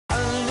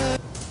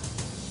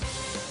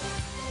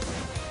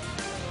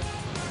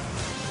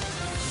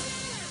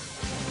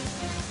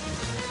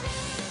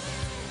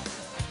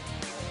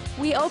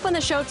We open the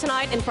show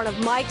tonight in front of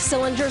Mike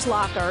Sillinger's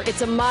locker.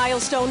 It's a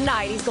milestone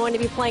night. He's going to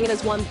be playing in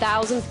his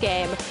 1,000th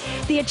game.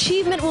 The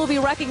achievement will be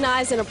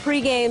recognized in a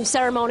pregame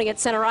ceremony at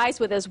center ice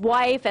with his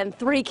wife and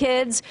 3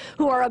 kids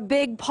who are a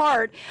big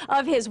part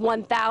of his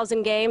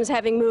 1,000 games,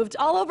 having moved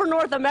all over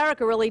North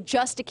America really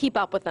just to keep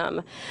up with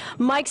them.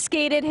 Mike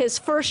skated his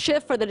first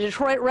shift for the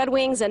Detroit Red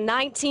Wings in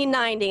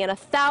 1990, and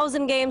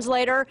 1,000 games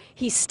later,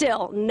 he's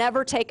still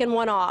never taken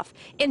one off.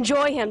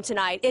 Enjoy him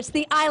tonight. It's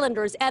the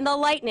Islanders and the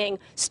Lightning,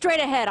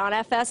 straight ahead on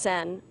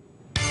FSN.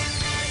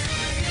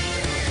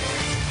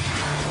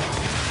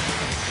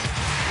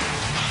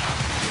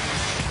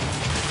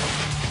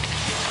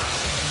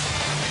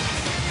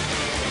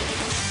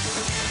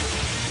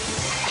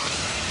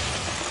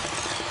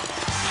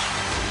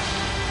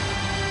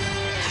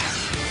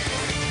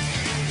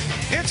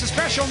 It's a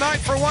special night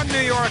for one New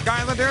York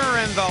Islander,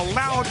 and the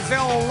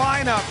Loudville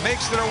lineup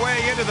makes their way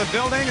into the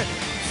building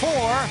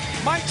for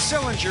Mike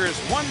Sillinger's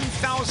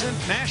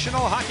 1,000th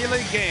National Hockey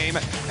League game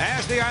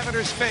as the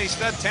Islanders face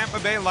the Tampa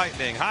Bay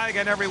Lightning. Hi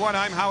again, everyone.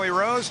 I'm Howie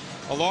Rose,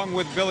 along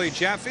with Billy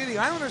Jaffe. The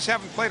Islanders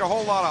haven't played a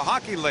whole lot of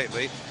hockey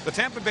lately. The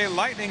Tampa Bay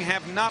Lightning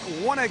have not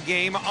won a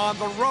game on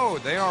the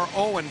road. They are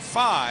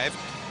 0-5.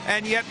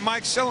 And yet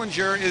Mike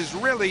Sillinger is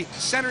really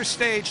center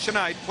stage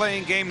tonight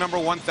playing game number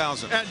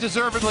 1,000.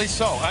 Deservedly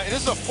so.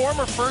 This is a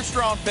former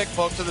first-round pick,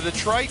 folks, of the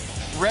Detroit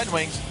Red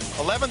Wings,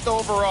 11th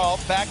overall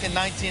back in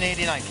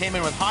 1989. Came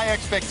in with high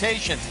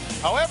expectations.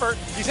 However,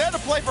 he's had to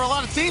play for a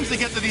lot of teams to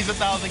get to these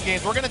 1,000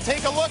 games. We're going to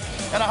take a look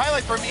at a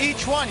highlight from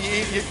each one.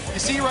 You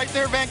see right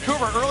there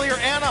Vancouver, earlier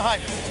Anaheim.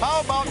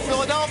 How about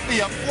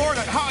Philadelphia,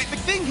 Florida? The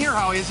thing here,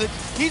 Howie, is that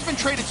he's been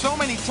traded so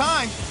many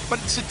times, but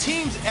it's the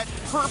teams at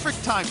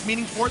perfect times,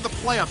 meaning for the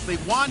playoffs. They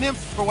want him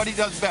for what he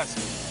does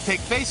best. Take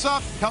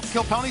face-off, help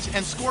kill penalties,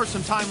 and score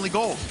some timely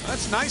goals.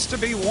 That's nice to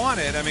be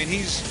wanted. I mean,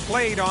 he's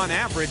played on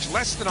average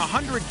less than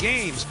 100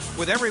 games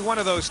with every one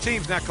of those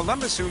teams. Now,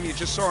 Columbus, whom you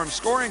just saw him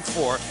scoring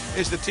for,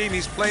 is the team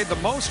he's played the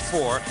most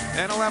for,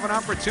 and he'll have an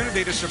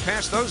opportunity to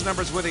surpass those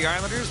numbers with the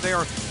Islanders. They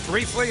are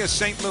briefly a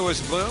St. Louis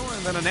Blue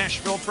and then a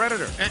Nashville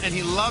Predator. And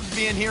he loves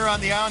being here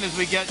on the island as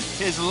we get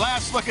his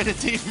last look at the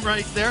team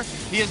right there.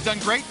 He has done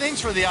great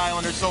things for the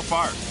Islanders so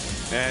far.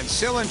 And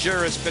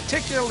Sillinger is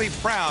particularly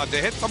proud to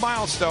hit the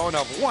milestone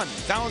of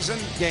 1,000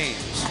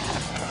 games.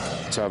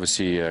 It's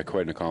obviously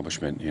quite an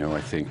accomplishment. You know,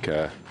 I think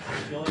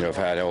I've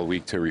had all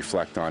week to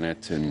reflect on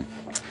it, and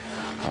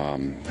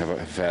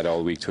have had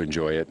all week to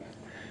enjoy it.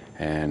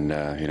 And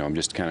I'm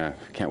just kind of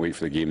can't wait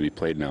for the game to be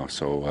played now.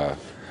 So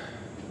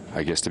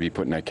I guess to be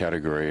put in that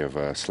category of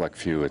a select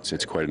few,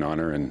 it's quite an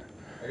honor, and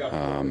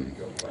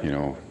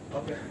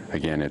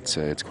again, it's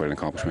quite an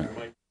accomplishment.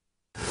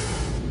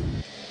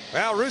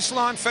 Well,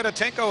 Ruslan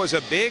Fedotenko is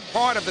a big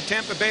part of the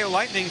Tampa Bay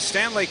Lightning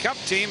Stanley Cup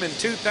team in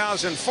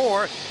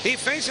 2004. He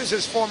faces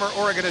his former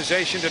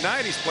organization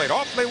tonight. He's played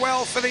awfully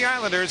well for the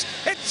Islanders.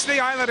 It's the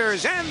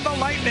Islanders and the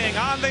Lightning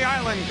on the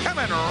island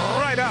coming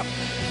right up.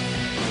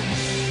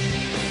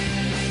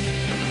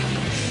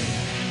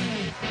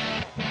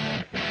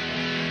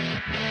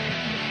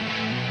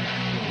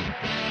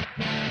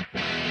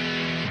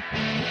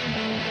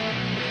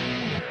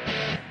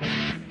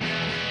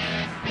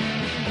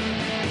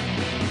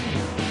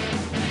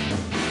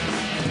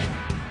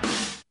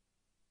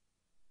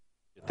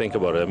 Think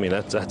about it. I mean,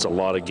 that's a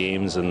lot of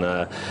games, and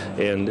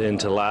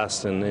to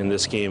last in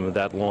this game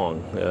that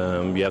long,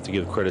 you have to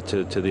give credit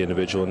to the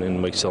individual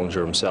and Mike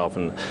Sillinger himself,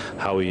 and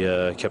how he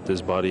kept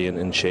his body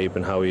in shape,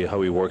 and how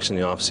he works in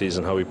the off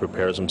season, how he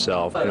prepares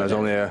himself. There's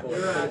only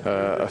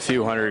a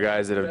few hundred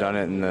guys that have done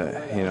it in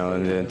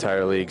the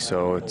entire league,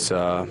 so it's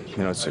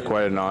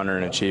quite an honor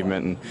and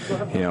achievement.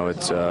 And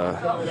it's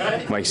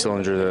Mike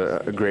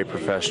Sillinger, a great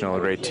professional, a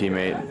great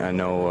teammate. I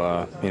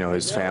know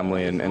his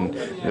family and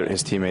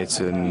his teammates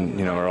and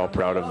are all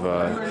proud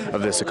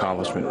of this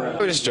accomplishment.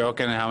 We're just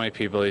joking how many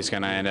people he's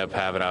going to end up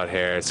having out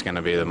here. It's going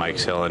to be the Mike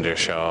Sillinger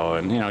show,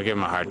 and give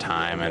him a hard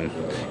time, and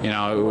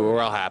we're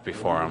all happy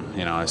for him.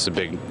 It's a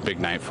big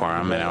night for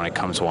him, and it only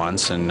comes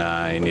once, and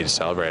you need to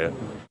celebrate it.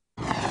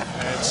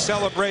 And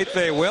celebrate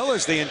they will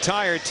as the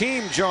entire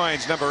team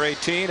joins number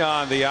 18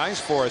 on the ice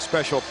for a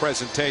special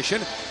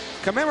presentation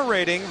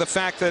commemorating the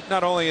fact that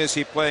not only is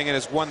he playing in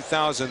his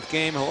 1,000th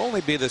game, he'll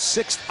only be the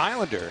 6th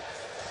Islander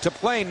to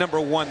play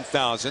number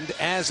 1,000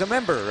 as a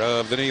member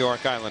of the New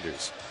York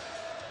Islanders.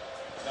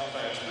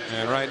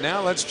 And right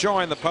now, let's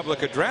join the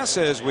public address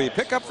as we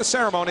pick up the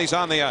ceremonies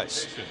on the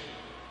ice.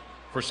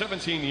 For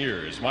 17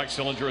 years, Mike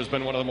Sillinger has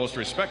been one of the most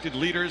respected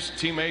leaders,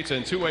 teammates,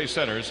 and two-way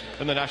centers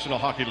in the National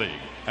Hockey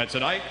League. And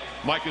tonight,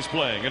 Mike is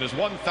playing in his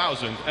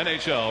 1,000th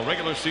NHL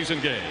regular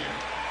season game.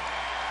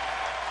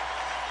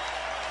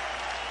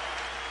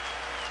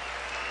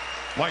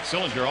 Mike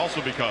Sillinger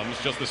also becomes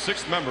just the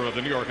 6th member of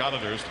the New York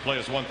Islanders to play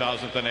his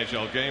 1,000th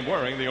NHL game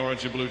wearing the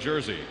orange and blue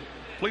jersey.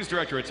 Please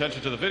direct your attention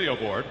to the video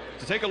board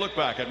to take a look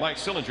back at Mike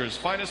Sillinger's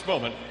finest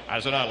moment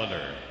as an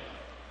Islander.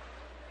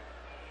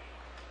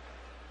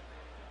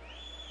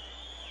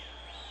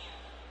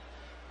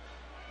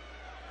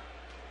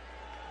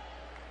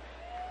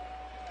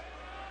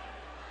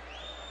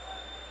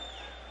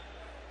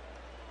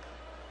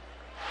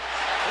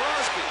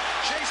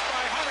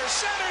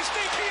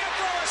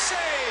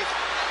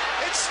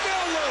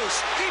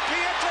 goes.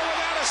 DiPietro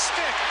without a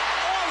stick.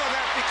 All of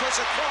that because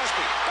of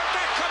Crosby. But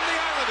back come the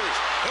Islanders.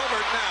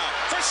 Hilbert now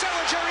for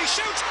Sillinger. He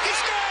shoots. He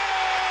scores!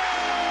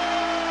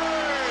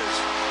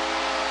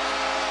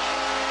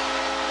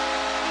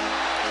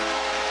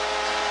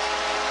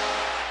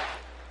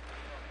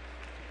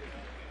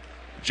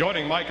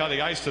 Joining Mike on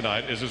the ice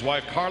tonight is his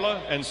wife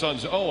Carla and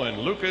sons Owen,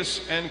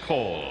 Lucas, and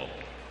Cole.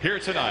 Here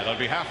tonight on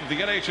behalf of the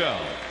NHL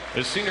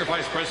is Senior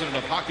Vice President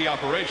of Hockey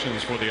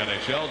Operations for the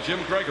NHL, Jim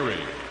Gregory.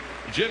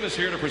 Jim is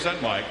here to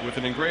present Mike with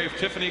an engraved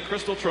Tiffany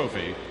Crystal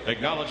Trophy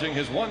acknowledging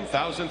his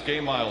 1,000th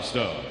game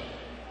milestone.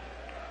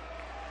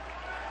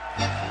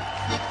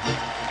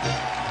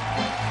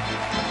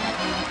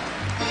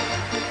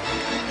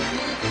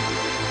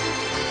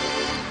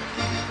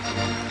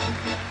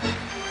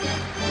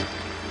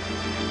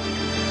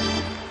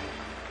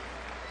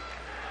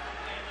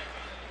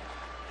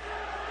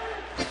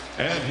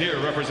 And here,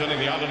 representing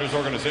the Islanders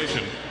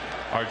organization,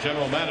 are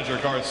General Manager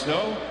Garth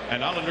Snow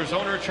and Islanders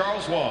owner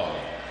Charles Wong.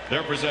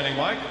 They're presenting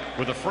Mike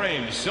with a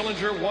framed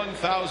Sillinger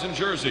 1000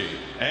 jersey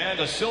and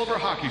a silver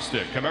hockey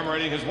stick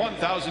commemorating his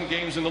 1,000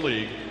 games in the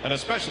league and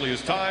especially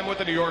his time with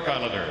the New York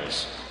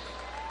Islanders.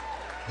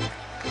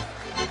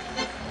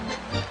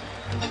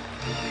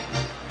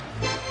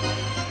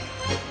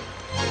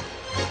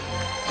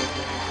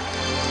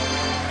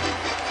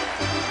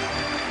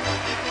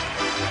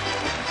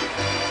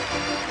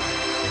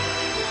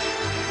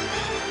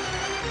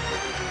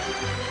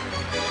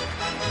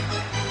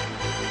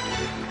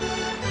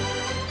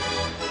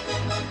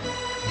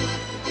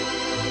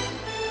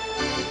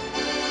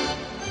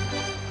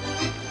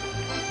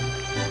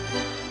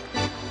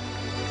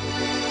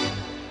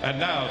 And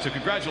now, to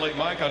congratulate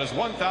Mike on his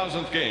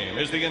 1,000th game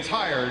is the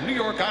entire New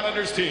York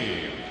Islanders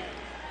team.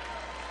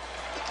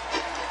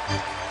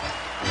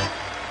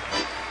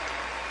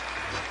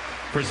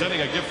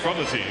 Presenting a gift from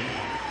the team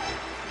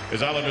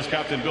is Islanders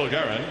captain Bill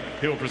Guerin.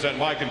 He'll present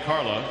Mike and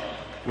Carla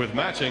with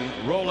matching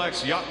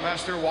Rolex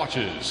Yachtmaster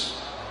watches.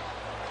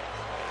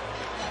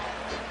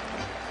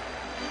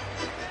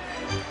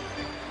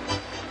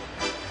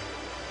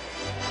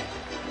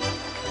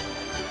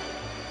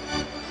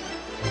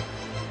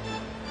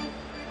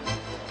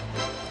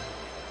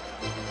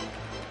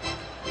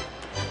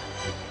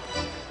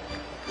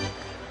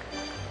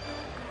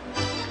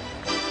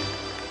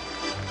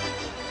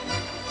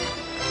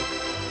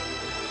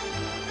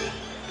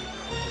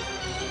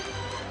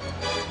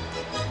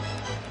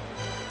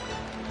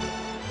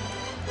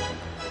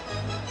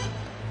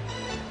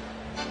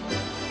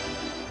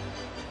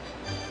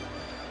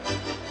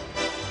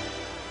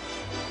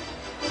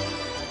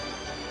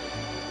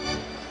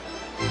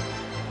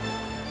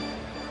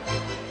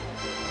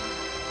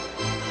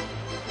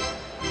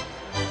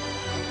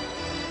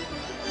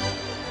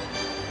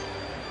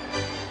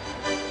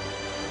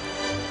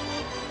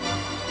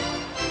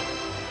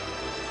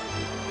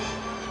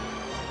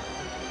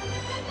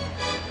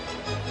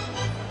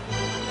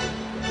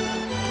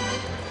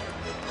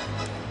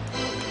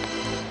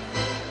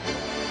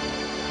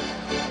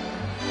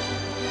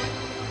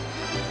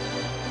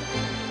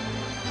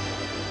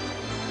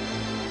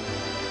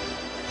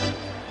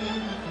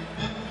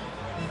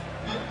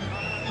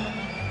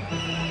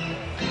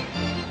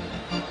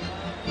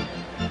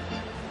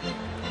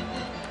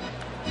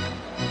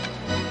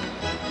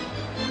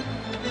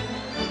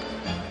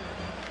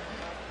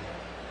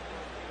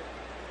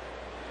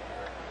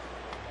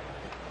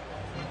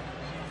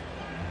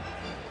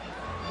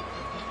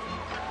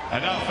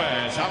 And now,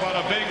 fans, how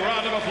about a big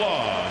round of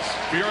applause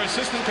for your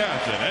assistant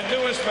captain and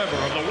newest member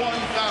of the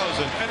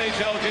 1,000th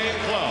NHL Game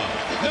Club,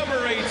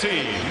 number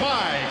 18,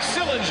 Mike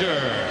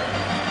Sillinger.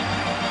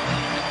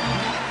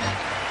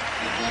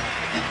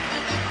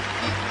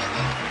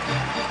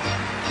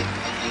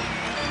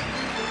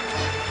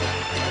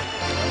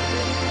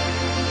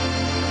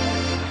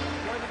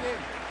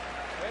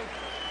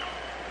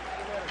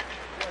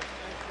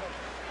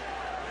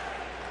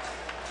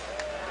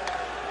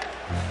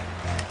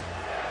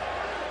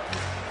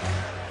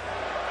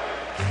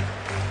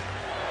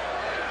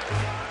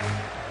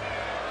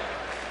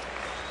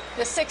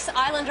 The sixth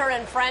Islander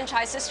in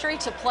franchise history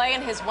to play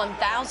in his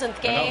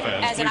 1,000th game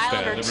as an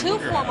Islander. Two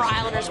former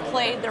Islanders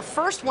played their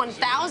first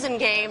 1,000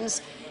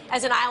 games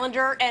as an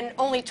Islander, and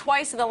only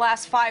twice in the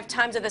last 5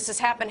 times that this has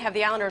happened have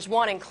the Islanders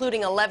won,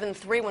 including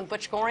 11-3 when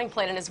Butch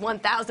played in his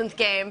 1,000th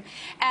game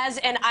as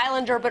an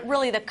Islander. But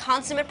really, the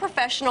consummate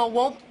professional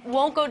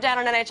won't go down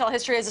in NHL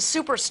history as a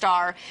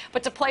superstar,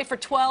 but to play for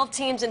 12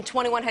 teams and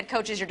 21 head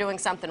coaches, you're doing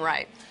something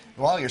right.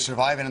 Well, you're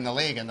surviving in the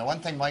league. And the one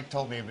thing Mike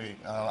told me,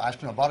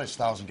 asked him about his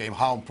 1,000 game,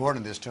 how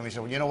important it is to him. He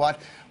said, well, you know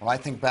what? When I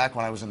think back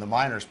when I was in the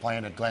minors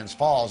playing at Glens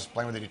Falls,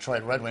 playing with the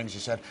Detroit Red Wings, he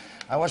said,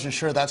 I wasn't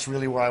sure that's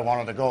really where I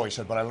wanted to go. He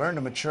said, but I learned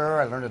to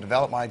mature, I learned to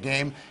develop my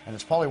game, and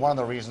it's probably one of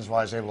the reasons why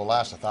I was able to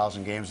last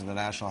 1,000 games in the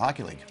National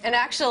Hockey League. And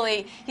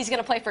actually, he's going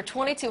to play for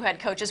 22 head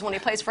coaches when he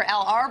plays for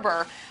Al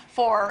Arbor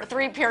for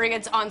 3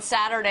 periods on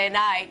Saturday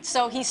night.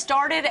 So he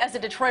started as a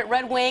Detroit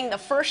Red Wing. The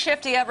first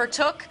shift he ever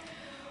took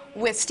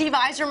with Steve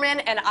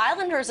Yzerman and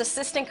Islanders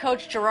assistant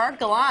coach Gerard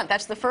Gallant.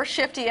 That's the first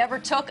shift he ever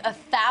took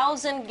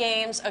 1,000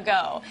 games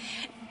ago.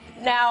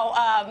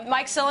 Now,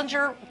 Mike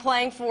Sillinger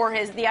playing for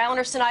the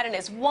Islanders tonight in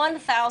his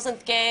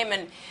 1,000th game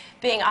and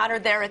being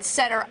honored there at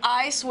center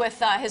ice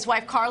with his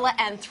wife Carla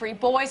and 3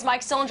 boys.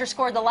 Mike Sillinger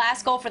scored the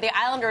last goal for the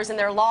Islanders in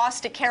their loss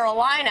to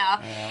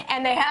Carolina,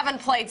 and they haven't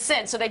played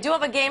since. So they do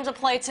have a game to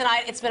play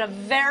tonight. It's been a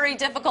very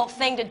difficult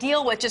thing to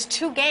deal with, just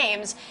 2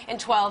 games in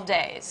 12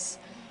 days.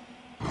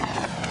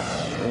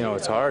 You know,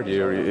 it's hard.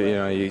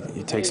 You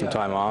take some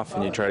time off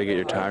and you try to get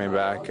your timing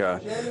back.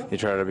 You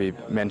try to be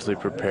mentally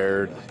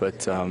prepared,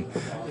 but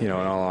you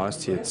know, in all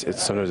honesty,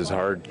 sometimes it's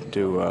hard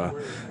to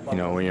you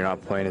know, when you're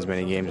not playing as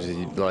many games as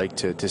you'd like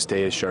to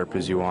stay as sharp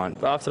as you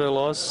want. After a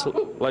loss,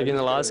 like in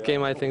the last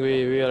game, I think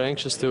we are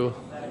anxious to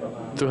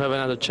have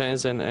another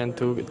chance and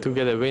to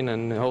get a win,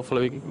 and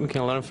hopefully we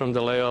can learn from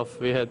the layoff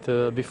we had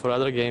before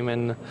other game,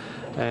 and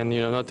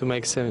you know, not to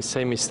make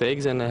same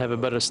mistakes and have a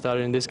better start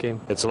in this game.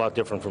 It's a lot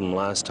different from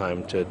last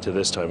time to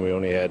this time. We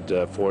only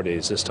had 4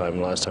 days this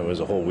time. Last time it was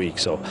a whole week.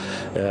 So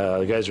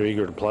the guys are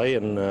eager to play,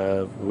 and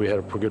we had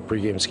a good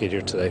pregame skate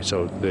here today,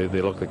 so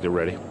they look like they're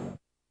ready.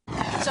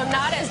 So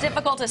not as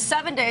difficult as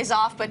 7 days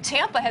off, but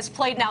Tampa has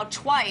played now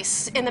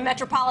twice in the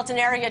metropolitan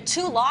area.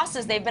 2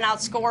 losses. They've been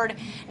outscored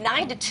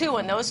 9-2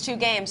 in those 2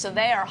 games, so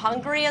they are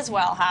hungry as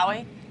well,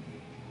 Howie.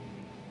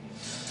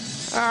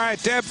 All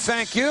right, Deb,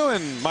 thank you.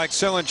 And Mike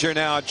Sillinger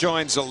now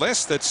joins a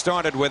list that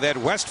started with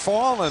Ed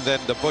Westfall and then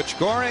to Butch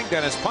Goring,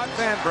 Dennis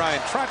Potvin, Brian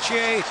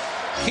Trottier,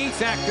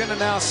 Keith Acton, and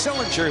now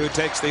Sillinger, who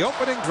takes the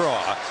opening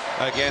draw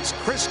against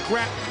Chris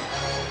Gratton.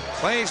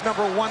 Plays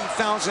number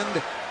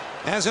 1,000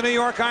 as a New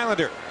York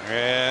Islander.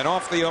 And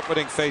off the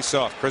opening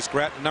faceoff, Chris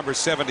Gratton, number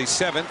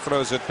 77,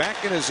 throws it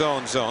back in his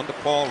own zone to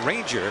Paul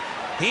Ranger.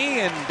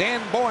 He and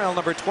Dan Boyle,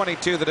 number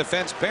 22, the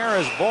defense pair,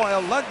 as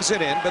Boyle lugs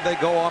it in, but they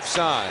go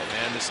offside.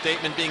 And the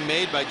statement being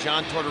made by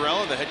John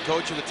Tortorella, the head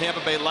coach of the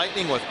Tampa Bay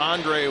Lightning, with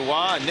Andre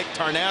Waugh, Nick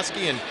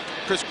Tarnasky, and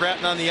Chris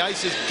Gratton on the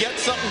ice, is get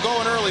something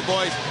going early,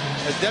 boys.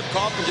 As Deb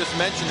Kaufman just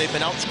mentioned, they've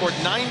been outscored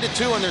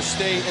 9-2 on their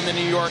stay in the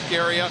New York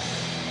area.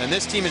 And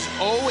this team is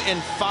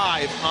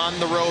 0-5 on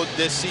the road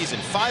this season.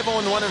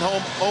 5-0-1 at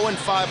home,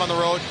 0-5 on the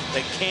road.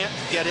 They can't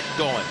get it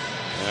going.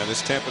 And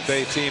this Tampa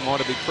Bay team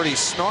ought to be pretty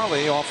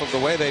snarly off of the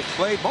way they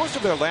played most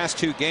of their last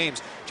 2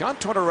 games. John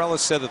Tortorella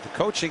said that the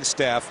coaching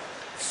staff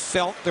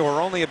felt there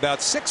were only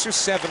about 6 or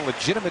 7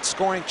 legitimate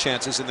scoring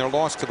chances in their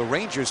loss to the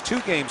Rangers 2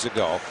 games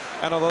ago.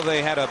 And although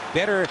they had a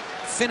better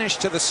finish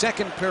to the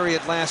second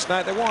period last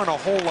night, they weren't a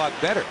whole lot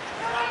better.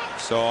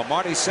 So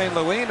Marty St.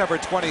 Louis, number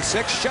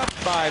 26,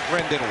 shoved by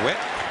Brendan Witt.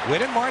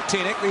 Witt and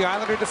Martinic, the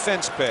Islander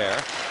defense pair.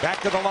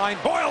 Back to the line.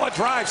 Boyle, a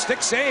drive,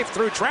 stick save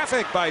through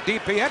traffic by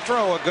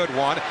DiPietro, a good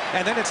one.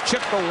 And then it's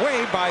chipped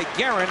away by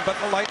Guerin, but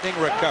the Lightning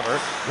recover.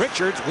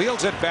 Richards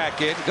wheels it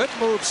back in. Good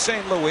move,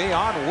 St. Louis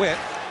on Witt,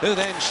 who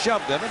then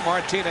shoved him, and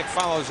Martinic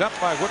follows up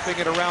by whipping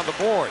it around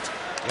the boards.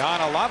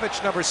 Jan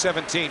Alavich, number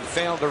 17,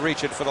 failed to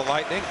reach it for the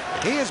Lightning.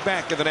 He is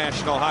back in the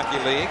National Hockey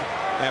League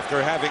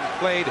after having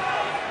played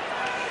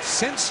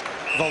since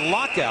the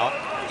lockout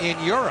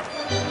in Europe.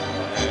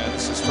 And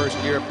this is his first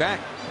year back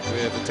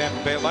with the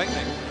Tampa Bay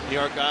Lightning. New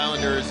York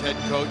Islanders head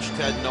coach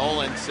Ted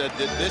Nolan said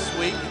that this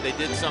week they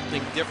did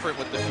something different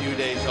with the few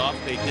days off.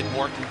 They did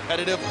more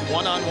competitive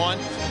 1-on-1,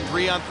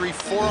 3-on-3,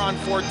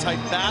 4-on-4 type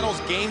battles,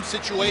 game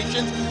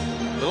situations.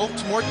 A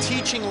little more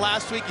teaching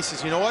last week. He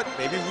says, you know what,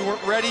 maybe we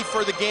weren't ready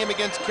for the game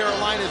against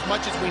Carolina as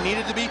much as we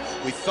needed to be.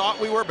 We thought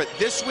we were, but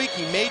this week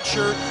he made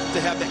sure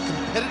to have that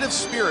competitive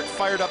spirit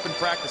fired up in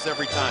practice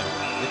every time.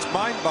 It's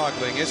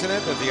mind-boggling, isn't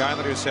it, that the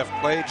Islanders have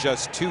played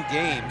just 2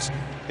 games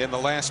in the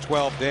last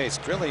 12 days.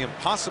 It's really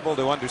impossible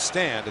to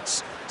understand.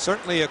 It's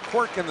certainly a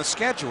quirk in the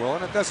schedule,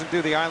 and it doesn't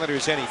do the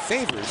Islanders any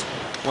favors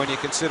when you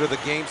consider the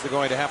games they're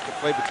going to have to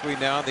play between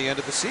now and the end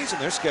of the season.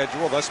 Their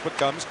schedule thus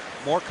becomes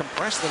more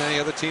compressed than any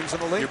other teams in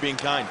the league. You're being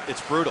kind.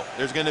 It's brutal.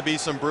 There's going to be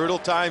some brutal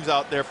times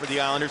out there for the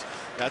Islanders.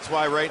 That's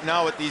why right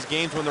now with these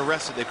games when they're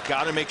rested, they've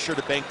got to make sure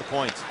to bank the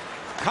points.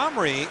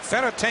 Comrie,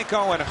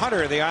 Fedotenko, and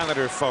Hunter, the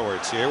Islander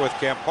forwards here, with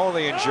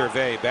Campoli and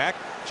Gervais back.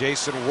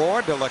 Jason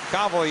Ward to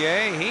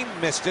LeCavalier. He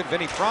missed it.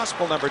 Vinny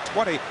Prospel, number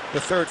 20,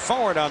 the third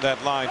forward on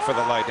that line for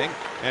the Lightning.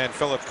 And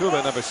Philip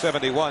Kuba, number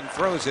 71,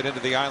 throws it into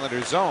the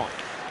Islanders zone.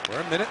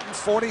 We're 1 minute and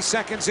 40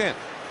 seconds in.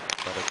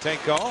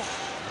 Fedotenko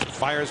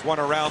fires one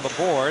around the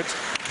boards.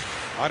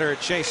 Hunter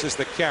chases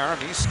the carom.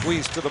 He's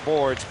squeezed to the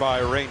boards by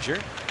Ranger.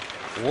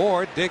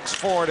 Ward digs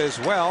forward as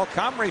well.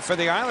 Comrie for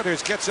the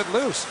Islanders gets it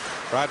loose.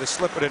 Tried to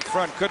slip it in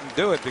front, couldn't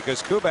do it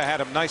because Kuba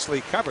had him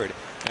nicely covered.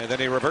 And then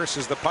he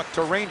reverses the puck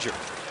to Ranger.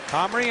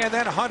 Comrie and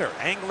then Hunter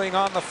angling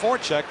on the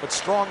forecheck, but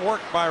strong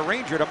work by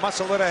Ranger to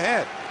muscle it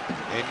ahead.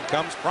 In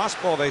comes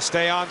Prospel. They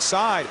stay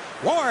onside.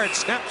 Ward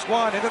snaps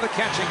one into the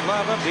catching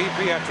glove of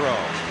DiPietro.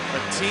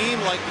 A team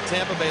like the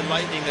Tampa Bay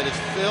Lightning that is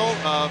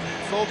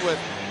filled with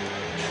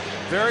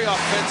very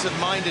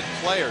offensive-minded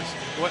players.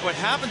 What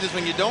happens is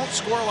when you don't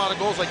score a lot of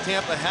goals like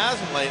Tampa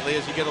hasn't lately,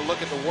 as you get a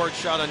look at the Ward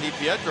shot on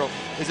DiPietro,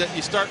 is that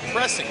you start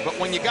pressing. But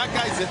when you got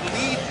guys that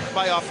lead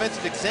by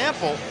offensive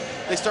example,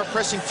 they start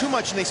pressing too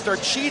much and they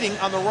start cheating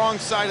on the wrong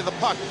side of the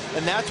puck.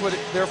 And that's what it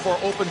therefore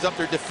opens up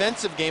their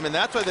defensive game. And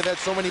that's why they've had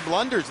so many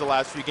blunders the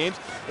last few games,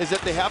 is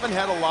that they haven't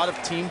had a lot of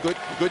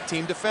good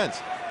team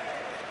defense.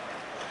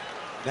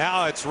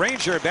 Now it's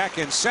Ranger back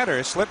in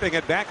center, slipping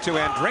it back to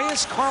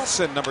Andreas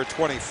Karlsson, number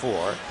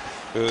 24,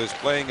 who's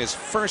playing his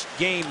first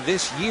game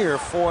this year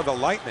for the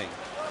Lightning.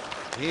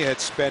 He had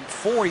spent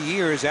 4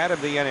 years out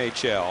of the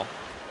NHL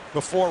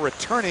before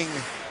returning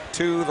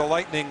to the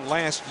Lightning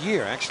last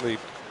year. Actually,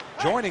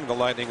 joining the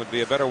Lightning would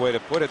be a better way to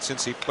put it,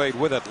 since he played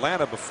with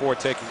Atlanta before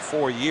taking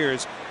 4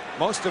 years,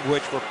 most of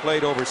which were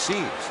played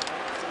overseas.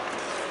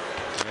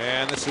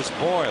 And this is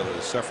Boyle,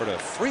 who suffered a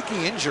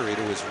freaky injury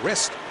to his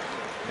wrist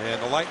in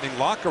the Lightning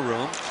locker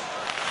room.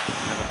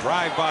 And a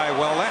drive by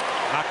Ouellet,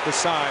 knocked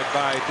aside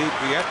by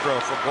DiPietro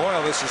for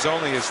Boyle. This is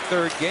only his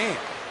 3rd game.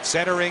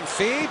 Centering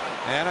feed,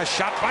 and a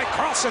shot by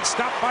Karlsson,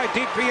 stopped by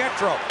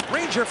DiPietro.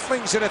 Ranger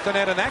flings it at the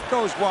net, and that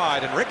goes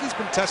wide. And Ricky's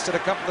been tested a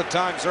couple of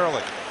times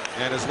early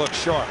and has looked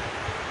sharp.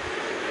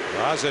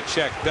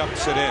 Razicek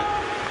dumps it in.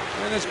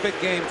 And this big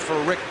game for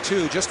Rick,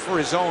 too, just for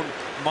his own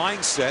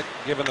mindset,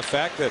 given the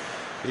fact that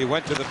he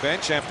went to the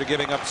bench after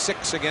giving up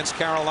 6 against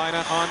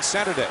Carolina on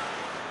Saturday.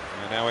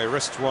 And now he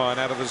wrists one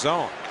out of the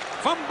zone.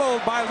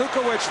 Fumbled by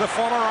Lukowicz, the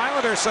former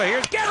Islander. So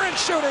here's Guerin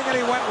shooting, and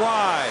he went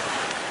wide.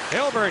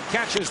 Hilbert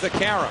catches the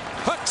carom,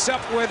 hooks up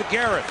with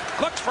Garrett,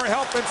 looks for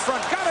help in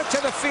front, got it to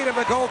the feet of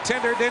the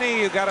goaltender. Denny,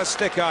 you got a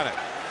stick on it.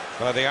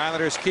 But the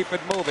Islanders keep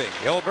it moving.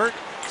 Hilbert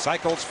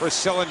cycles for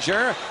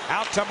Sillinger,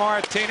 out to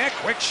Martinek,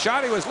 quick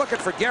shot. He was looking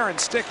for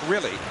Guerin's stick,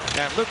 really,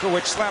 and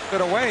Lukowicz slapped it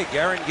away.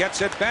 Guerin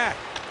gets it back.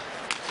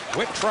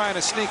 Witt trying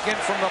to sneak in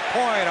from the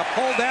point. A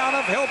pull down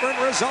of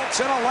Hilbert results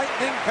in a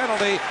Lightning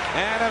penalty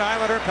and an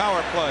Islander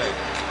power play.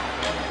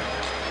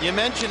 You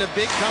mentioned a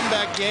big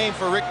comeback game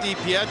for Rick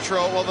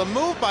DiPietro. Well, the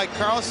move by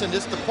Karlsson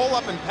just to pull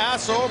up and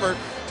pass over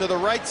to the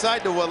right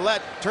side to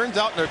Ouellet turns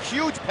out in a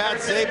huge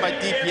pad save by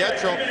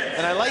DiPietro.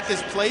 And I like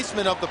his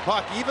placement of the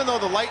puck. Even though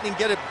the Lightning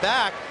get it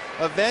back,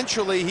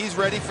 eventually he's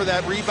ready for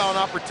that rebound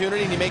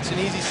opportunity, and he makes an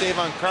easy save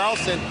on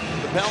Karlsson.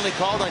 The penalty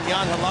called on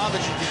Jan Hlavich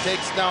as he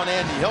takes down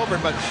Andy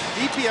Hilbert. But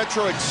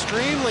DiPietro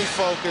extremely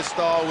focused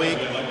all week,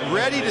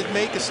 ready to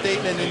make a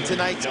statement in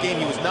tonight's game.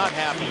 He was not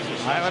happy.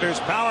 Islanders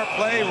power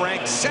play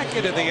ranked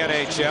 2nd in the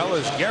NHL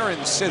as Guerin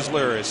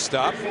Sizzler is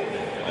stopped.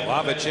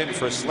 Hlavich in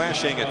for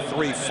slashing at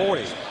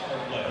 .340.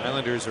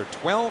 Islanders are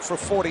 12 for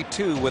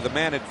 42 with a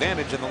man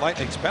advantage, and the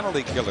Lightning's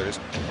penalty killers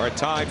are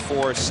tied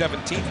for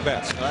 17th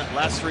best.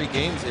 Last 3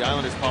 games, the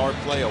Islanders power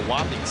play a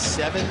whopping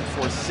 7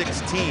 for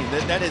 16.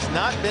 That has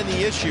not been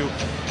the issue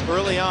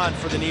early on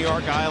for the New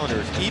York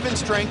Islanders. Even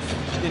strength,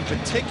 in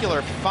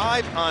particular,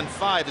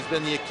 5-on-5 has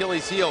been the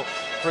Achilles heel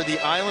for the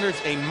Islanders,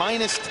 a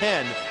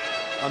 -10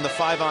 on the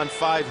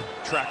 5-on-5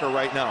 tracker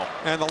right now.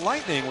 And the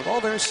Lightning, with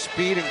all their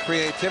speed and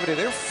creativity,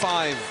 they're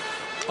 5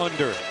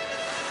 under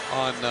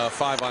on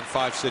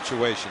 5-on-5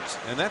 situations,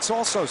 and that's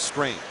also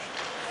strange.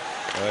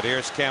 But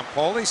here's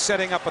Campoli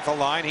setting up at the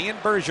line. He and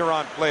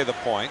Bergeron play the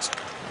points.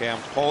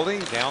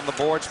 Campoli down the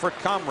boards for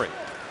Comrie.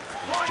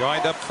 He's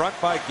joined up front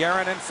by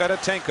Guerin and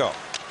Fedotenko.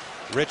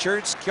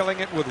 Richards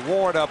killing it with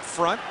Ward up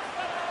front.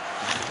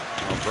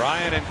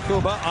 O'Brien and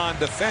Kuba on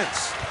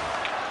defense.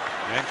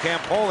 And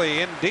Campoli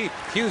in deep.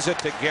 Cues it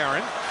to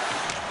Guerin.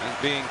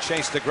 He's being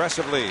chased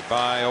aggressively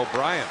by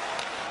O'Brien.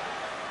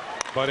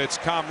 But it's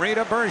Comrie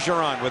to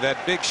Bergeron with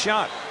that big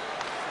shot.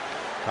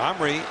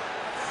 Comrie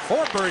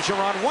for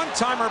Bergeron,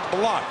 one-timer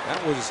block.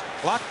 That was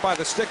blocked by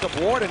the stick of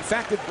Ward. In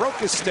fact, it broke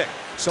his stick.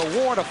 So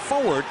Ward, a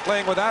forward,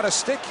 playing without a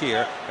stick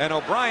here. And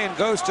O'Brien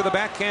goes to the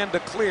backhand to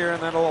clear,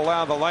 and that'll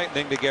allow the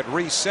Lightning to get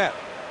reset.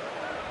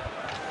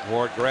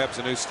 Ward grabs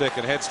a new stick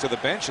and heads to the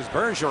bench as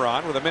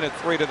Bergeron, with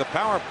 1:03 to the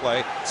power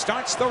play,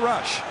 starts the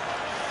rush.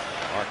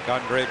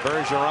 Marc-Andre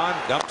Bergeron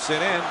dumps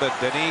it in, but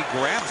Denis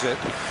grabs it,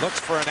 looks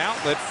for an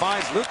outlet,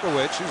 finds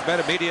Lukowicz, who's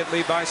met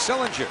immediately by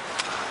Sillinger.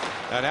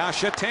 And now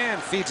Shatan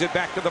feeds it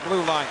back to the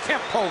blue line.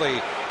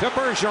 Campoli to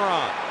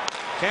Bergeron.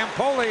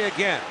 Campoli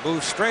again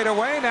moves straight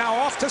away, now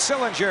off to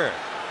Sillinger.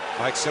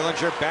 Mike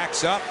Sillinger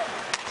backs up,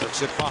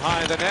 puts it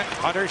behind the net.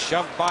 Hunter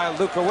shoved by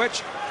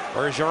Lukowicz.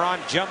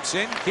 Bergeron jumps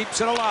in, keeps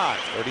it alive.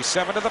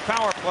 37 to the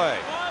power play.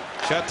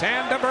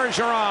 Shatan to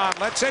Bergeron,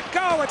 lets it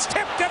go. It's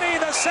tipped to be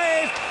the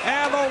save,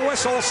 and the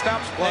whistle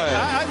stops play.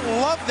 I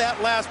love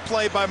that last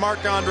play by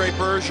Marc-Andre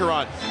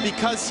Bergeron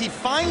because he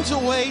finds a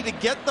way to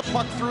get the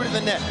puck through to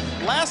the net.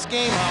 Last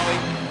game, Howie,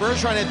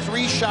 Bergeron had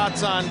 3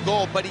 shots on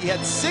goal, but he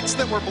had 6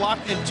 that were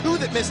blocked and 2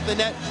 that missed the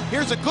net.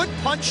 Here's a good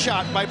punch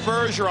shot by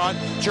Bergeron.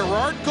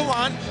 Gerard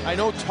Gallant, I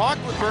know,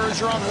 talked with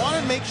Bergeron,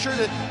 wanted to make sure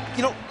that,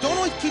 you know, don't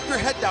always keep your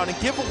head down and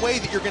give away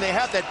that you're going to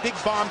have that big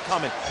bomb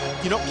coming.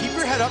 You know, keep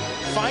your head up,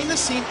 find the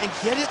seam, and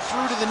get it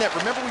through to the net.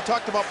 Remember, we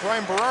talked about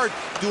Brian Berard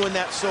doing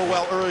that so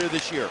well earlier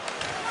this year.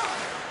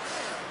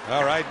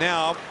 All right,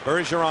 now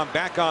Bergeron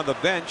back on the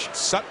bench.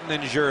 Sutton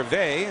and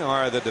Gervais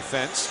are the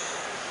defense.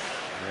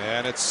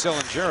 And it's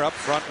Sillinger up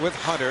front with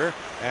Hunter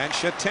and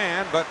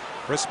Shatan, but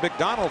Chris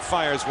McDonald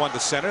fires one to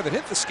center that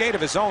hit the skate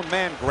of his own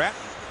man Gratton.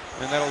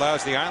 and that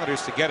allows the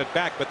Islanders to get it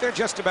back. But they're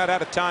just about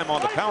out of time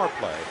on the power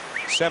play.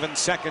 7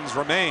 seconds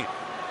remain.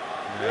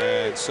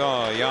 And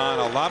so Jan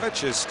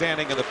Olavic is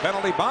standing in the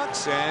penalty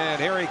box,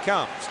 and here he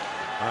comes.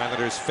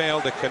 Islanders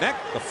fail to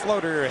connect. The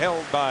floater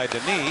held by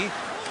Denis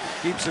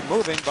keeps it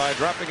moving by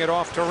dropping it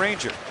off to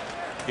Ranger.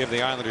 Give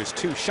the Islanders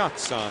 2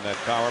 shots on that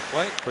power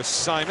play. Chris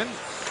Simon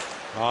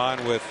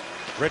on with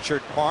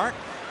Richard Park.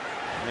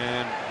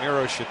 And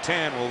Miro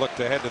Shatan will look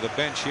to head to the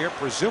bench here.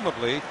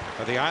 Presumably,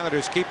 the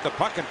Islanders keep the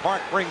puck, and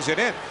Park brings it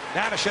in.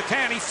 Now to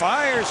Shatan. He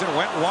fires and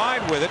went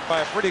wide with it by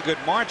a pretty good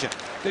margin.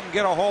 Didn't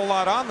get a whole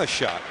lot on the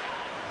shot.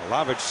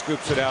 Olavic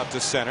scoops it out to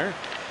center.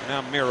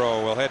 Now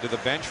Miro will head to the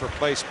bench,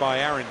 replaced by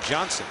Aaron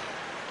Johnson,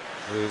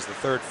 who is the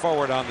 3rd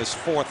forward on this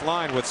 4th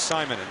line with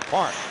Simon and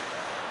Park.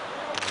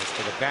 As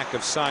to the back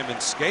of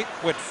Simon's skate,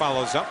 Witt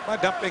follows up by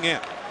dumping in.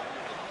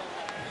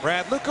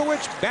 Brad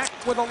Lukowicz back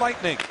with the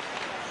Lightning,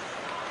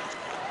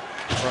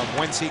 from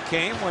whence he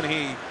came when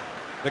he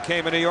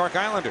became a New York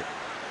Islander.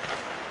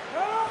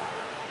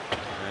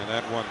 And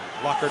that one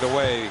blockered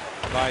away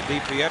by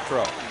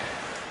DiPietro.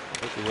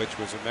 Lukowicz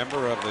was a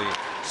member of the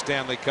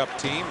Stanley Cup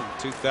team in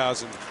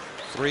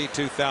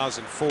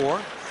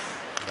 2003-2004.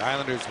 The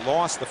Islanders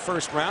lost the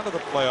first round of the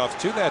playoffs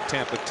to that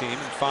Tampa team in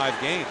 5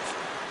 games.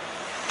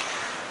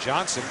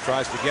 Johnson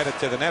tries to get it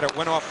to the net. It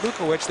went off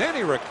Lukowicz. Then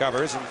he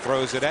recovers and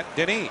throws it at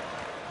Denis.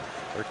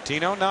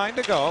 13:09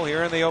 to go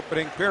here in the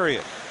opening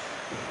period.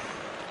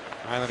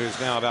 Islanders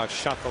now about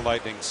shot the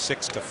Lightning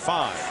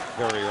 6-5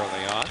 very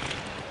early on.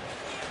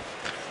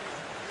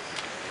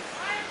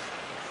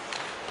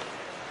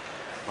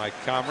 Mike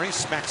Comrie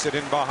smacks it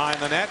in behind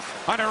the net.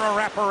 Under a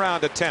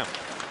wraparound attempt.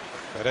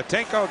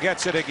 Fedotenko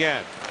gets it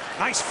again.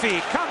 Nice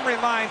feed.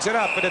 Comrie lines it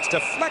up, but it's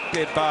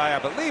deflected by, I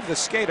believe, the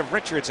skate of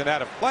Richards and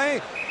out of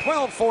play.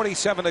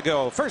 12:47 to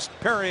go. First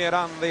period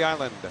on the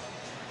island.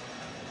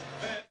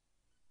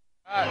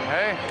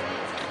 Hey.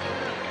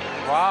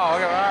 Wow,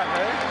 look at that.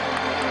 Hey.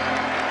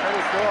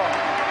 Pretty cool.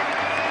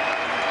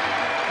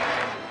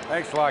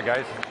 Thanks a lot,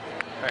 guys.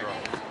 Thanks.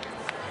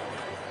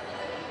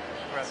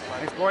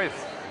 Thanks, boys.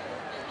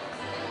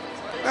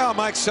 Well,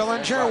 Mike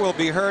Sillinger will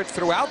be heard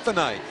throughout the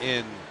night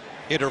in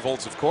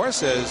intervals, of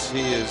course, as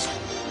he is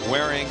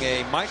wearing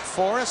a mic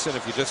for us. And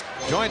if you just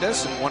joined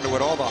us and wonder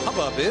what all the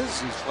hubbub is,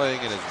 he's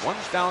playing in his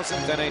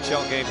 1,000th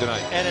NHL game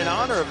tonight. And in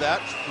honor of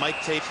that, Mike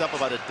taped up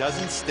about a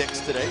dozen sticks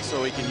today,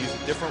 so he can use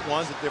different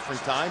ones at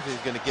different times. He's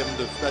going to give them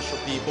to special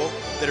people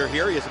that are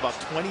here. He has about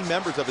 20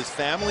 members of his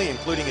family,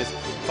 including his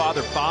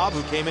father Bob,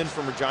 who came in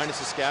from Regina,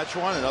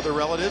 Saskatchewan, and other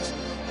relatives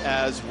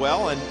as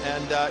well. And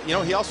you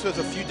know, he also has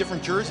a few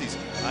different jerseys.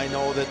 I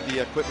know that the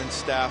equipment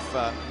staff,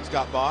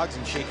 Scott Boggs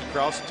and Shaky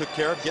Krause, took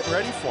care of getting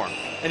ready for him.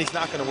 And he's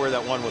not going to wear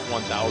that one with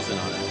 1,000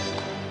 on it.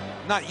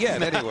 Not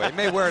yet, anyway. He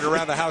may wear it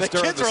around the house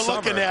during the summer. The kids are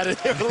looking at it.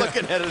 They're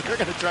looking at it. They're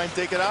going to try and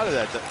take it out of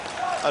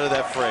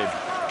that frame.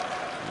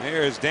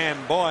 Here's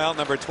Dan Boyle,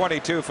 number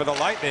 22 for the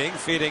Lightning,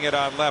 feeding it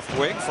on left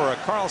wing for a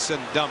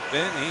Carlson dump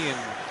in. He, in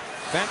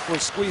fact,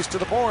 was squeezed to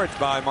the boards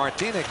by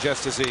Martinic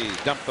just as he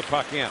dumped the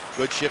puck in.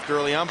 Good shift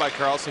early on by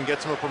Carlson.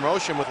 Gets him a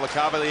promotion with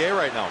LeCavalier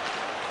right now.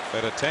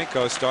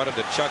 Fedotenko started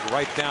to chug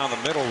right down the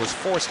middle, was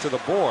forced to the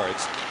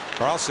boards.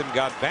 Carlson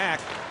got back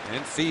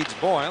and feeds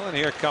Boyle, and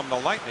here come the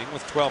Lightning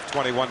with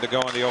 12:21 to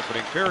go in the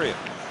opening period.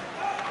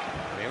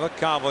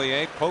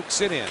 LeCavalier pokes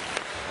it in.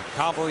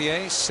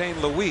 LeCavalier, St.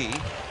 Louis,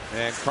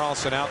 and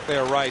Carlson out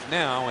there right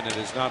now, and it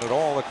is not at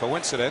all a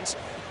coincidence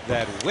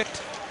that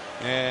Witt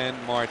and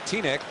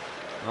Martinic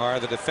are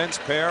the defense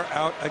pair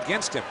out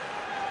against him.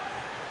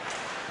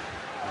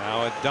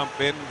 Now a dump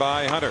in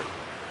by Hunter.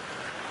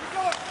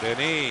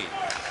 Denis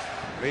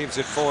leaves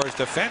it for his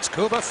defense.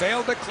 Kuba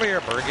failed to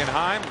clear.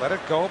 Bergenheim let it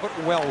go, but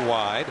well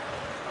wide.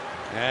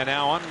 And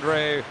now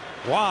Andre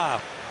Roy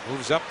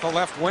moves up the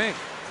left wing.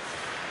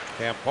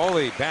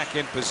 Campoli back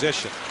in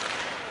position.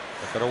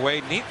 Took it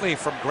away neatly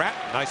from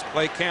Gratton. Nice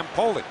play,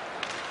 Campoli.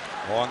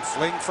 Long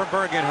fling for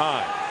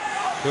Bergenheim.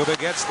 Kuba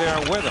gets there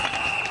with him.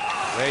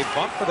 They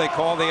bump, but they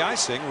call the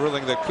icing,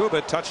 ruling that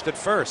Kuba touched it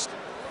first.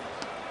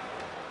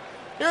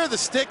 Here are the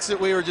sticks that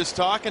we were just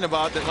talking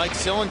about that Mike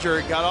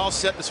Sillinger got all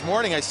set this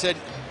morning. I said,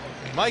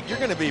 Mike, you're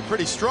going to be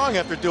pretty strong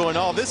after doing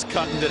all this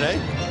cutting today.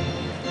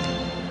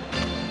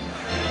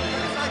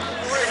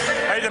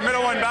 Hey, the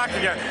middle one back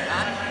again.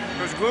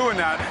 There's glue in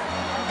that.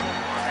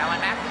 That one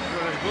back?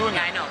 There's glue in Yeah,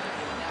 that. I know.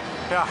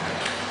 Yeah.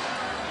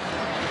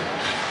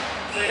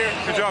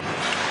 Good job.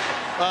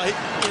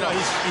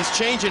 He's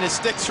changing his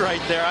sticks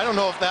right there. I don't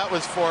know if that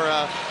was for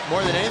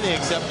more than anything,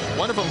 except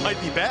one of them might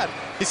be bad.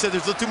 He said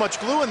there's too much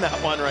glue in that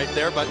one right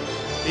there, but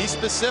he's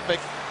specific.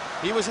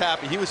 He was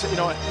happy. He was,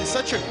 he's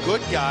such a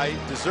good guy,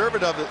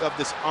 deserving of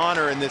this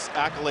honor and this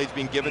accolades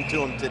being given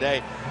to him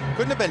today.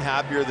 Couldn't have been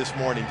happier this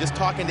morning. Just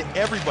talking to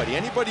everybody.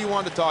 Anybody you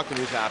wanted to talk to,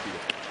 he was happy.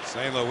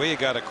 St. Louis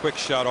got a quick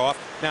shot off.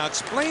 Now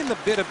explain the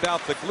bit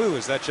about the glue.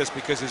 Is that just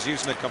because he's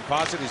using a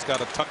composite? He's got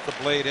to tuck the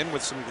blade in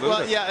with some glue?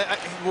 Well, yeah.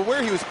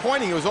 Where he was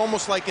pointing, it was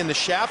almost like in the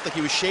shaft, like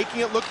he was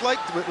shaking it, looked like,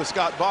 with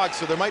Scott Boggs.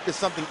 So there might be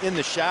something in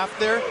the shaft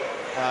there.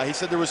 He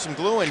said there was some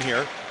glue in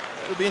here.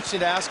 would be interesting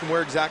to ask him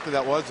where exactly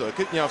that was, though. It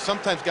could, you know,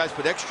 sometimes guys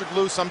put extra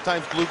glue,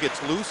 sometimes glue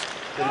gets loose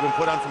that have been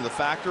put on from the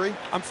factory.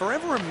 I'm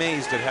forever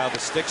amazed at how the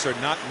sticks are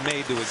not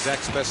made to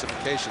exact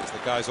specifications. The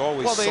guys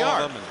always Well, they saw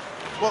are. them. And,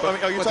 well, I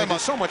mean, are you talking about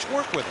so much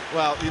work with it?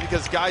 Well,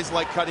 because guys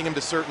like cutting them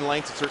to certain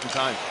lengths at certain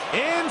times.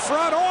 In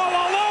front, all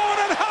alone,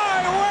 and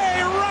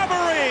highway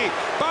robbery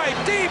by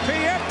Di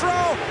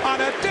Pietro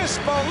on a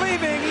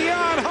disbelieving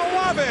Jan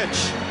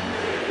Hlavich.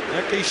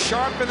 Nicky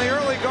Sharp in the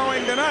early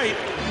going tonight.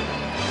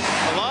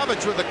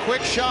 Hlavich with a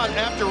quick shot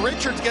after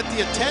Richards get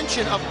the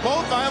attention of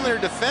both Islander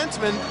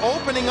defensemen,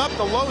 opening up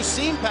the low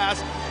seam pass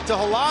to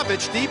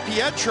Hlavich. Di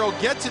Pietro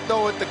gets it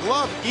though at the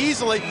glove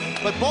easily,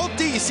 but both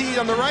D, you see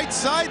on the right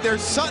side there,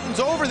 Sutton's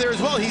over there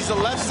as well. He's the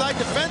left side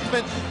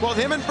defenseman, while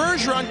him and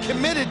Bergeron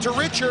committed to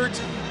Richards.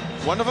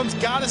 One of them's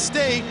got to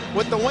stay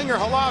with the winger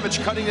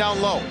Hlavich cutting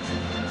down low.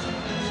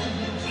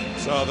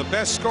 So the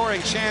best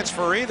scoring chance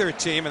for either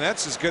team, and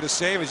that's as good a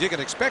save as you can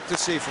expect to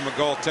see from a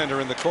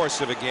goaltender in the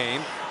course of a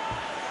game.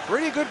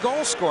 Pretty good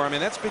goal score. I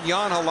mean, that's been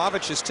Jan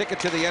Hlavich's ticket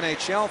to the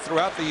NHL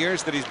throughout the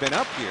years that he's been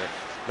up here.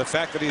 The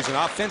fact that he's an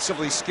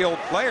offensively skilled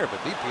player,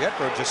 but Di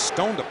Pietro just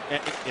stoned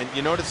him. And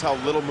you notice how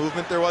little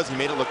movement there was? He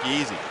made it look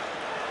easy.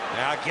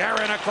 Now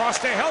Guerin across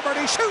to Hilbert.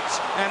 He shoots,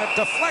 and it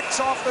deflects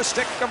off the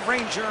stick of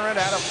Ranger and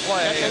out of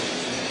play.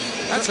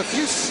 That's a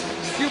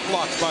few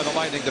blocks by the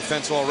Lightning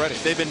defense already.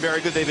 They've been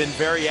very good. They've been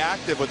very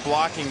active with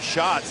blocking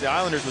shots. The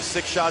Islanders with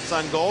 6 shots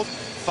on goal.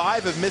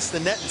 5 have missed the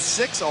net, and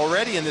 6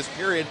 already in this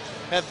period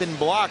have been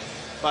blocked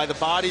by the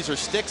bodies or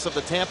sticks of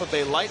the Tampa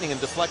Bay Lightning and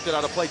deflected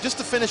out of play. Just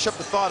to finish up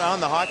the thought on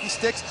the hockey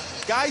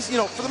sticks, guys, you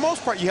know, for the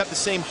most part, you have the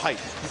same height.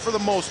 For the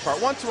most part.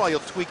 Once in a while, you'll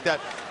tweak that.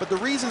 But the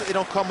reason that they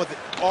don't come with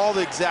all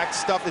the exact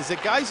stuff is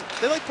that guys,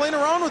 they like playing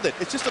around with it.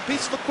 It's just a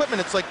piece of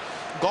equipment. It's like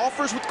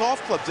golfers with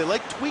golf clubs. They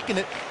like tweaking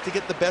it to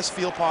get the best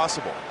feel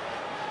possible.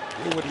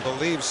 You wouldn't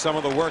believe some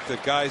of the work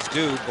that guys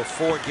do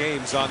before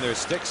games on their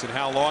sticks and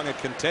how long it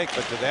can take.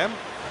 But to them,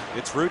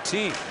 it's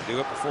routine. They do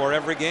it before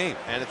every game.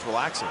 And it's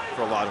relaxing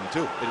for a lot of them,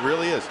 too. It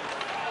really is.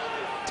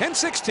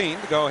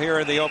 10:16 to go here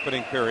in the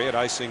opening period.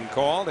 Icing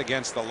called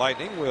against the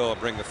Lightning. We'll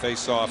bring the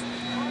face-off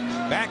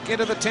back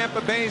into the Tampa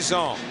Bay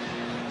zone.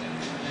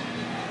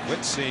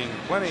 We're seeing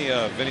plenty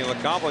of Vinny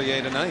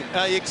Lecavalier tonight.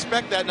 You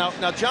expect that. Now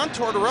John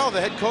Tortorella,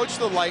 the head coach of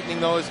the Lightning,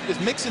 though, is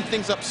mixing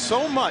things up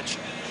so much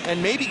and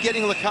maybe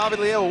getting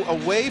Lecavalier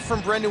away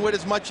from Brendan Witt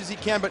as much as he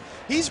can. But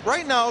he's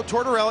right now,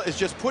 Tortorella is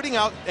just putting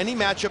out any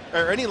matchup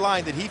or any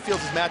line that he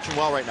feels is matching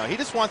well right now. He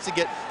just wants to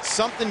get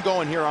something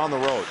going here on the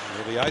road.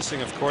 Well, the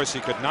icing, of course, he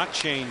could not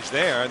change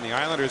there, and the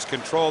Islanders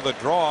control the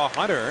draw.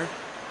 Hunter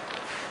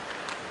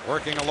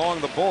working along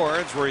the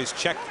boards where he's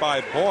checked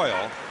by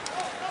Boyle.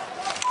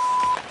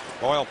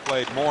 Boyle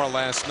played more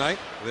last night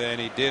than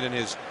he did in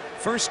his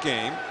first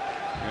game,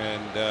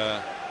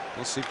 and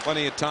we'll see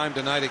plenty of time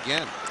tonight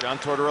again. John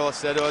Tortorella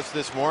said to us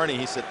this morning,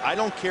 he said, I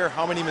don't care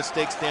how many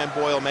mistakes Dan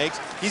Boyle makes.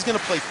 He's going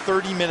to play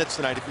 30 minutes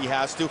tonight if he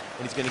has to,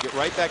 and he's going to get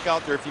right back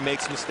out there if he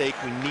makes a mistake.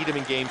 We need him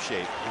in game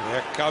shape. And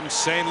there comes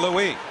St.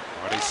 Louis.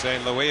 Marty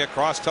St. Louis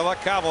across to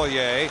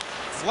Lecavalier.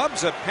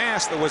 Flubs a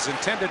pass that was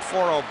intended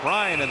for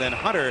O'Brien, and then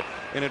Hunter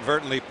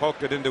inadvertently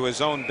poked it into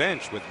his own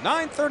bench with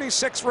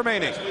 9:36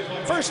 remaining.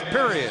 First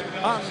period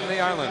on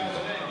the island.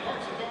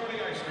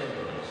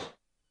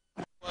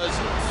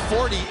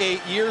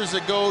 48 years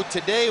ago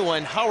today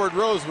when Howard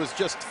Rose was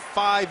just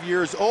 5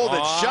 years old.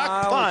 And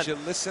Jacques Plante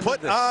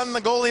put on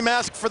the goalie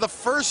mask for the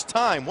first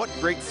time. What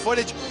great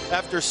footage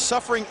after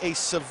suffering a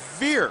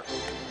severe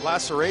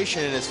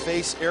laceration in his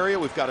face area.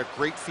 We've got a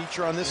great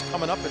feature on this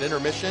coming up at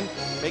intermission.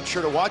 Make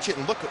sure to watch it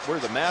and look at where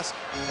the mask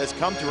has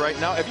come to right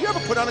now. Have you ever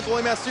put on a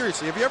goalie mask?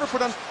 Seriously, have you ever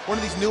put on one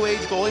of these new age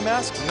goalie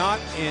masks? Not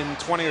in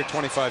 20 or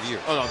 25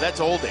 years. Oh no, that's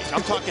old age.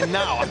 I'm talking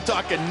now. I'm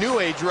talking new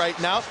age right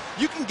now.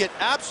 You can get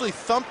absolutely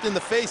thumped in the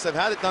face. I've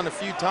had it done a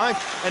few times,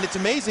 and it's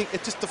amazing.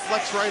 It just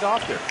deflects right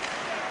off there.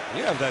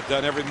 You have that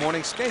done every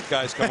morning. Skate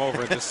guys come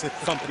over and just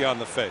thump you on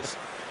the face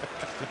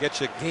to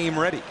get you game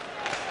ready.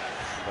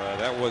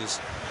 That was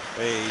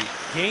a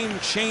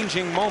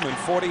game-changing moment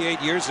 48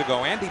 years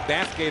ago. Andy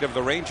Bathgate of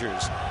the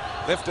Rangers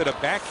lifted a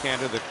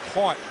backhander that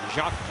caught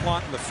Jacques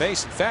Plante in the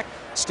face. In fact,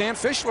 Stan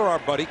Fischler, our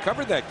buddy,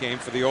 covered that game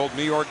for the old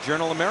New York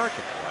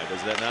Journal-American. Why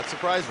does that not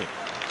surprise me?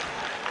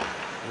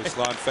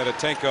 Ruslan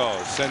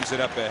Fedotenko sends it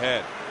up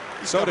ahead.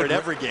 So did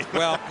every game.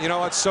 Well, you know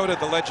what? So did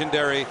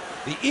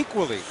the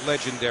equally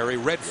legendary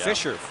Red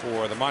Fisher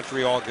for the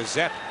Montreal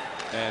Gazette.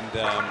 And,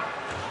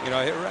 you know,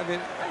 I mean,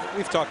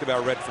 we've talked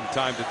about Red from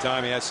time to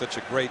time. He has such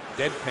a great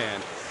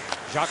deadpan.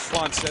 Jacques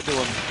Plante said to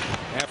him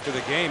after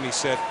the game, he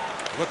said,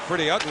 "Look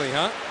pretty ugly,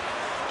 huh?"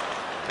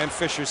 And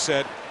Fisher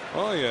said,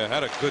 "Oh, you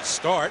had a good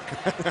start."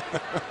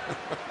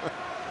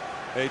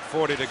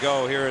 8:40 to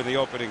go here in the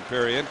opening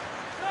period.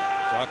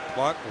 Jacques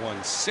Plante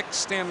won 6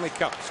 Stanley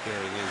Cups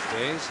during his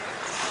days.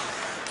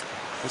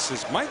 This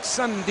is Mike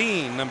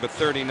Sundin, number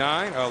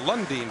 39,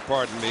 Lundin,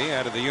 pardon me,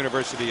 out of the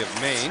University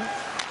of Maine.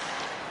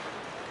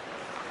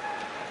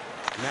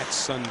 Matt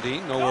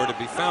Sundin, nowhere to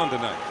be found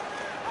tonight,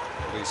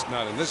 at least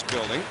not in this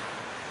building.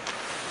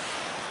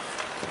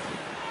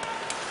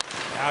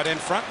 Out in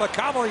front,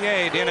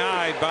 LeCavalier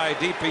denied by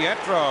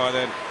DiPietro. And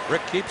then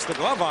Rick keeps the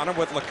glove on him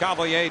with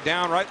LeCavalier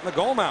down right in the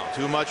goal mouth.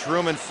 Too much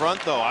room in front,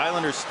 though.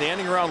 Islanders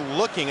standing around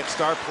looking at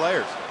star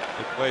players.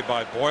 Good play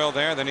by Boyle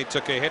there. Then he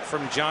took a hit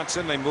from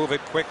Johnson. They move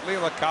it quickly.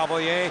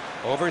 LeCavalier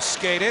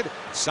overskated.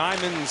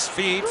 Simon's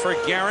feed for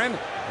Guerin.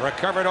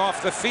 Recovered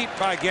off the feet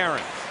by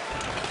Guerin.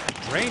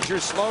 Ranger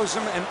slows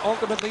him and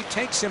ultimately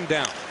takes him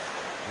down.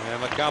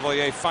 And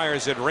LeCavalier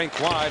fires it rink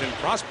wide, and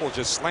Prospel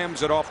just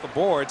slams it off the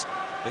boards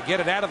to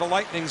get it out of the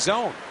Lightning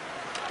zone.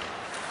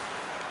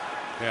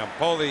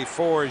 Campoli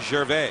for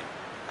Gervais.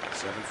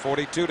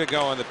 7:42 to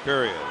go in the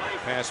period.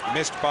 Pass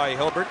missed by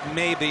Hilbert.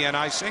 Maybe an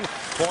icing.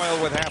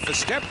 Boyle with half a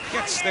step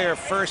gets there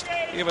first,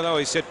 even though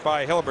he's hit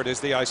by Hilbert as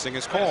the icing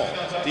is called.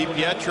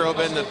 DiPietro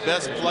been the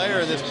best player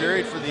in this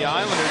period for the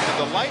Islanders.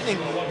 The Lightning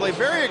play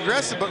very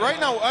aggressive, but right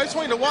now I just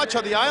want you to watch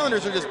how the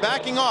Islanders are just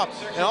backing off,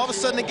 and all of a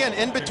sudden again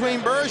in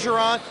between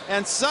Bergeron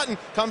and Sutton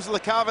comes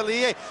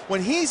LeCavalier.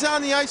 When he's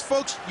on the ice,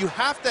 folks, you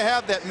have to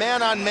have that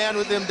man-on-man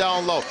with him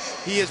down low.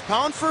 He is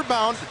pound for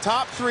pound the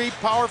top 3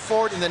 power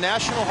forward in the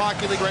National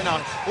Hockey League right now.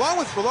 Along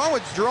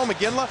with Jerome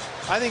McGinley,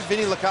 I think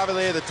Vinny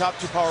LeCavalier the top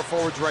 2 power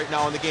forwards right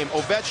now in the game.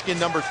 Ovechkin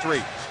number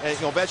 3, and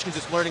Ovechkin's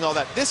just learning all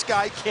that. This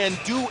guy can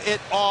do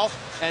it all,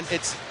 and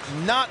it's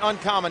not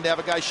uncommon to have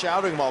a guy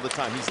shouting him all the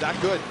time. He's that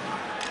good.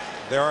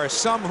 There are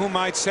some who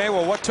might say,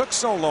 well, what took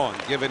so long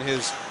given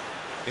his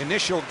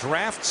initial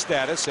draft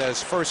status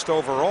as first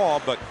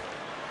overall? But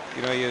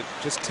you know, you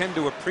just tend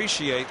to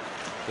appreciate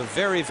the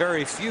very,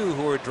 very few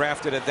who are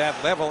drafted at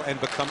that level and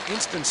become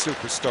instant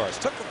superstars.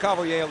 Took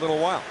LeCavalier a little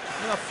while.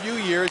 A few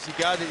years.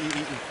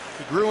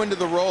 He grew into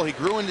the role. He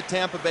grew into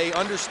Tampa Bay,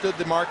 understood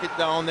the market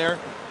down there.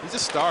 He's a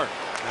star.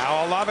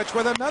 Now Olavich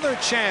with another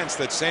chance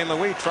that St.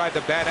 Louis tried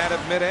to bat out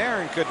of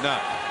midair and could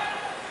not.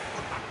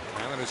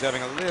 Islanders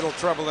having a little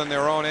trouble in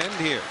their own end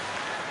here.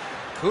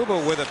 Kuba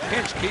with a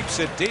pinch keeps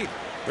it deep.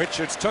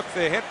 Richards took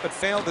the hit but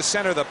failed to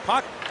center the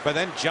puck, but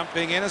then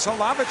jumping in is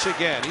Olavich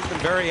again. He's been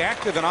very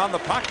active and on the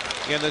puck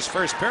in this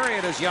first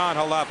period as Jan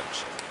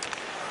Olavich.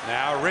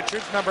 Now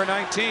Richards, number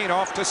 19,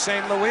 off to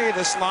St. Louis.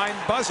 This line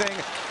buzzing.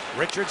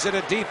 Richards at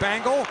a deep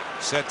angle,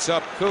 sets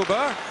up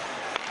Kuba.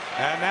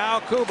 And now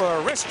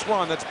Kuba wrists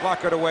one that's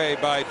blocked away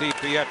by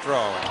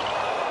DiPietro.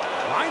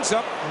 Lines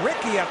up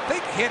Ricky, I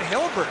think hit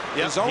Hilbert,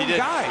 his own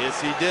guy.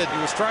 Yes, he did. He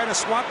was trying to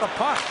swat the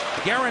puck.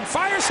 Guerin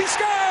fires, he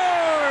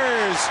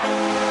scores!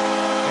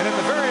 And at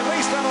the very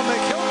least, that'll make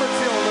Hilbert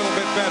feel a little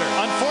bit better.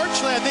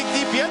 Unfortunately, I think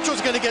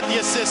DiPietro's going to get the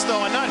assist,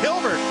 though, and not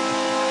Hilbert.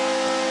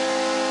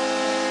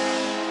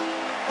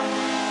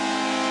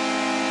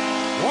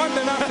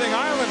 1-0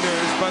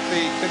 Islanders, but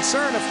the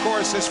concern, of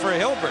course, is for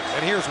Hilbert,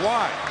 and here's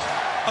why.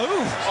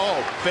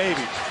 Oh,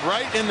 baby.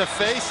 Right in the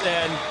face,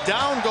 and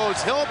down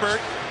goes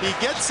Hilbert. He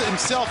gets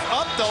himself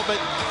up, though, but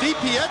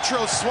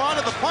DiPietro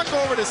swatted the puck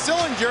over to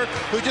Sillinger,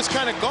 who just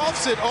kind of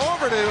golfs it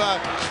over to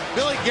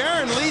Billy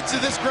Guerin, leads to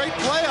this great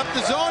play up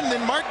the zone. And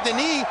then Mark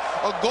Denis,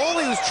 a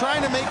goalie who's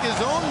trying to make his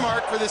own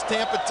mark for this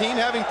Tampa team,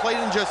 having played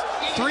in just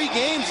 3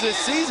 games this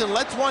season,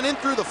 lets one in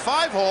through the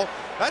 5-hole.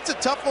 That's a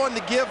tough one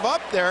to give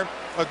up there.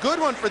 A good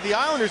one for the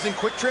Islanders in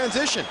quick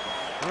transition.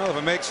 Well, if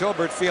it makes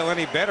Hilbert feel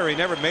any better, he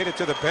never made it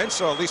to the bench,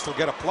 so at least he'll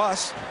get a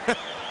plus.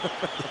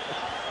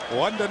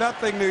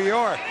 1-0 New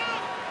York.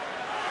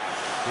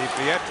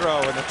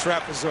 DiPietro in the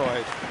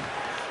trapezoid.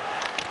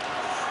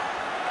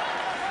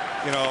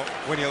 You know,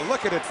 when you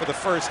look at it for the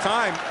first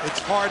time, it's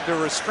hard to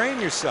restrain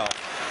yourself.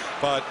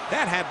 But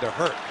that had to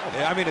hurt.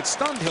 I mean, it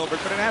stunned Hilbert,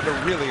 but it had to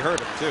really hurt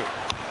him, too.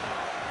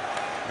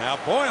 Now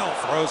Boyle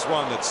throws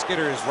one that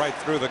skitters right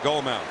through the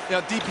goal mouth.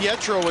 Now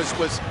DiPietro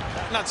was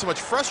not so much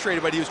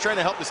frustrated, but he was trying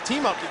to help his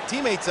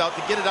teammates out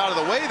to get it out of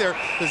the way there,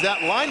 because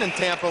that line in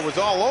Tampa was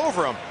all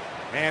over him.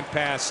 Man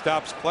pass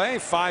stops play.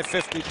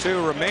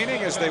 5:52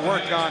 remaining as they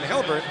work on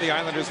Hilbert. The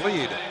Islanders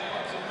lead.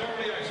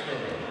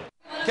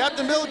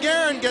 Captain Bill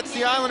Guerin gets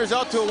the Islanders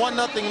out to a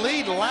 1-0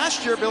 lead.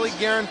 Last year, Billy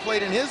Guerin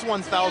played in his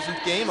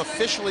 1,000th game.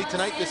 Officially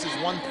tonight, this is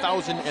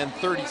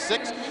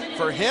 1,036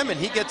 for him, and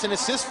he gets an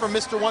assist from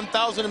Mr.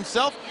 1,000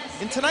 himself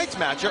in tonight's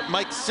matchup.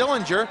 Mike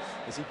Sillinger,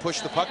 as he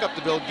pushed the puck up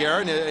to Bill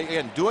Guerin,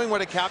 again, doing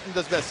what a captain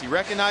does best. He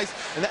recognized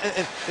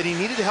that he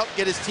needed to help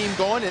get his team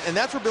going, and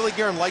that's where Billy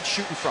Guerin likes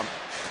shooting from.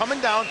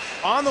 Coming down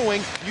on the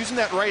wing, using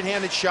that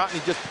right-handed shot,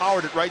 and he just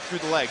powered it right through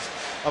the legs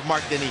of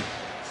Mark Denis.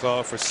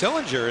 So for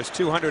Sillinger, his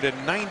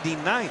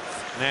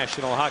 299th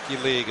National Hockey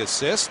League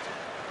assist.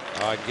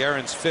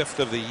 Guerin's 5th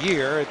of the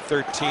year at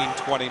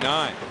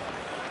 1329.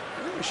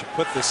 We should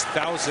put this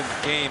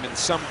 1,000th game in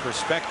some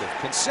perspective.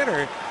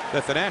 Consider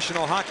that the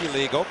National Hockey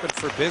League opened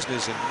for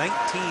business in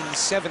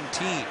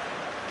 1917.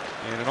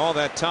 And in all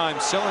that time,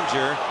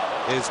 Sillinger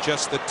is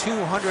just the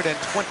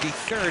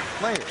 223rd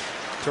player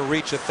to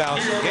reach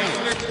 1,000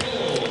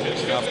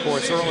 games. Now, of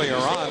course, earlier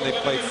on, they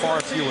played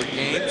far fewer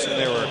games, and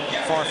there were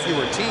far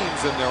fewer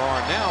teams than there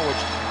are now, which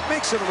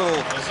makes it a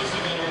little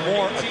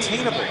more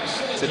attainable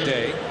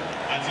today.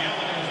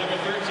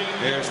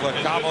 Here's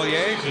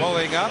LeCavalier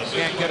pulling up,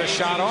 can't get a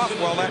shot off.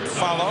 Well, that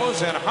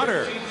follows, and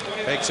Hunter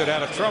takes it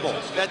out of trouble.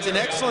 That's an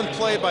excellent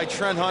play by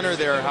Trent Hunter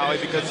there, Howie,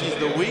 because he's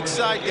the weak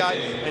side guy,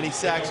 and he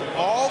sacks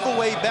all the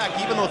way back.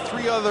 Even though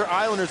 3 other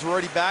Islanders were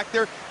already back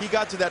there, he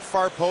got to that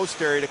far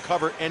post area to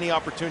cover any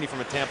opportunity from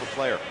a Tampa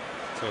player.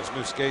 Those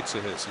new skates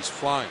of his, he's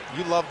flying.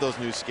 You love those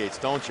new skates,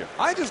 don't you?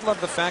 I just love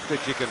the fact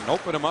that you can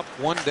open them up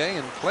one day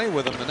and play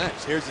with them the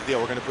next. Here's the deal: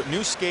 we're going to put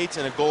new skates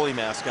and a goalie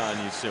mask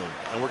on you soon,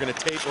 and we're going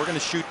to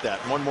shoot that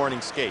one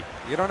morning skate.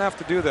 You don't have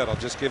to do that. I'll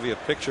just give you a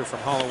picture from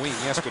Halloween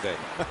yesterday.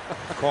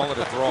 Call it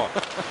a draw.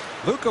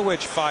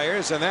 Lukowicz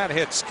fires, and that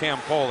hits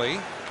Campoli.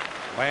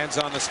 Lands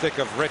on the stick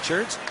of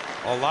Richards.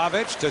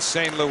 Olavich to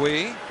St.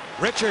 Louis.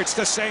 Richards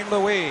to St.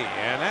 Louis,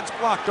 and that's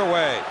blocked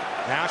away.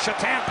 Now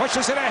Shatan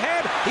pushes it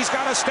ahead. He's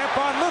got a step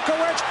on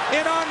Lukowicz.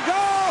 In on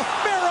goal.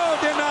 Miro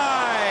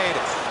denied.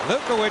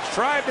 Lukowicz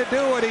tried to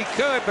do what he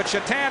could, but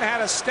Shatan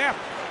had a step.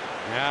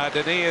 Now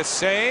Denis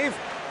save,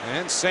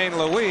 and St.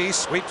 Louis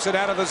sweeps it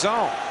out of the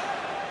zone.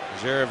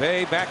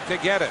 Gervais back to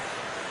get it.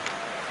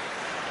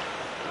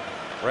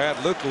 Brad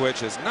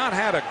Lukowicz has not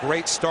had a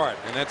great start,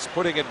 and that's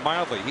putting it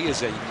mildly. He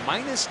is a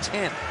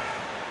 -10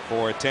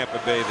 for Tampa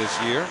Bay this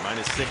year.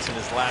 -6 in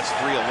his last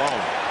 3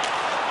 alone.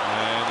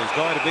 And there's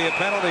going to be a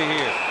penalty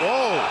here.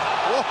 Whoa,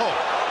 whoa.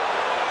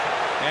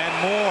 And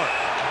more.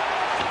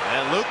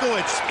 And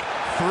Lukowicz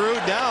threw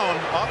down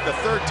off the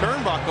 3rd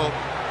turnbuckle.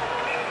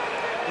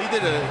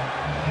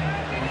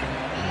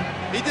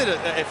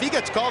 If he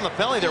gets called in the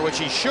penalty there, which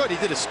he should, he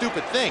did a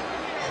stupid thing.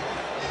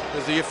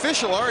 Because the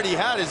official already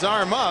had his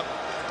arm up.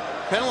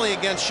 Penalty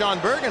against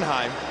Sean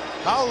Bergenheim.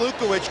 How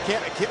Lukowicz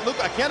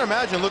I can't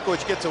imagine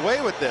Lukowicz gets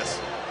away with this.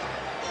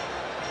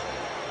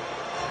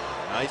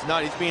 No, he's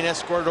not. He's being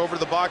escorted over to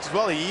the box as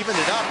well. He evened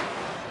it up.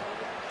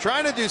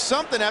 Trying to do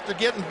something after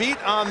getting beat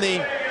on the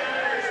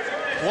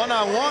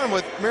one-on-one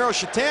with Miro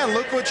Shatan.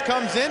 Lukowicz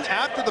comes in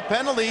after the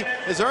penalty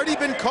has already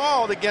been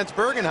called against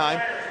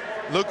Bergenheim.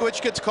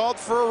 Lukowicz gets called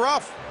for a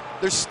rough.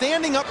 There's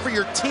standing up for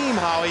your team,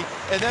 Howie,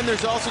 and then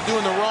there's also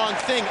doing the wrong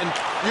thing. And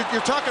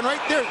you're talking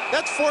right there.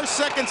 That's 4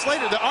 seconds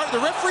later. The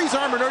referee's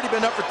arm had already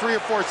been up for 3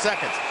 or 4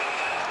 seconds.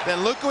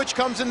 Then Lukowicz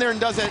comes in there and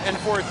does it. And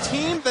for a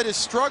team that is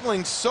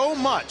struggling so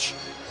much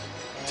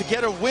to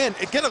get a win,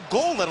 get a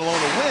goal, let alone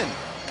a win,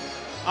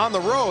 on the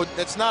road,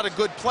 that's not a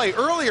good play.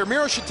 Earlier,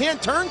 Miro Shatan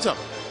turns him.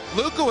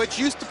 Lukowicz,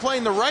 used to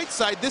playing the right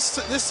side,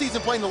 this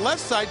season playing the left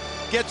side,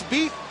 gets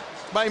beat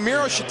by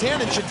Miro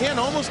Shatan, and Shatan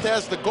almost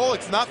has the goal.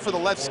 It's not for the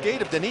left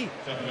skate of Denis.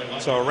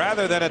 So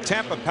rather than a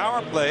Tampa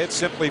power play, it's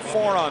simply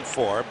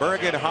 4-on-4.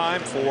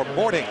 Bergenheim for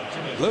boarding.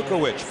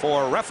 Lukowicz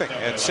for roughing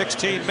at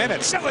 16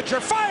 minutes.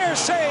 Sillinger fires,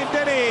 save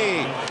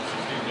Denis.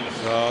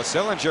 So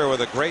Sillinger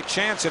with a great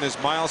chance in his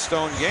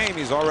milestone game.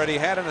 He's already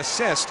had an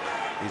assist.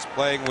 He's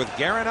playing with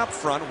Guerin up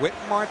front, Whit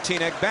and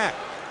Martinez back.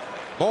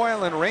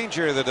 Boyle and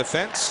Ranger the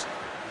defense.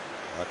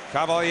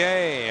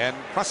 Cavalier and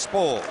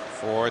Crespel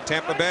for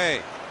Tampa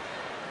Bay.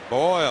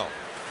 Boyle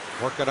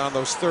working on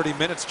those 30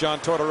 minutes John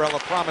Tortorella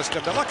promised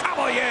him to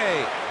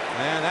Cavalier.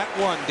 And that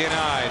one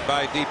denied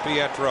by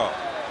DiPietro.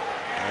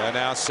 And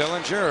now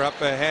Sillinger up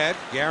ahead.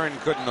 Guerin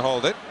couldn't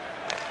hold it.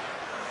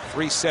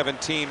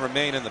 3:17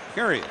 remain in the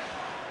period.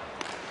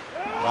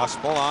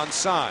 Crespel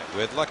onside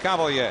with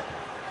LeCavalier.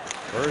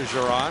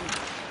 Bergeron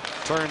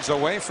turns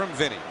away from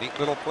Vinny. Neat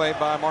little play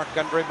by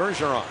Marc-Andre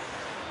Bergeron.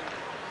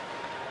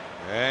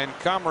 And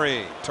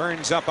Comrie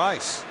turns up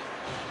ice.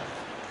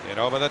 In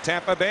over the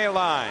Tampa Bay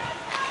line.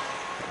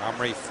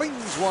 Comrie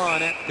flings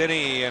one at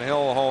Denis, and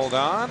he'll hold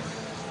on,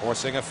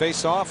 forcing a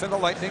face-off in the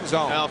Lightning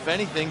zone. Now, if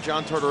anything,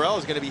 John Tortorella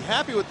is going to be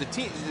happy with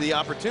the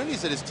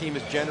opportunities that his team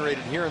has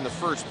generated here in the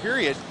first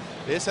period.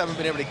 They just haven't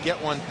been able to get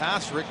one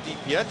past Rick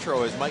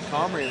DiPietro, as Mike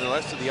Comrie and the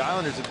rest of the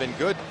Islanders have been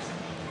good,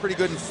 pretty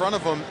good in front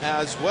of them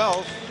as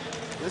well.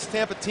 This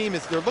Tampa team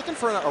they're looking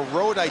for a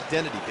road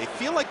identity. They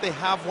feel like they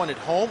have one at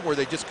home where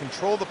they just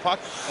control the puck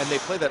and they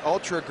play that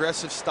ultra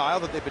aggressive style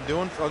that they've been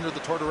doing under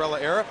the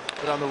Tortorella era.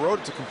 But on the road,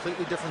 it's a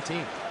completely different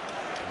team.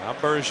 Now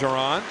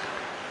Bergeron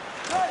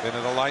up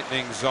into the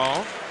Lightning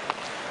zone.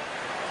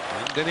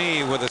 And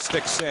Denis with a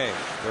stick save.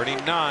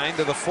 39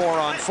 to the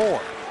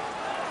 4-on-4.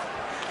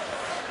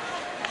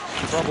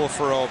 Trouble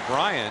for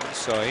O'Brien,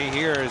 so he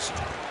hears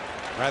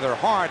rather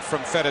hard from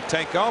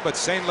Fedotenko, but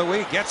St.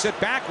 Louis gets it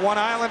back. One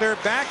Islander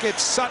back.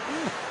 It's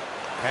Sutton.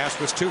 Pass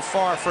was too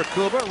far for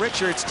Kuba.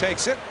 Richards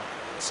takes it,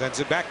 sends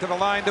it back to the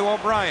line to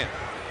O'Brien.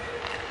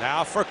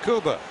 Now for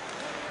Kuba.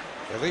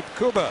 Philippe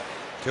Kuba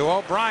to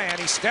O'Brien.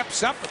 He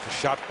steps up, but the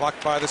shot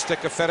blocked by the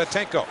stick of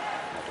Fedotenko.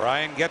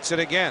 O'Brien gets it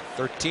again.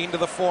 13 to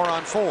the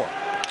 4-on-4.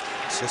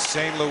 This is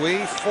St.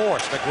 Louis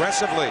forced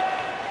aggressively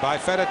by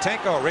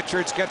Fedotenko.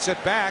 Richards gets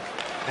it back.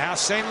 Now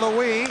St.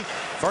 Louis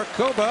for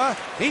Kuba.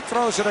 He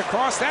throws it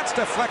across. That's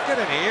deflected,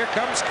 and here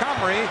comes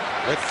Comrie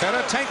with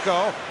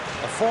Fedotenko.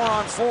 The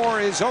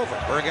 4-on-4 is over.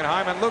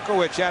 Bergenheim and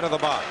Lukowicz out of the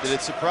box. Did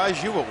it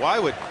surprise you? But why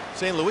would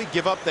St. Louis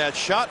give up that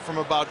shot from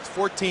about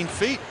 14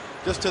 feet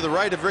just to the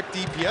right of Rick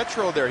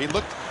DiPietro there? He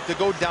looked to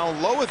go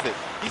down low with it.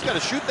 He's got to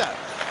shoot that.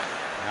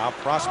 Now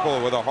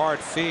Prospel with a hard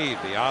feed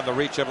beyond the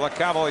reach of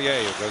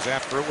LeCavalier, who goes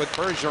after it with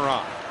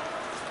Bergeron.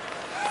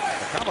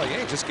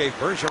 LeCavalier just gave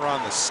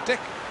Bergeron the stick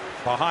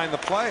behind the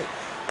play.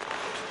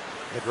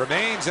 It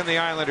remains in the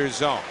Islanders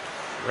zone.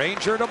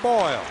 Ranger to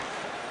Boyle.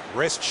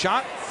 Wrist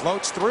shot,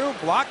 floats through,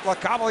 blocked.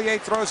 LeCavalier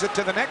throws it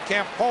to the net.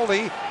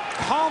 Campoli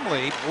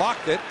calmly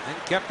blocked it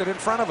and kept it in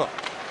front of him.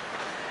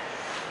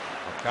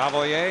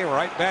 LeCavalier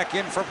right back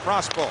in for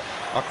Prospel.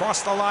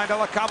 Across the line to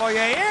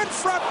LeCavalier. In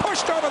front,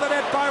 pushed over the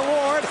net by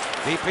Ward.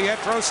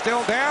 DiPietro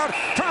still down.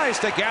 Tries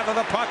to gather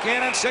the puck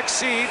in and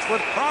succeeds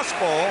with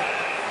Prospel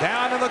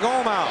down in the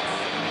goal mouth.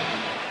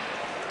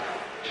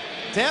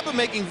 Tampa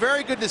making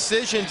very good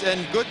decisions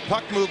and good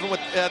puck movement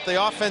at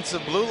the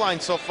offensive blue line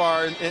so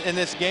far in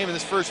this game, in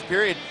this first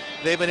period.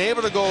 They've been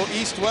able to go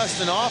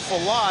east-west an awful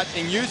lot,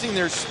 and using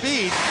their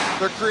speed,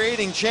 they're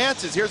creating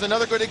chances. Here's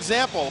another good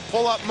example.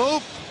 Pull-up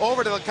move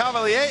over to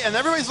LeCavalier, and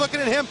everybody's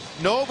looking at him.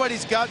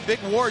 Nobody's got big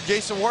Ward,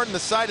 Jason Ward, on the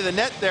side of the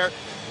net there.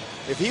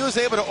 If he was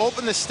able to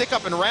open the stick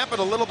up and ramp it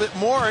a little bit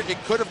more,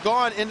 it could have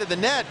gone into the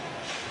net.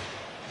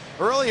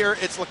 Earlier,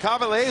 it's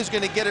LeCavalier who's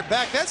going to get it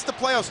back. That's the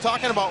play I was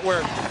talking about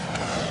where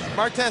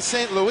Martin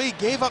St. Louis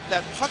gave up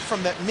that puck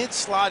from that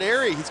mid-slot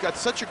area. He's got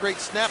such a great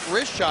snap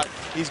wrist shot.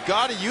 He's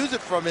got to use it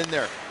from in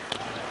there.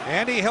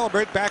 Andy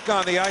Hilbert back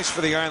on the ice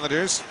for the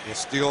Islanders. He'll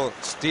still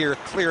steer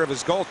clear of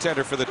his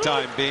goaltender for the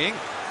time being.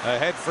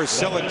 Ahead for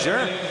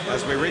Sillinger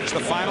as we reach the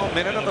final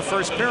minute of the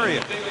first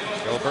period.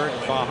 Hilbert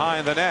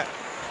behind the net.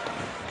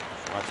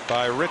 Watched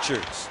by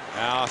Richards.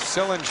 Now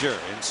Sillinger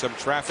in some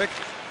traffic.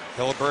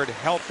 Hilbert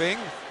helping.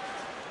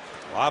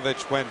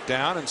 Lavic went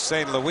down and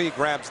St. Louis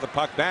grabs the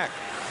puck back.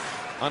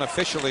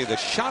 Unofficially, the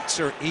shots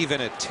are even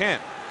at 10.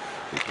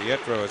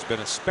 DiPietro has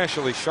been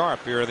especially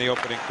sharp here in the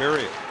opening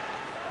period.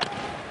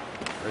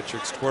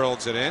 Richards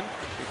twirls it in.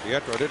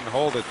 DiPietro didn't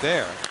hold it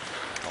there.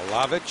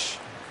 Lavic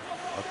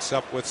hooks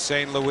up with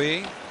St.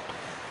 Louis.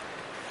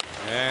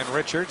 And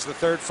Richards, the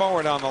third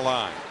forward on the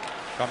line,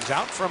 comes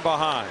out from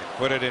behind.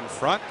 Put it in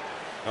front.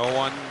 No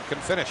one can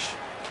finish.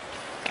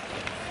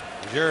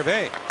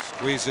 Gervais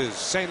squeezes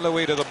St.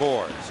 Louis to the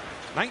boards.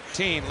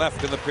 19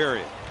 left in the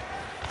period.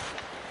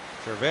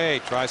 Gervais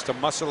tries to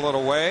muscle it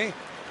away.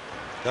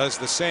 Does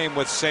the same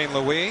with St.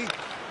 Louis.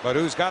 But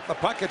who's got the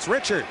puck? It's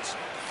Richards.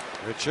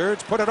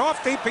 Richards put it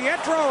off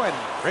DiPietro,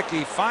 and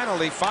Ricky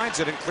finally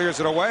finds it and clears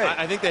it away.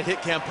 I think that hit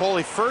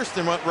Campoli first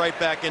and went right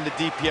back into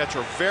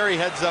DiPietro. Very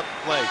heads-up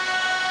play.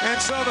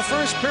 And so the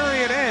first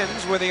period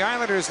ends with the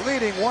Islanders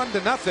leading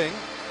 1-0.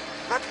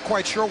 Not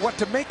quite sure what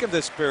to make of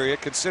this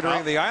period,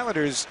 considering the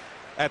Islanders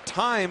at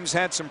times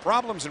had some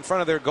problems in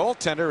front of their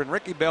goaltender, and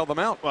Ricky bailed them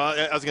out. Well,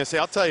 I was going to say,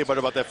 I'll tell you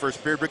about that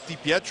first period. Rick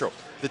DiPietro,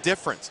 the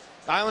difference.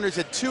 The Islanders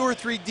had 2 or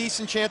 3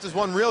 decent chances,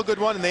 one real good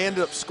one, and they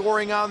ended up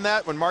scoring on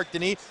that when Marc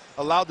Denis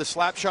allowed the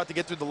slap shot to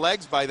get through the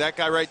legs by that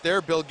guy right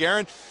there, Bill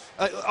Guerin.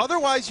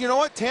 Otherwise, you know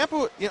what,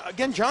 Tampa,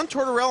 again, John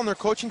Tortorella and their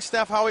coaching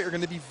staff, Howie, are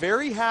going to be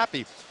very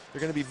happy.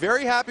 They're going to be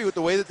very happy with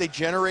the way that they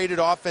generated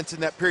offense in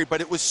that period,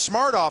 but it was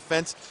smart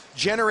offense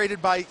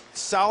generated by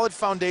solid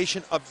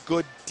foundation of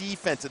good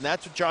defense, and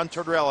that's what John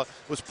Tortorella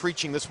was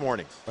preaching this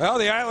morning. Well,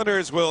 the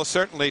Islanders will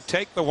certainly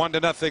take the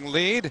 1-0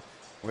 lead,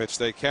 which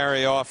they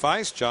carry off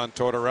ice. John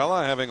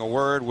Tortorella having a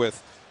word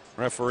with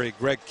referee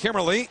Greg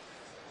Kimmerly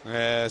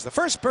as the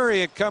first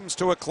period comes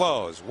to a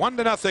close.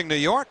 1-0 New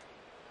York.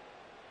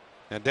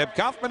 And Deb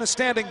Kaufman is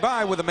standing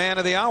by with the man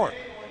of the hour.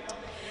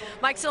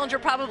 Mike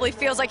Sillinger probably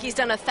feels like he's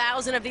done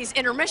 1,000 of these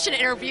intermission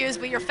interviews,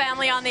 but your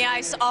family on the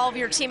ice, all of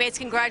your teammates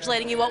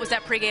congratulating you. What was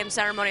that pregame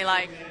ceremony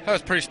like? That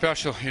was pretty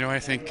special. You know, I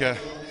think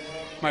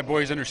my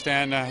boys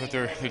understand that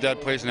their dad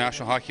plays in the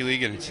National Hockey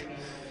League, and it's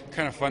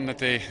kind of fun that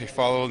they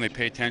follow and they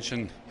pay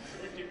attention.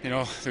 You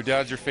know, their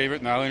dad's their favorite,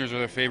 and the Islanders are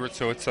their favorite,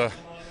 so it's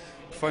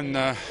fun,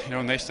 you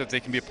know, nice that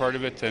they can be a part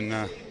of it, and,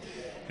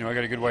 you know, I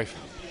got a good wife.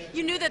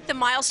 You knew that the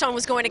milestone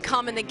was going to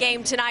come in the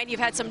game tonight. You've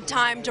had some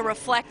time to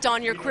reflect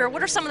on your career.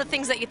 What are some of the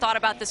things that you thought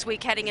about this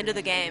week heading into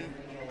the game?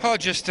 Oh,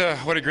 just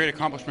what a great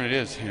accomplishment it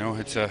is. You know,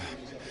 it's a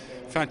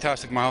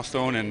fantastic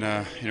milestone,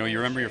 and, you know, you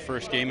remember your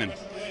first game, and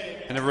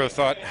I never would have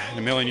thought in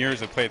a million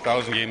years I'd play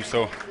 1,000 games,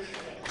 so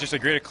just a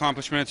great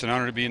accomplishment. It's an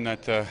honor to be in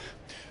that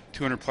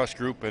 200-plus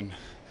group, and,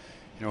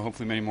 you know,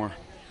 hopefully many more.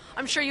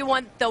 I'm sure you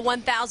want the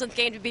 1,000th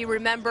game to be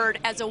remembered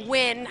as a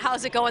win.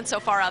 How's it going so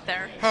far out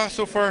there?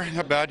 So far,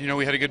 not bad. You know,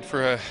 we had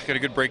got a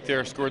good break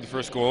there, scored the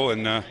first goal,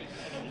 and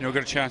you know,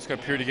 got a chance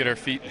up here to get our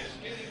feet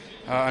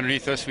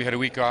underneath us. We had a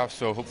week off,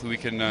 so hopefully we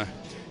can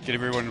get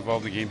everyone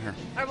involved in the game here.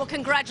 All right, well,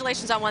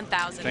 congratulations on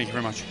 1,000. Thank you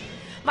very much.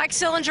 Mike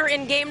Sillinger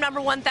in game number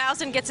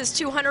 1,000 gets his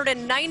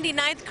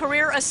 299th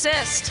career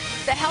assist.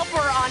 The helper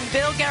on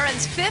Bill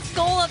Guerin's 5th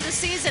goal of the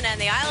season, and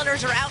the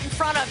Islanders are out in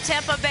front of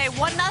Tampa Bay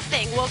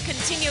 1-0. We'll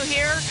continue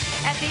here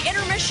at the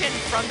intermission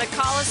from the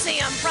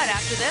Coliseum right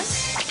after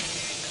this.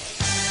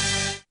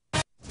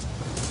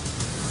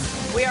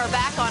 We are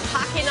back on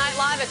Hockey Night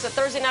Live. It's a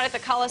Thursday night at the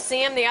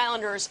Coliseum. The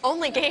Islanders'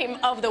 only game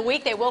of the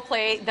week. They will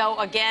play, though,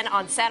 again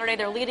on Saturday.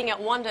 They're leading at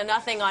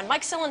 1-0 on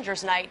Mike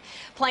Sillinger's night,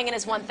 playing in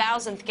his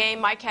 1,000th game.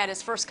 Mike had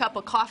his first cup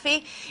of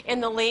coffee in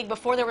the league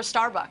before there was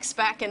Starbucks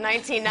back in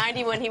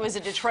 1990 when he was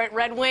a Detroit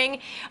Red Wing.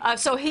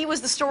 So he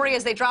was the story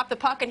as they dropped the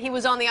puck, and he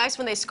was on the ice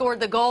when they scored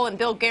the goal, and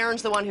Bill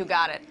Guerin's the one who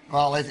got it.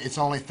 Well, it's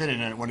only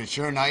fitting. When it's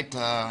your night,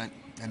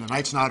 and the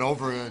night's not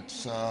over,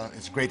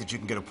 it's great that you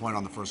can get a point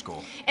on the first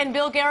goal. And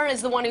Bill Guerin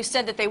is the one who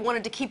said that they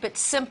wanted to keep it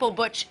simple,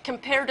 Butch.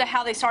 Compared to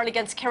how they started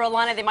against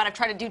Carolina, they might have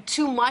tried to do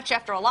too much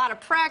after a lot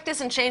of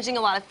practice and changing a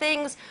lot of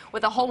things.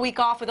 With a whole week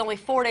off, with only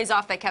 4 days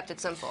off, they kept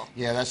it simple.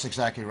 Yeah, that's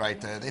exactly right.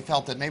 They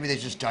felt that maybe they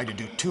just tried to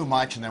do too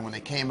much, and then when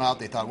they came out,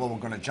 they thought, well, we're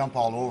going to jump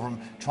all over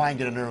them, try and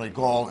get an early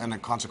goal, and then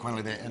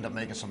consequently they end up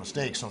making some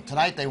mistakes. So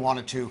tonight they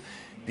wanted to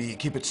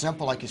keep it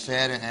simple, like you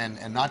said,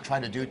 and not try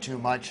to do too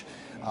much.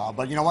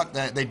 But you know what?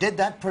 They did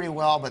that pretty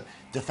well, but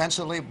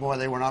defensively, boy,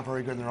 they were not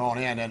very good in their own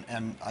end.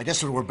 And I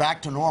guess we're back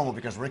to normal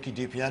because Ricky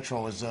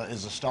DiPietro is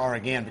a star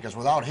again, because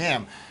without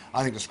him,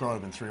 I think the score would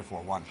have been 3 or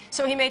 4-1.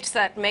 So he makes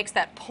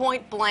that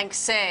point-blank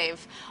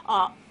save.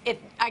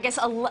 I guess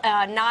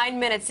 9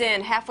 minutes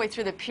in, halfway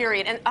through the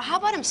period. And how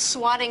about him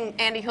swatting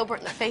Andy Hilbert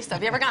in the face, though?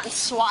 Have you ever gotten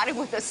swatted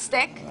with a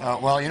stick?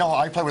 Well, you know,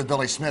 I play with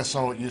Billy Smith,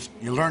 so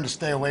you learn to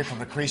stay away from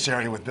the crease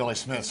area with Billy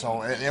Smith.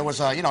 So it was,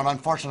 you know, an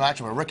unfortunate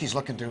action where Ricky's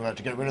looking to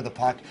get rid of the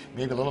puck,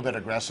 maybe a little bit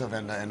aggressive,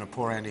 and the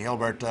poor Andy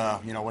Hilbert,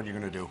 you know, what are you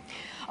going to do?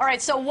 All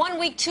right, so 1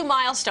 week, 2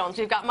 milestones.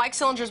 We've got Mike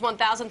Sillinger's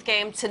 1,000th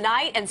game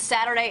tonight, and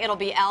Saturday it'll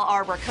be Al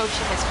Arbour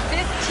coaching his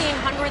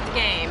 1,500th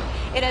game.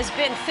 It has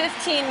been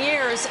 15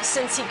 years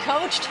since he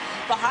coached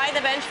behind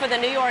the bench for the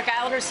New York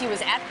Islanders. He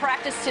was at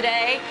practice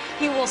today.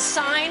 He will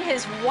sign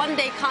his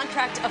one-day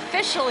contract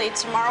officially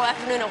tomorrow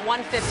afternoon at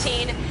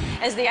 1:15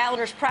 as the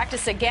Islanders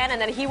practice again,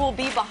 and then he will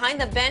be behind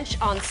the bench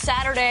on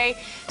Saturday.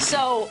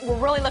 So we're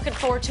really looking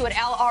forward to it.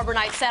 Al Arbour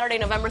night, Saturday,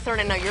 November 3rd.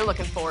 I know you're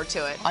looking forward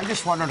to it. I'm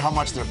just wondering how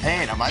much they're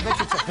paying him. I bet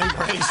it's a big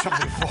raise from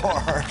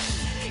before.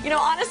 You know,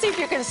 honestly, if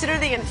you consider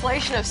the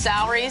inflation of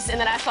salaries in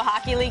the National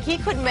Hockey League, he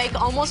could make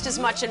almost as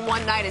much in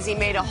one night as he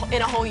made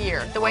in a whole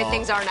year, the way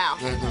things are now.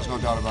 There's no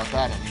doubt about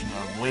that. I mean,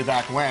 way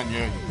back when,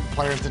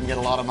 players didn't get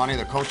a lot of money,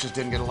 the coaches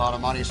didn't get a lot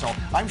of money, so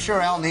I'm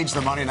sure Al needs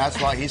the money, and that's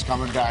why he's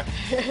coming back.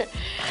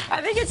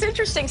 I think it's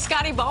interesting.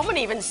 Scotty Bowman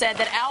even said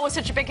that Al was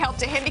such a big help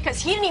to him because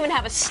he didn't even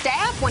have a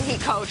staff when he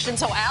coached, and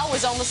so Al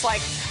was almost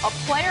like a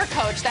player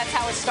coach. That's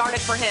how it started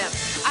for him.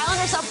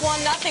 Islanders up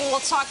 1-0. We'll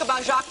talk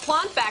about Jacques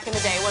Plante back in the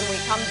day when we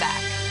come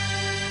back.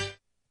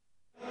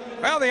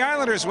 Well, the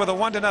Islanders with a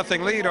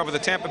 1-0 lead over the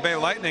Tampa Bay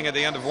Lightning at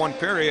the end of one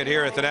period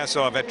here at the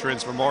Nassau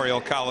Veterans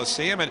Memorial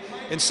Coliseum. And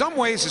in some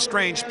ways, a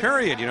strange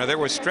period. You know, there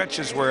were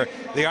stretches where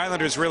the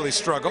Islanders really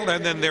struggled,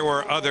 and then there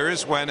were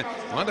others when,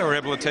 well, they were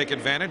able to take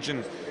advantage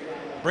and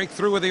break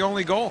through with the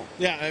only goal.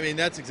 Yeah, I mean,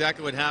 that's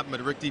exactly what happened.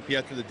 But Rick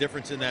DiPietro, the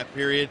difference in that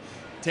period.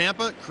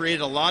 Tampa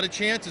created a lot of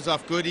chances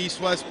off good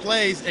east-west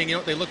plays, and, you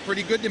know, they look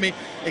pretty good to me,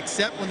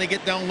 except when they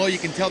get down low, you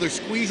can tell they're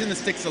squeezing the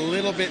sticks a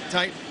little bit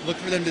tight. Look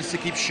for them just to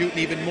keep shooting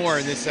even more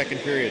in this second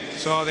period.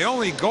 So the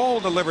only goal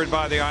delivered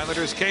by the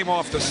Islanders came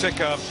off the stick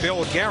of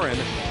Bill Guerin,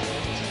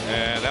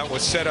 and that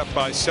was set up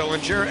by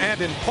Sillinger, and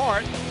in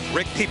part,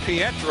 Rick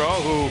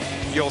DiPietro, who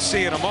you'll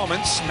see in a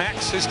moment,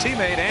 smacks his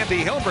teammate Andy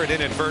Hilbert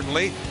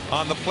inadvertently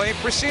on the play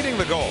preceding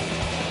the goal.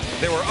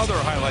 There were other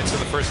highlights in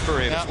the first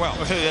period as well.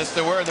 Yes,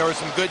 there were. And there were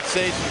some good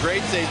saves, some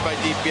great saves by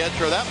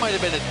DiPietro. That might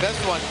have been his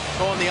best one,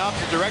 going the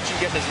opposite direction,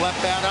 getting his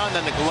left bat on,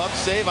 then the glove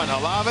save on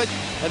Hlavik,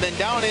 and then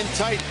down in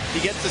tight,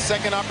 he gets the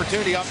second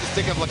opportunity off the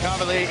stick of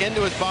LeCavalier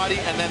into his body,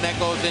 and then that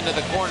goes into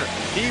the corner.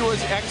 He was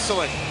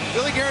excellent.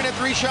 Billy Guerin had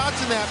 3 shots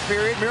in that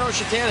period. Miro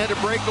Shatan had a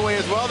breakaway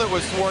as well that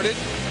was thwarted.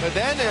 But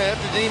then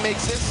after he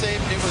makes this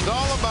save, it was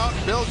all about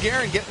Bill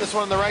Guerin getting this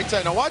one on the right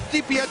side. Now watch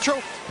DiPietro,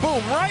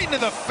 boom, right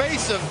into the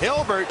face of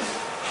Hilbert.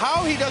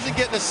 How he doesn't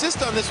get an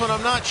assist on this one,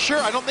 I'm not sure.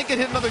 I don't think it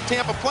hit another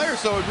Tampa player,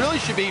 so it really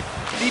should be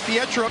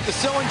DiPietro up to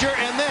Sillinger,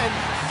 and then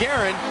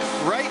Guerin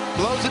right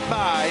blows it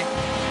by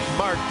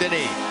Mark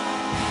Denis.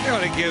 You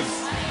want to give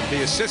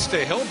the assist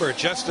to Hilbert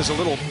just as a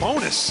little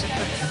bonus.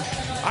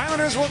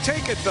 Islanders will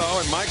take it, though,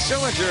 and Mike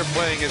Sillinger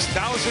playing his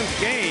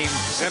 1,000th game,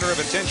 center of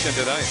attention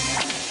tonight.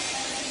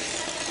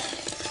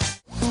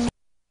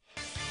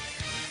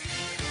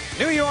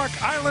 New York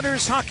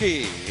Islanders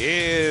hockey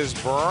is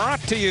brought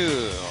to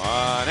you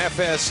on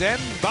FSN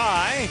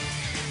by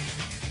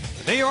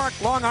New York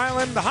Long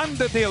Island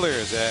Honda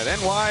dealers at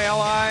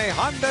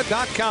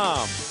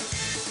nylihonda.com.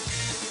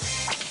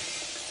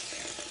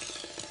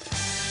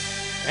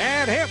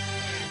 And HIP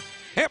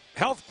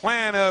Health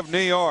Plan of New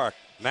York.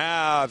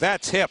 Now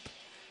that's HIP.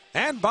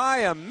 And by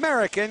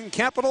American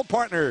Capital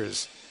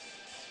Partners.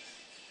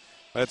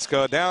 Let's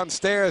go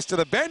downstairs to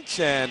the bench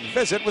and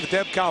visit with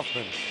Deb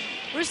Kaufman.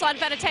 Ruslan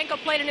Fedotenko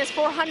played in his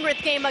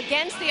 400th game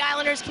against the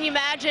Islanders. Can you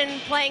imagine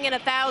playing in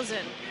 1,000?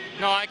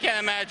 No, I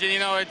can't imagine. You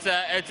know, it's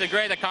a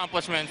great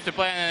accomplishment to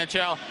play in the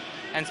NHL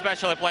and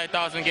especially play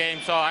 1,000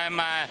 games. So I'm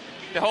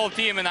the whole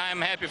team, and I'm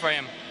happy for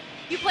him.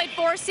 You played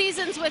 4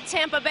 seasons with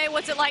Tampa Bay.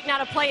 What's it like now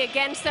to play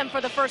against them for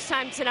the first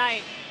time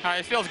tonight?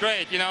 It feels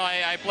great. You know,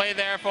 I played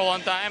there for a long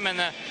time,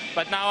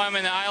 but now I'm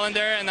an Islander,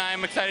 and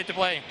I'm excited to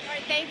play. All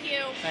right, thank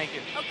you. Thank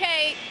you.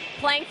 Okay,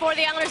 playing for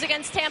the Islanders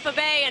against Tampa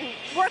Bay and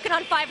working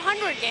on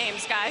 500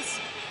 games, guys.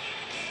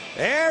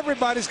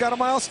 Everybody's got a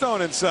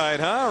milestone inside,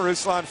 huh?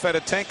 Ruslan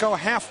Fedotenko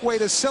halfway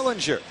to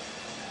Sillinger.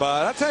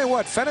 But I'll tell you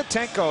what,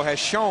 Fedotenko has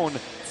shown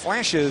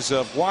flashes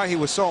of why he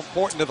was so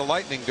important to the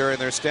Lightning during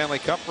their Stanley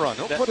Cup run.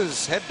 He'll put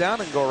his head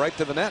down and go right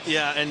to the net.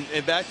 Yeah,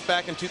 and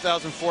back in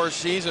 2004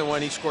 season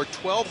when he scored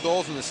 12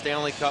 goals in the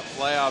Stanley Cup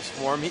playoffs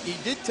for him. He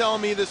did tell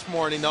me this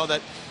morning, though,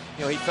 that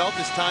he felt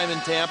his time in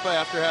Tampa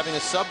after having a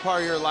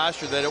subpar year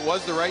last year, that it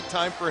was the right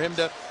time for him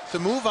to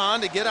move on,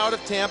 to get out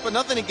of Tampa.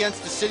 Nothing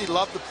against the city.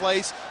 Loved the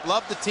place,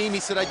 loved the team. He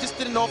said, I just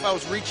didn't know if I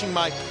was reaching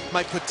my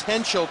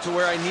potential to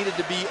where I needed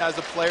to be as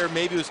a player.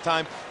 Maybe it was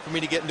time for me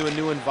to get into a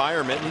new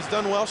environment, and he's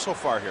done well so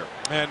far here.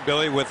 And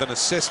Billy, with an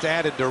assist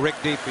added to Rick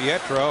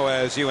DiPietro,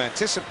 as you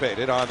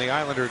anticipated, on the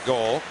Islander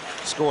goal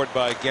scored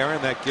by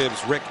Guerin. That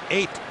gives Rick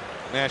 8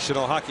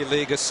 National Hockey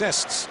League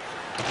assists.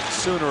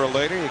 Sooner or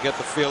later, you get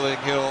the feeling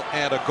he'll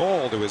add a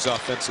goal to his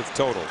offensive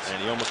totals.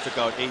 And he almost took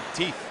out 8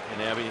 teeth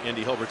in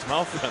Andy Hilbert's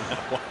mouth on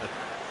that one.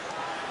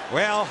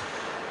 Well,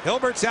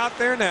 Hilbert's out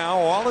there now.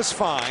 All is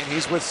fine.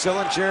 He's with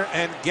Sillinger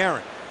and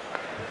Guerin.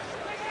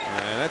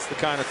 And that's the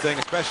kind of thing,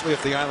 especially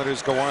if the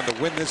Islanders go on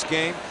to win this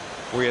game,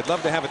 where you'd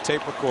love to have a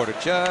tape recorder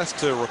just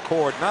to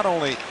record not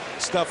only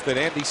stuff that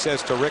Andy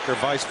says to Rick or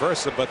vice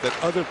versa, but that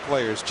other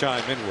players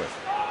chime in with.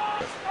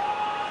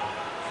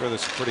 I'm sure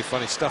there's some pretty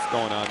funny stuff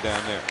going on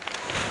down there.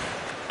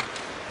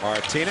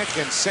 Martinic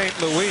and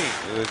St. Louis,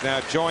 who is now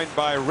joined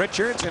by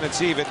Richards, and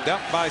it's evened up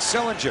by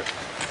Sillinger.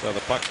 So the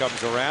puck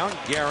comes around.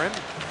 Guerin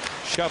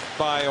shoved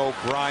by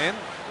O'Brien.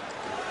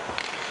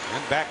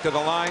 And back to the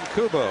line,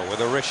 Kubo with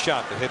a wrist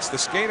shot that hits the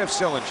skate of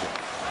Sillinger.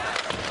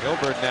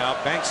 Gilbert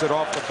now banks it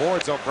off the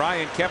boards.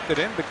 O'Brien kept it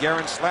in, but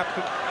Guerin slapped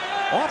it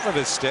off of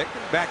his stick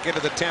and back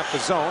into the Tampa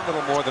zone. A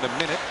little more than a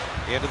minute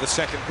into the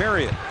second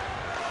period.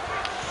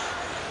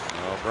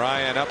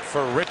 O'Brien up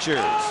for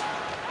Richards.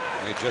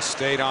 He just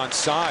stayed on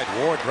side.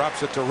 Ward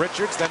drops it to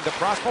Richards, then to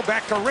Prospel,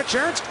 back to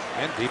Richards,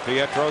 and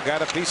DiPietro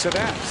got a piece of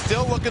that.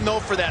 Still looking, though,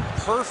 for that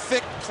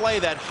perfect play,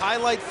 that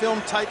highlight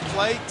film type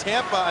play.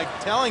 Tampa, I'm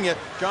telling you,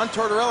 John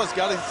Tortorella's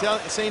got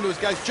to saying to his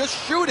guys, just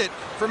shoot it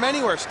from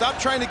anywhere. Stop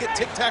trying to get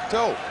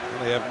tic-tac-toe.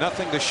 Well, they have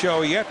nothing to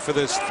show yet for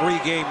this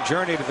 3-game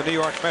journey to the New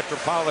York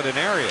metropolitan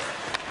area.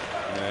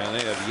 And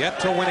they have yet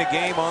to win a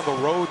game on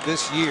the road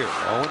this year.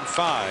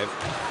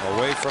 0-5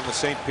 away from the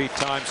St. Pete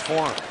Times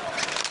Forum.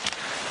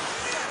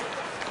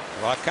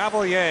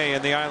 LaCavalier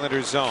in the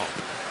Islanders zone.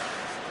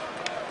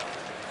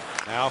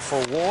 Now for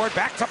Ward,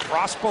 back to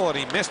Prospel, and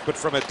he missed, but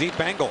from a deep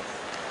angle.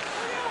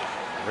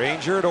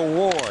 Ranger to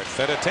Ward.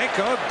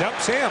 Fedotenko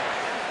dumps him.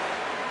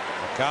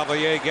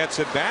 LaCavalier gets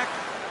it back.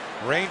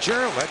 Ranger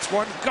lets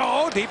one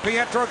go.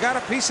 DiPietro got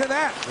a piece of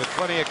that with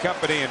plenty of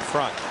company in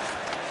front.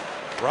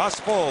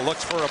 Prospel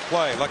looks for a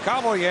play.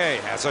 LaCavalier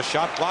has a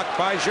shot blocked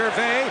by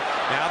Gervais.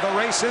 Now the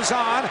race is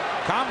on.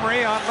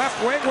 Comrie on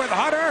left wing with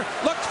Hunter.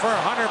 Looked for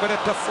Hunter, but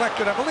it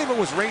deflected. I believe it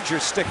was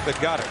Ranger's stick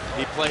that got it.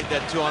 He played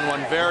that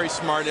 2-on-1 very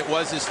smart. It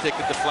was his stick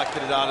that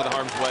deflected it out of the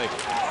harm's way.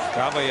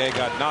 Cavalier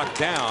got knocked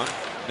down.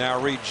 Now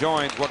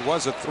rejoined what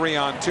was a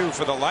 3-on-2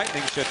 for the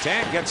Lightning.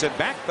 Chatan gets it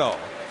back, though.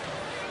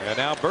 And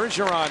now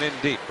Bergeron in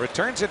deep.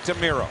 Returns it to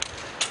Miro.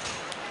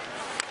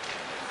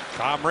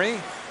 Comrie.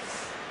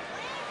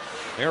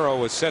 Miro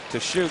was set to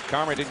shoot.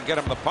 Comrie didn't get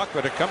him the puck,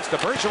 but it comes to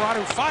Bergeron,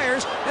 who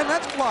fires, and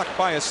that's blocked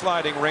by a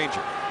sliding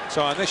Ranger.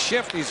 So on this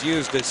shift, he's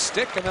used his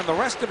stick and then the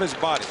rest of his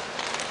body.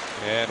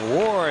 And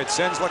Ward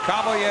sends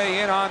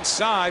LaCavalier in on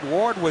side.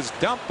 Ward was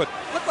dumped, but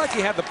looked like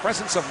he had the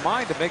presence of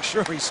mind to make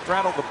sure he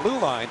straddled the blue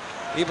line,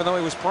 even though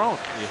he was prone.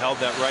 He held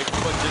that right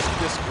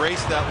foot, just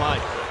graced that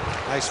line.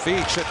 Nice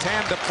feed.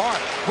 Chatan to Park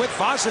with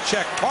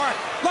Vazicek. Park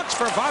looks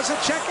for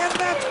Vazicek, and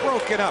that's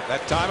broken up.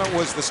 That time it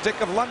was the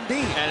stick of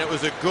Lundin. And it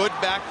was a good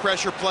back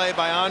pressure play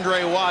by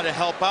Andre Waugh to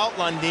help out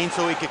Lundin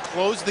so he could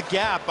close the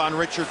gap on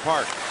Richard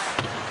Park.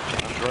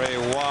 Andre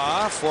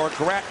Waugh for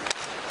Gratton.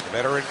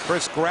 Veteran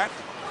Chris Gratton.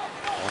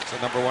 Once the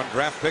 #1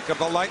 draft pick of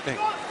the Lightning.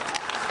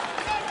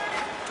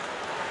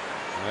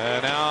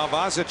 And now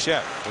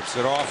Vazicek puts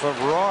it off of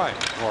Roy,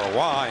 or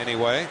Waugh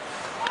anyway.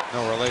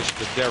 No relation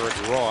to Derek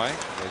Roy.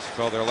 They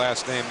spell their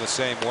last name the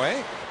same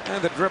way.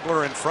 And the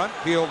dribbler in front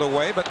peeled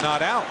away, but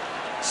not out.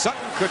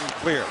 Sutton couldn't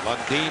clear.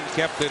 Lundin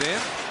kept it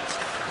in.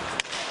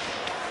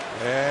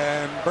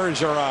 And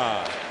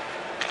Bergeron.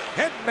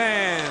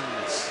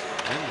 Headmans.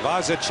 And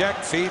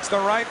Vazicek feeds the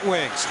right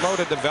wing. Slow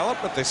to develop,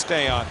 but they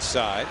stay on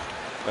side.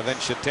 But then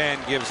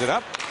Chatan gives it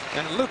up.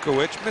 And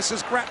Lukowicz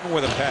misses Gratton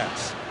with a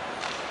pass.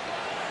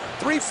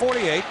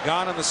 3:48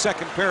 gone in the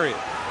second period.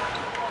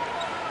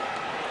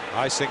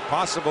 Icing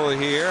possible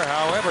here.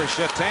 However,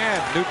 Chatan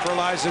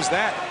neutralizes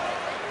that.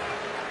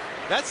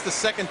 That's the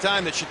second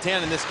time that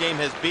Chatan in this game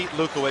has beat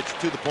Lukowicz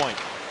to the point.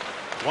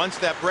 Once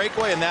that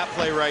breakaway and that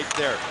play right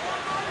there.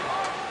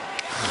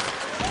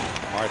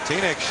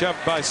 Martinic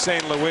shoved by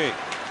St. Louis.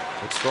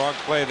 Good strong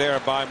play there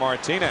by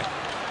Martinez.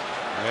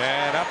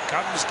 And up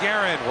comes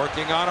Guerin,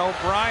 working on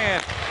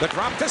O'Brien. The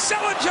drop to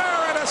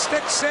Sillinger, and a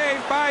stick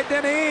save by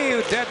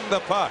Denis, who deadened the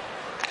puck.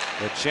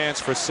 Good chance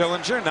for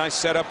Sillinger. Nice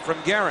setup from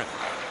Guerin.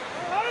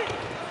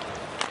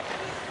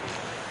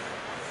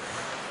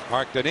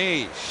 Mark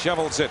Denis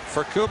shovels it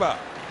for Kuba.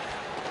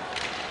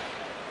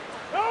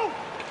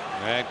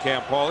 And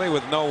Campoli,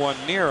 with no one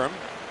near him,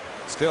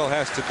 still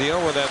has to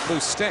deal with that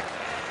loose stick.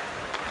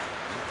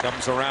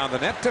 Comes around the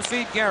net to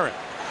feed Guerin.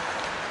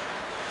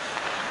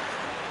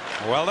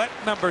 Well, at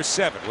number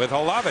 7 with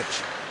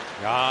Holovic.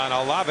 Jan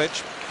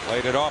Holovic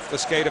played it off the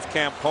skate of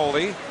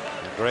Campoli.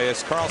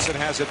 Andreas Karlsson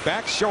has it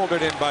back,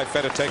 shouldered in by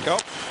Fedotenko.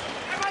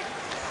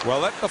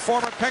 Well, at the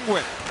former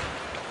Penguin.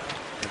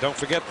 And don't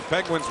forget, the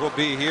Penguins will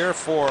be here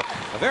for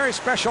a very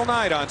special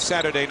night on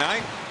Saturday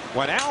night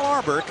when Al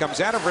Arbor comes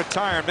out of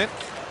retirement.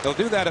 They'll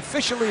do that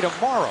officially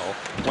tomorrow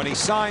when he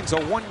signs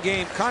a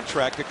one-game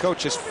contract to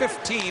coach his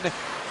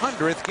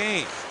 1,500th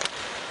game.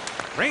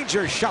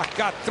 Rangers shot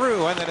got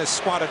through and then is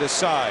swatted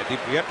aside.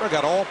 DiPietro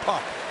got all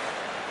puck.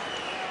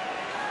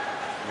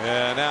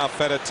 And now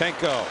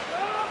Fedotenko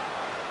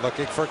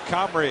looking for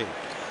Comrie.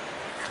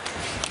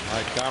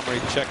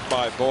 Comrie checked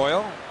by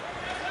Boyle.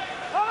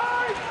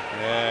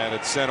 And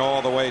it's sent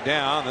all the way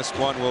down. This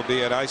one will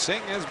be at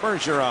icing as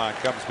Bergeron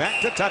comes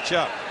back to touch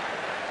up.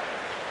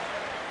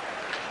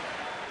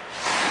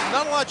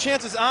 Not a lot of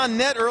chances on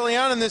net early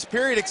on in this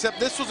period, except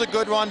this was a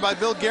good one by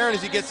Bill Guerin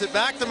as he gets it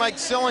back to Mike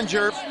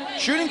Sillinger,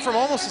 shooting from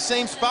almost the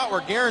same spot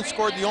where Guerin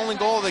scored the only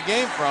goal of the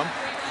game from.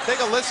 Take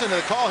a listen to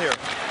the call here.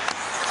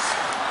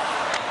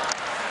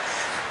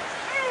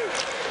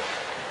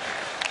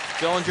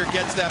 Sillinger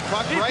gets that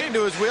puck right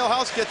into his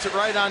wheelhouse, gets it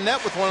right on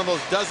net with one of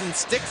those dozen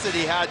sticks that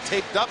he had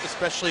taped up,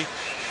 especially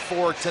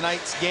for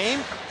tonight's game.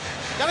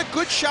 Got a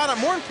good shot on.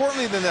 More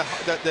importantly than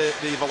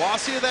the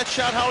velocity of that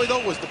shot, Howie,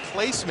 though, was the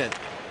placement.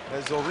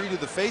 As they'll redo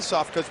the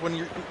face-off, because when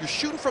you're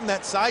shooting from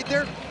that side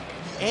there,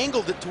 he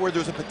angled it to where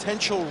there's a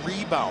potential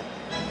rebound.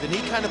 Then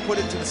he kind of put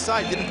it to the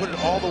side, didn't put it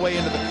all the way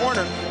into the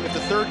corner. If the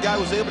third guy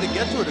was able to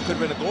get to it, it could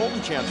have been a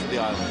golden chance for the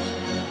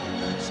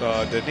Islanders.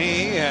 So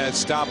Denis has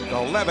stopped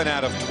 11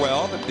 out of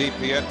 12, and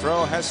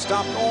DiPietro has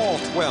stopped all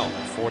 12.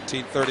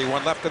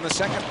 14:31 left in the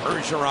second.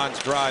 Bergeron's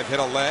drive hit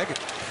a leg.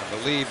 I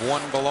believe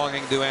one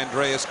belonging to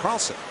Andreas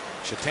Karlsson.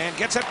 Shatan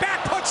gets it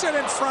back, puts it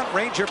in front.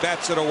 Ranger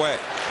bats it away.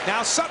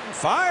 Now Sutton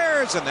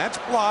fires, and that's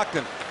blocked.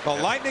 And the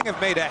Lightning have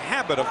made a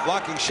habit of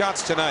blocking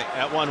shots tonight.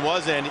 That one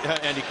was Andy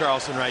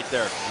Karlsson right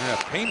there. Yeah,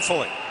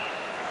 painfully.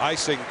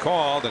 Icing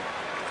called, and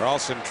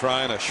Karlsson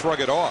trying to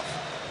shrug it off.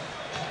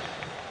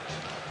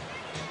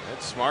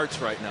 That's smarts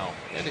right now.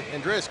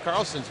 Andreas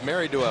Karlsson's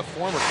married to a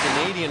former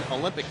Canadian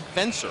Olympic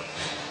fencer.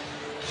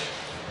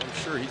 I'm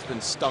sure he's been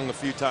stung a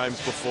few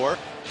times before.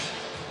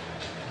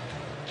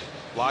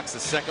 Blocks the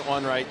second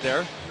one right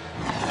there.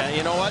 And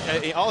you know what?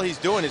 All he's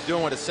doing is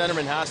doing what a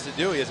centerman has to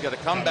do. He has got to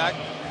come back,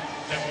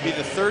 be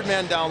the third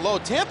man down low.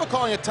 Tampa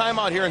calling a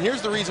timeout here, and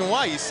here's the reason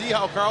why. You see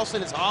how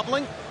Karlsson is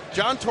hobbling?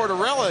 John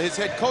Tortorella, his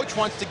head coach,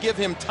 wants to give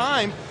him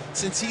time,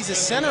 since he's a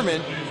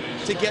centerman,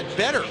 to get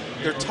better.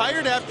 They're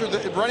tired after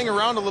running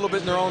around a little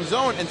bit in their own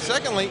zone, and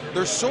secondly,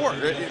 they're sore.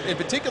 In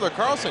particular,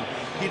 Karlsson.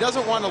 He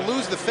doesn't want to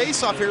lose the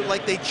face-off here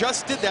like they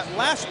just did. That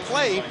last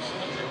play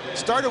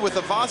started with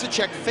a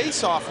Vazicek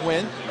face-off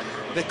win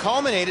that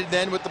culminated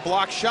then with the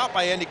block shot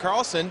by Andy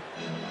Karlsson,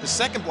 the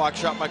second block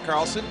shot by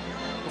Karlsson,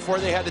 before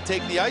they had to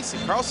take the icing.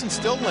 Karlsson's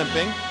still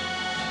limping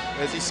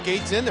as he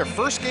skates in. Their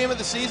first game of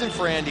the season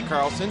for Andy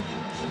Karlsson,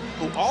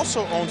 who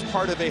also owns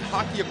part of a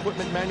hockey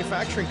equipment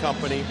manufacturing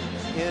company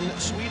in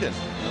Sweden.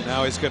 And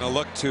now he's going to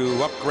look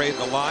to upgrade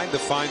the line to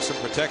find some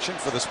protection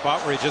for the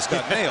spot where he just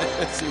got nailed.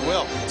 Yes, he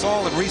will. It's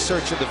all in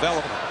research and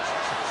development.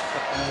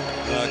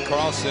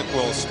 Karlsson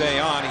will stay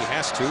on. He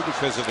has to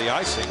because of the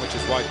icing, which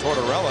is why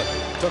Tortorella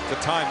took the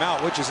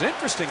timeout, which is an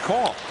interesting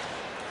call.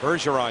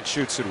 Bergeron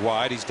shoots it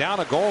wide. He's down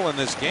a goal in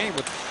this game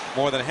with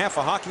more than half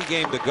a hockey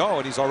game to go,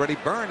 and he's already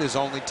burned his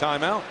only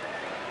timeout.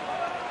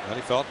 And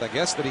he felt, I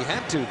guess, that he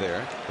had to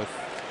there with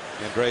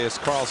Andreas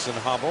Karlsson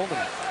hobbled.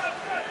 And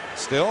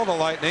still the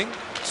Lightning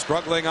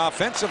struggling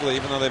offensively,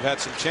 even though they've had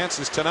some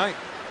chances tonight.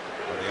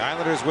 But the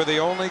Islanders with the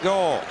only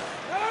goal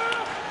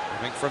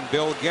coming from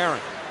Bill Guerin.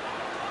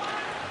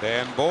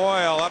 Dan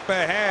Boyle up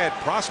ahead.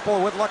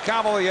 Prospal with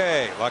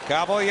LeCavalier.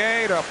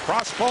 LeCavalier to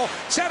Prospal.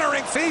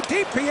 Centering feed.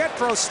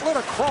 DiPietro slid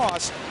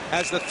across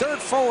as the third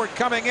forward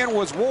coming in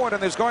was Ward,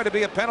 and there's going to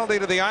be a penalty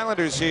to the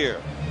Islanders here.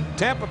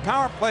 Tampa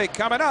power play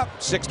coming up.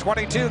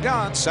 6:22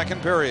 gone,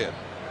 second period.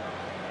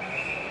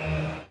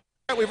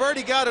 We've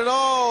already got it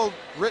all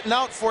written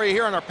out for you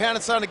here on our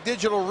Panasonic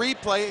digital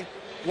replay.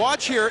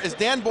 Watch here as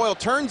Dan Boyle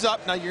turns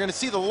up. Now you're going to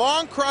see the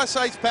long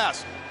cross-ice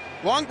pass.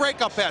 Long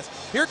breakup pass.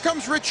 Here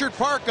comes Richard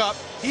Park up.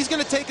 He's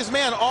going to take his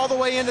man all the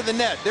way into the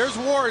net. There's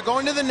Ward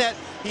going to the net.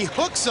 He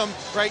hooks him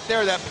right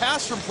there. That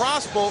pass from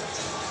Prospal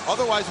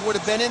otherwise would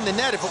have been in the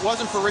net if it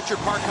wasn't for Richard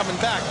Park coming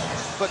back.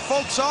 but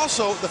folks,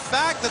 also the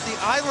fact that the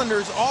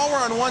Islanders all were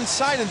on one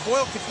side and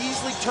Boyle could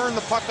easily turn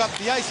the puck up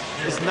the ice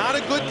is not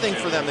a good thing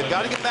for them. They've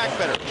got to get back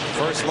better.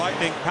 First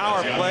Lightning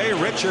power play.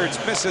 Richards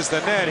misses the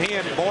net. He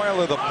and Boyle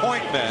are the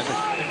point men.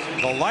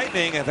 The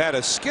Lightning have had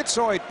a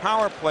schizoid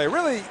power play,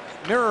 really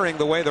mirroring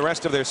the way the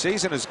rest of their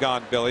season has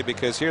gone, Billy,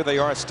 because here they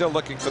are still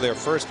looking for their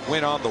first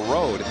win on the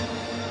road.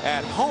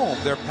 At home,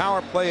 their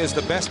power play is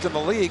the best in the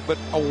league, but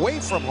away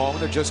from home,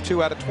 they're just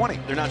 2 out of 20.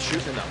 They're not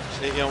shooting enough.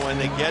 They, when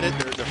they get it,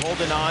 they're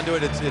holding on to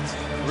it. It's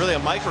really a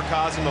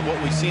microcosm of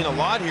what we've seen a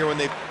lot here when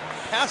they've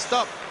passed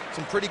up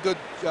some pretty good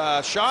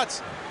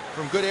shots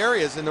from good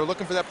areas, and they're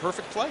looking for that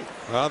perfect play.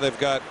 Well, they've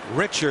got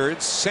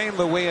Richards, St.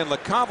 Louis, and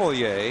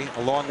LeCavalier,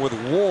 along with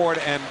Ward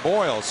and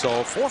Boyle.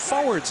 So 4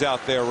 forwards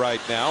out there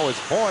right now as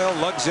Boyle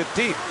lugs it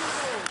deep.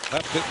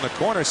 Left it in the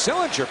corner.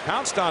 Sillinger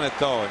pounced on it,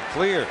 though, and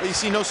clear. But you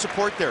see no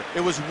support there. It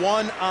was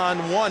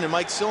 1-on-1, and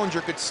Mike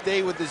Sillinger could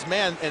stay with his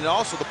man, and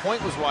also the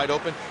point was wide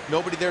open.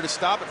 Nobody there to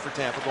stop it for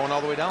Tampa, going all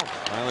the way down.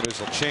 Islanders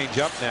will change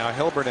up now.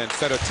 Hilbert and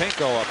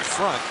Fedotenko up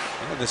front.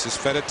 And this is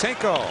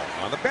Fedotenko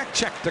on the back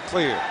check to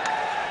clear.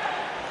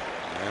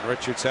 And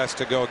Richards has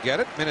to go get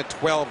it. Minute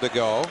 12 to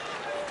go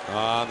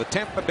on the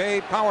Tampa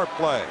Bay power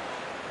play.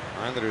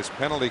 Islanders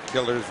penalty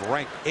killers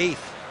ranked 8th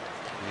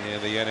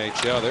in the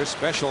NHL. Their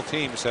special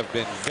teams have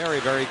been very,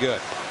 very good.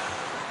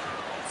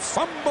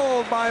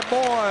 Fumbled by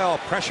Boyle.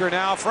 Pressure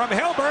now from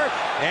Hilbert.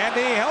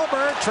 Andy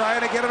Hilbert trying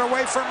to get it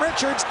away from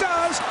Richards.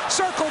 Does.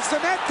 Circles the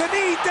net. The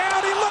knee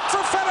down. He looked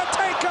for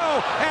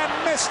Fedotenko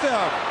and missed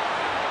him.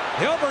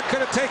 Hilbert could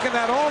have taken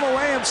that all the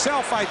way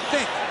himself, I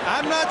think.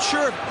 I'm not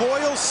sure if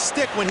Boyle's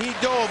stick when he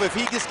dove, if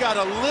he just got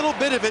a little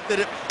bit of it, that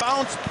it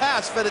bounced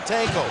past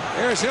Fedotenko.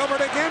 Here's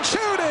Hilbert again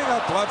shooting.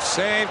 A glove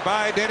save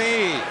by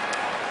Denis.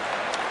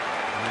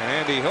 And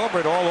Andy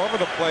Hilbert all over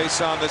the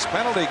place on this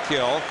penalty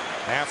kill.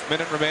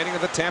 Half-minute remaining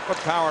of the Tampa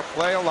power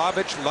play.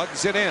 Olavich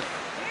lugs it in.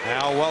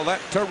 Now Ouellet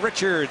to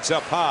Richards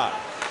up high.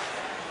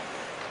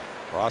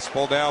 Cross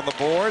pull down the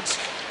boards.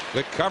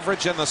 Good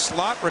coverage in the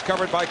slot.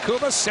 Recovered by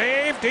Kuba.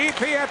 Save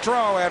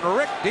DiPietro. And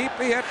Rick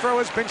DiPietro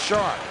has been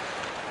sharp.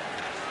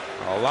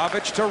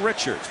 Olavich to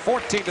Richards.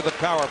 14 to the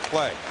power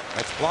play.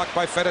 That's blocked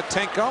by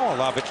Fedotenko.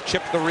 Olavich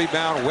chipped the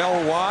rebound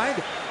well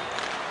wide.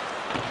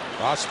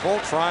 Cross pull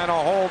trying to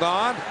hold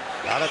on.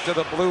 Got it to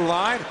the blue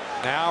line.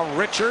 Now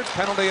Richards,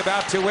 penalty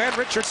about to end.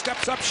 Richards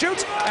steps up,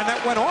 shoots, and that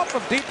went off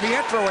of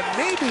DiPietro and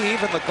maybe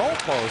even the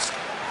goalpost.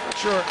 Not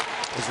sure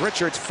as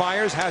Richards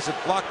fires, has it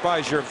blocked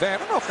by Gervais. I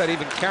don't know if that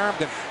even caromed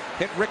and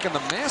hit Rick in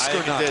the mask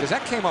or not, because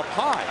that came up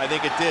high. I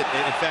think it did.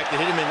 In fact, it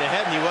hit him in the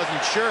head and he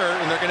wasn't sure,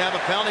 and they're going to have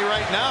a penalty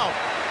right now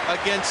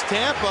against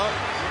Tampa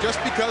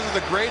just because of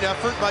the great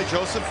effort by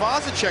Joseph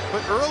Vazicek.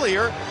 But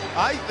earlier,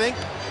 I think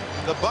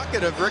the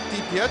bucket of Rick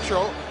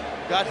DiPietro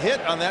got hit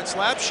on that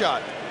slap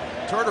shot.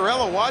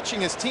 Tortorella watching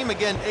his team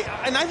again,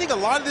 and I think a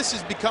lot of this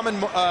is becoming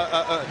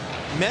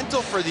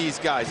mental for these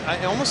guys.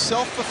 Almost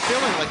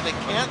self-fulfilling, like they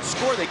can't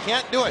score, they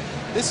can't do it.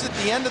 This is at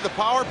the end of the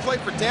power play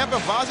for Tampa.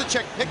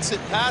 Vazicek picks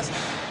it past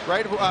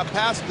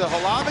the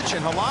Hlavich,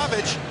 and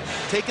Hlavich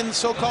taking the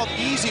so-called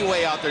easy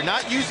way out there,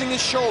 not using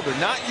his shoulder,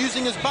 not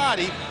using his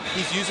body.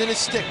 He's using his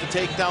stick to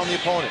take down the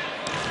opponent.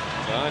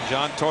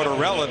 John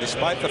Tortorella,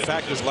 despite the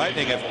fact his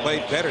Lightning have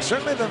played better,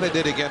 certainly than they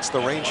did against the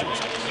Rangers,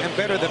 and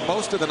better than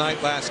most of the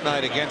night last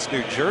night against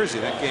New Jersey.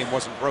 That game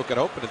wasn't broken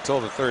open until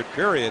the third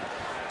period.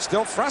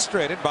 Still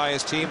frustrated by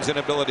his team's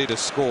inability to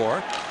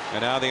score.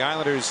 And now the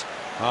Islanders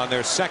on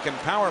their second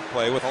power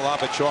play with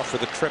Olavich off for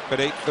the trip at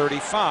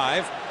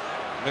 8:35.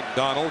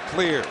 McDonald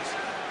clears.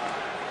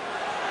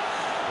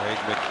 Craig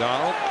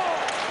McDonald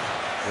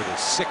with his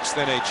 6th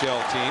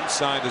NHL team,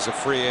 signed as a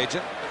free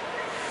agent.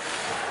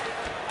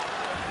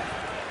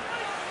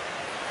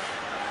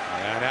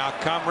 And now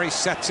Comrie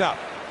sets up.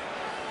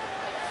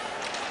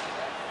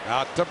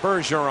 Out to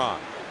Bergeron.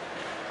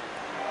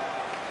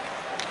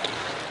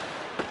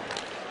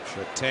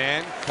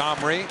 Chatain,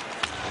 Comrie,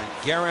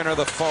 and Guerin are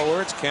the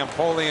forwards.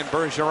 Campoli and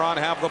Bergeron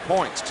have the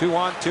points.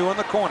 2-on-2 in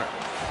the corner.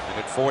 And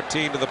at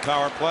 14 to the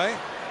power play.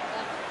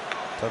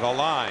 To the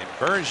line.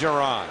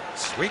 Bergeron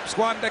sweeps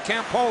one to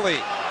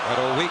Campoli. At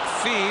a weak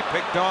feed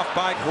picked off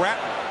by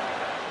Gratton.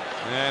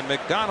 And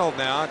McDonald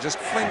now just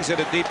flings it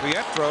at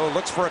DiPietro.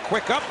 Looks for a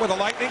quick up with the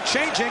Lightning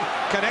changing.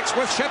 Connects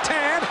with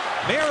Chatain.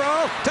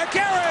 Miro to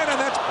Guerin. And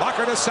that's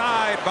blockered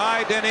aside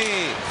by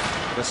Denis.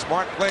 The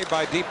smart play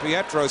by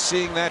DiPietro,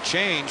 seeing that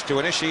change to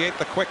initiate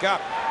the quick up.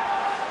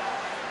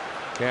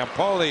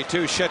 Campoli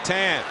to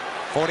Chatain.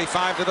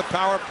 45 to the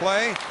power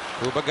play.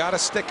 Kuba got a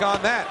stick on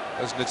that.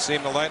 Doesn't it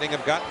seem the Lightning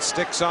have gotten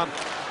sticks on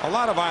a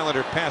lot of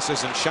Islander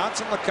passes and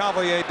shots, and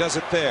LeCavalier does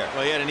it there.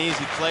 Well, he had an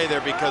easy play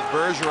there because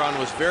Bergeron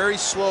was very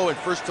slow in,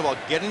 first of all,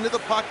 getting to the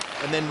puck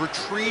and then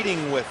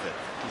retreating with it.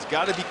 He's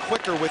got to be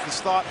quicker with his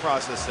thought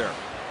process there.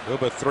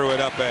 Kuba threw it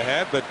up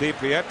ahead, but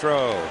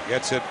DiPietro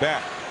gets it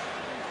back.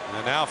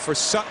 And now for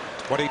Sutton,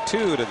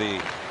 22 to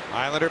the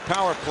Islander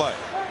power play.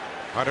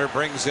 Hunter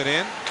brings it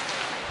in.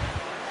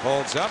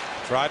 Holds up,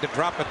 tried to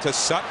drop it to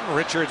Sutton.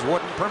 Richards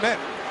wouldn't permit.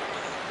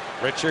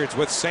 Richards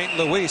with St.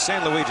 Louis.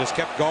 St. Louis just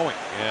kept going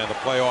in the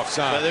playoff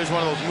side. But there's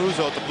one of those moves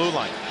out the blue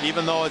line.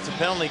 Even though it's a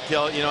penalty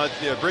kill, you know,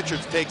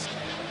 Richards takes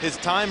his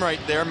time right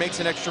there, makes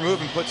an extra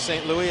move, and puts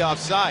St. Louis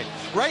offside.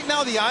 Right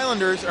now, the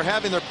Islanders are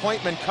having their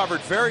point men covered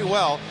very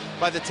well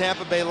by the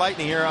Tampa Bay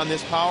Lightning here on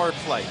this power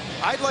play.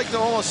 I'd like to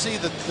almost see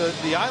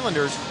the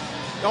Islanders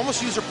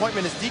almost use their point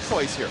men as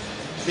decoys here.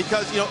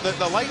 Because, you know,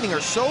 the Lightning are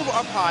so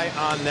up high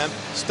on them.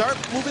 Start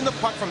moving the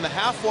puck from the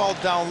half wall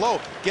down low.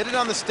 Get it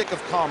on the stick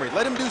of Comrie.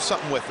 Let him do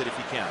something with it if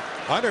he can.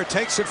 Hunter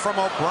takes it from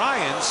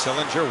O'Brien.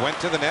 Sillinger went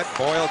to the net.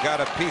 Boyle got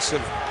a piece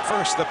of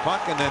first the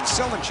puck and then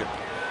Sillinger.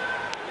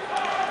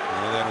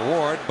 And then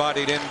Ward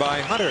bodied in by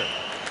Hunter.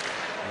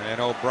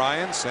 And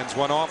O'Brien sends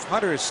one off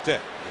Hunter's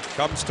stick. It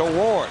comes to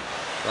Ward.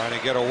 Trying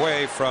to get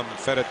away from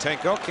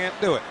Fedotenko. Can't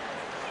do it.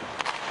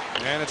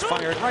 And it's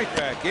fired right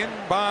back in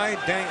by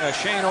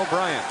Shane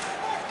O'Brien.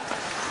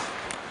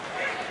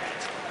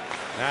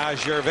 Now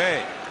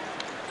Gervais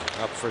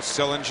up for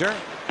Sillinger.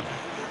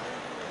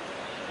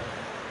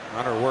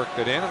 Hunter worked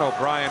it in, and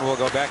O'Brien will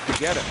go back to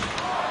get it.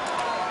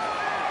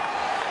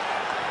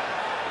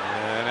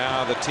 And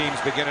now the teams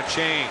begin to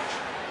change.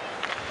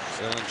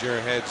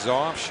 Sillinger heads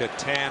off.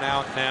 Shatan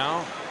out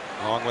now,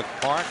 along with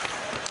Park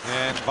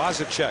and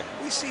Vazicek.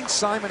 We seen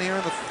Simon here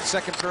in the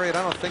second period?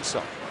 I don't think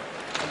so.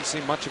 Haven't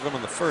seen much of him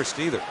in the first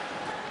either.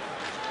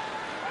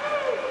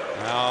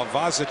 Now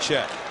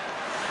Vazicek.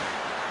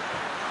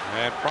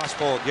 And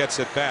Prospol gets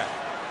it back.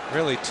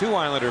 Really, two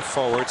Islander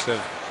forwards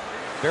have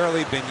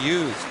barely been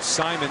used.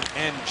 Simon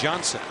and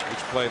Johnson, which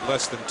played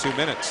less than 2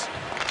 minutes.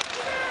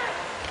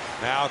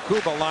 Now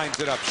Kuba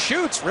lines it up.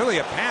 Shoots. Really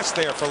a pass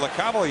there for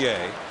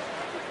LeCavalier.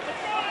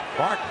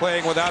 Park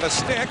playing without a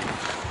stick.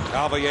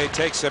 Cavalier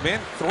takes him in.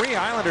 3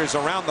 Islanders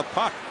around the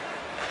puck.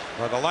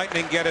 Where the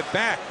Lightning get it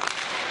back.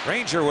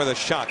 Ranger with a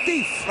shot.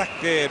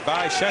 Deflected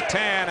by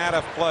Shatan, out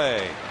of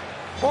play.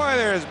 Boy,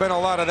 there's been a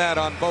lot of that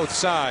on both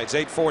sides.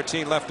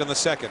 8:14 left in the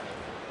second.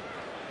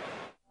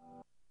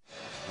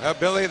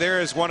 Billy,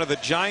 there is one of the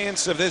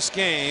giants of this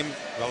game,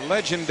 the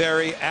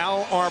legendary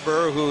Al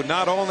Arbor, who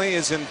not only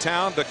is in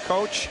town to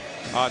coach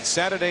on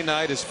Saturday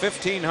night, his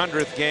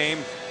 1500th game,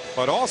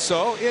 but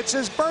also it's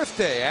his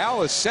birthday.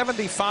 Al is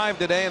 75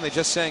 today, and they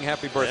just sang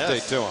happy birthday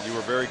to him. You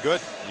were very good.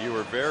 You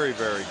were very,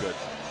 very good.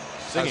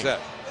 Singing. How's that?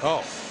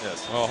 Oh,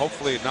 yes. Well,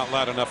 hopefully not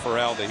loud enough for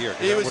Al to hear.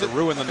 That would have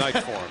ruined the night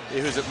for him.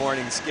 He was at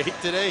morning skate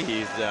today.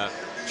 He's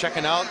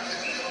checking out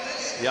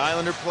the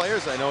Islander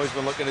players. I know he's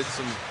been looking at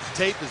some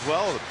tape as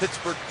well. The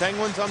Pittsburgh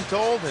Penguins, I'm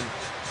told, and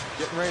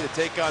getting ready to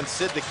take on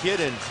Sid the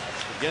Kid and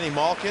Evgeny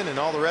Malkin and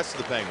all the rest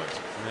of the Penguins.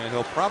 And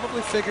he'll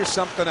probably figure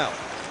something out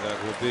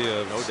that will be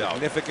of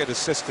significant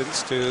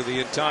assistance to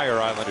the entire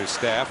Islanders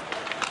staff.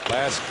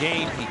 Last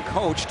game he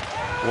coached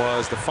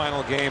was the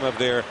final game of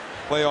their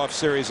playoff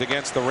series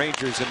against the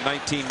Rangers in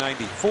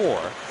 1994,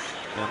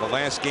 and the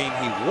last game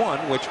he won,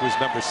 which was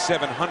number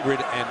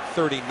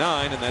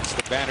 739, and that's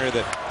the banner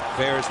that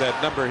bears that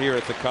number here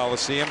at the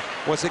Coliseum,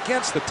 was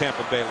against the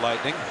Tampa Bay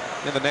Lightning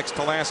in the next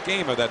to last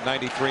game of that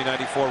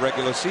 93-94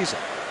 regular season.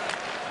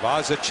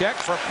 Vazicek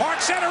for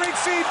Park, centering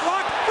feed,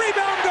 block,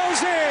 rebound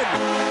goes in.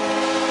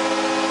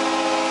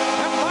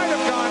 That might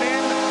have gone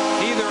in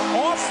either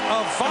off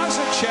of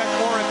Vazicek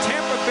or a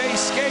Tampa Bay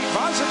skate.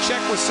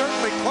 Vazicek was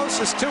certainly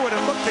closest to it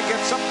and looked to get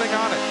something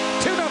on it.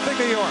 2-0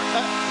 New York.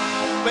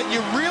 But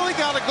you really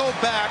got to go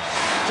back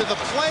to the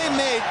play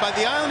made by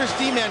the Islanders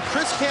D-man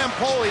Chris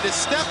Campoli to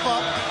step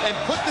up and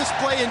put this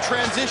play in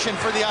transition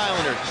for the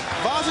Islanders.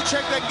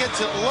 Vazicek then gets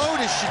it low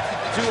to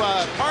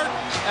Park,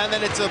 and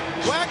then it's a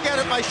whack at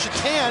it by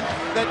Shatan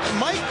that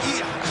might be,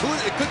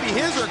 it could be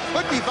his or it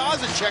could be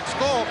Vazicek's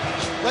goal.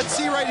 Let's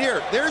see right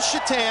here. There's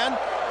Shatan.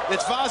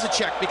 It's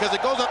Vazicek because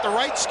it goes up the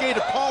right skate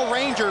of Paul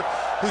Ranger,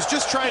 who's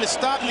just trying to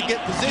stop to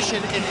get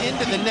position and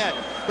into the net.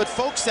 But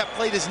folks, that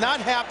play does not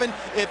happen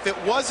if it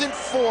wasn't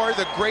for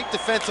the great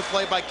defensive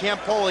play by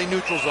Campoli,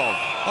 neutral zone.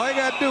 All you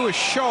got to do is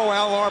show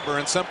Al Arbor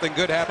and something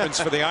good happens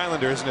for the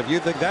Islanders. And if you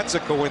think that's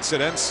a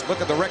coincidence,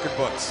 look at the record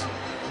books.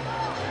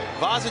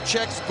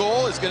 Vazicek's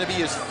goal is going to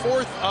be his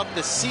 4th of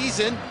the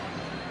season.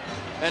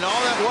 And all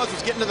that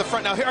was getting to the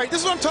front. Now, here, all right, this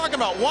is what I'm talking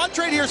about. Watch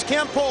right here is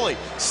Campoli.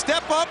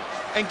 Step up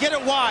and get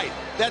it wide.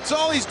 That's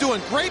all he's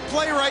doing. Great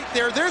play right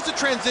there. There's the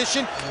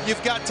transition.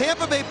 You've got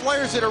Tampa Bay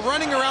players that are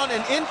running around,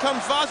 and in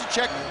comes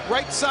Vazicek,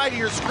 right side of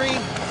your screen.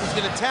 He's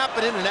going to tap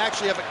it in and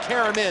actually have it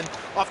carry him in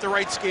off the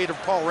right skate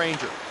of Paul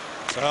Ranger.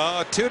 So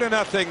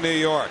 2-0 New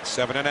York.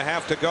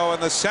 7.5 to go in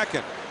the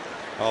second.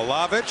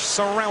 Olavic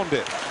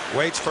surrounded.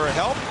 Waits for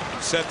help.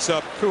 Sets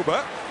up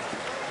Kuba.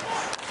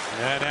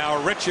 And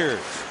now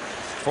Richards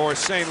for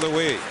St.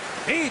 Louis.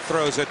 He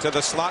throws it to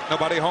the slot.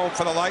 Nobody home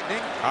for the Lightning.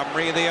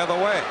 Comrie the other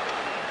way.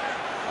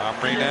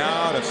 Comrie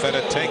now to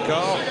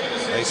Fedotenko.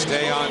 They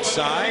stay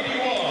onside.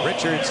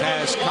 Richards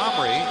has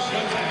Comrie.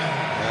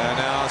 And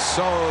now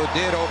so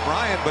did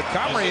O'Brien, but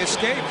Comrie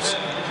escapes.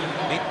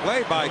 Neat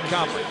play by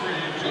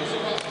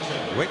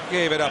Comrie. Wick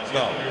gave it up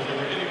though.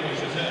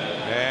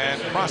 And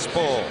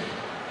Prospol,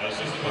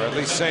 or at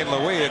least St.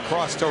 Louis,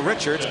 across to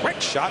Richards. Quick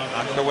shot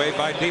knocked away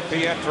by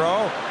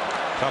DiPietro.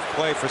 Tough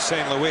play for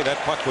St. Louis. That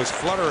puck was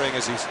fluttering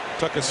as he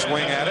took a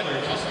swing at it.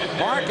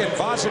 Mark and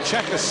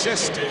Vazicek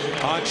assist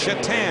on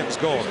Chatan's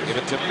goal. Give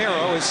it to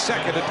Miro, his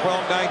second at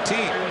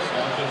 12:19.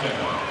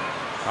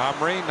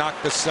 Comrie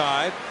knocked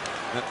aside.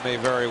 That may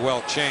very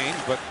well change,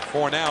 but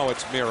for now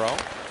it's Miro.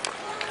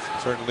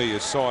 Certainly you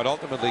saw it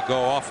ultimately go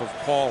off of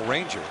Paul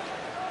Ranger.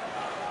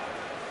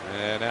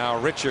 And now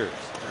Richards.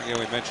 Again,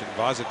 we mentioned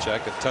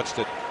Vazicek had touched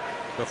it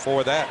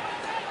before that.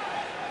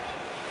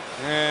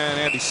 And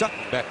Andy Sutton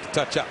back to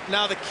touch up.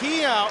 Now the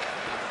key out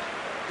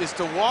is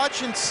to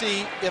watch and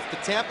see if the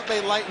Tampa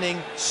Bay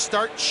Lightning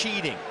start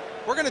cheating.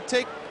 We're going to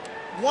take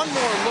one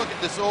more look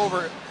at this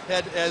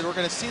overhead as we're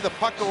going to see the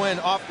puck go in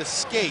off the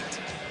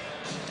skate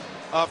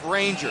of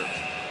Ranger.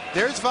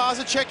 There's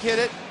Vazicek hit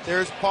it.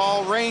 There's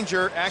Paul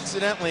Ranger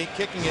accidentally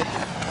kicking it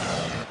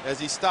as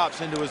he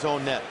stops into his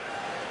own net.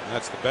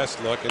 That's the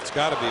best look. It's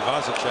got to be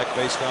Vazicek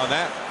based on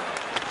that.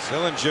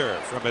 Sillinger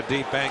from a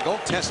deep angle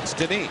tests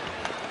Denis.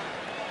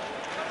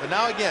 But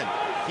now again,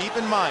 keep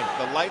in mind,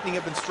 the Lightning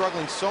have been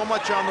struggling so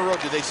much on the road.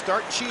 Do they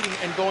start cheating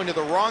and going to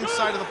the wrong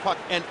side of the puck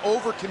and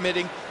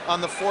overcommitting on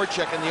the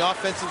forecheck in the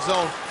offensive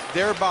zone,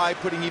 thereby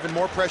putting even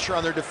more pressure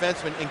on their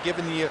defensemen and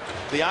giving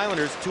the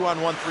Islanders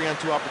 2-on-1,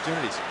 3-on-2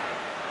 opportunities?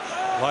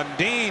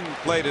 Lundin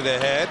played it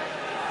ahead.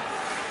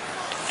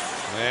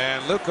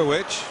 And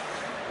Lukowicz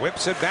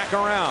whips it back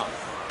around.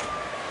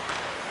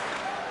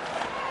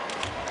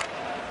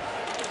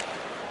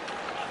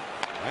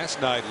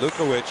 Last night,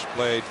 Lukowicz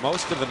played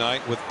most of the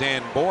night with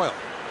Dan Boyle.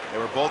 They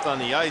were both on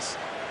the ice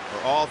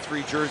for all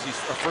three jerseys,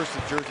 first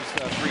of jerseys,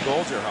 3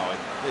 goals here, Howie.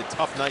 They had a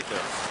tough night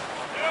there.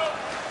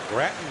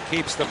 Gratton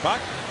keeps the puck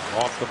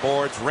off the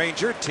boards.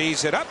 Ranger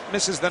tees it up,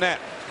 misses the net.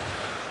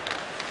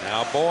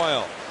 Now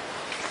Boyle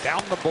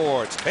down the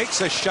boards,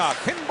 takes a shot,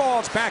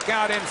 pinballs back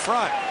out in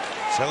front.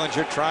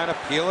 Sillinger trying to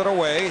peel it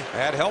away,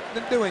 had help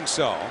in doing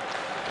so.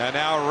 And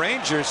now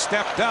Ranger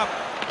stepped up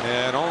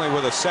and only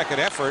with a second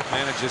effort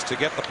manages to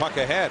get the puck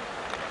ahead.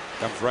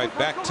 Comes right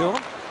back to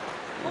him.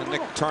 And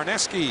Nick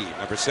Tarneski,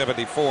 number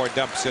 74,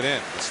 dumps it in.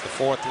 It's the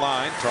fourth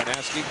line.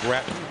 Tarneski,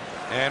 Gratton,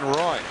 and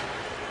Roy.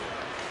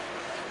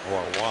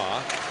 Or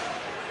Wah.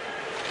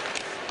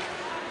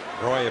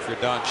 Roy if you're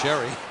Don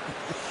Cherry.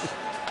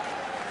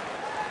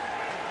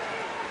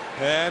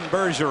 And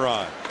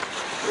Bergeron.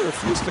 He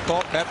refused to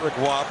call Patrick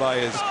Waugh by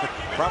his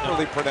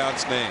properly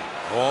pronounced name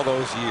all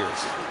those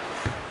years.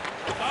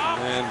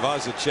 And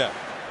Vazicek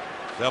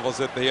devils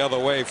it the other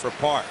way for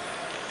Park.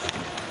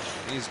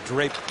 He's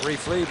draped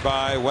briefly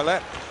by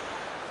Ouellet.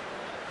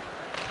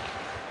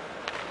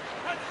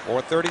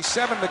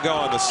 4:37 to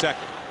go in the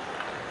second.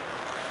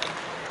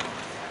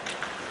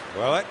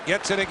 Ouellet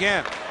gets it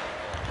again.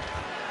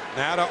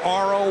 Now to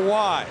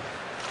ROY.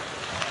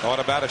 Thought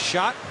about a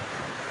shot.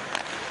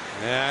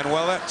 And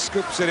Ouellet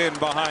scoops it in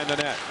behind the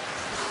net.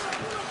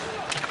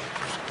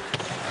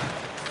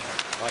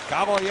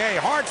 Cavalier,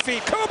 hard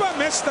feet. Kuba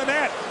missed the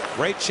net.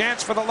 Great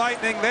chance for the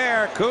Lightning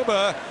there.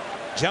 Kuba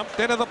jumped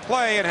into the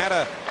play and had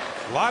a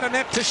lot of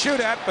net to shoot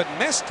at, but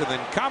missed. And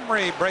then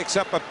Comrie breaks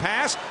up a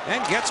pass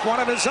and gets one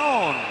of his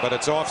own. But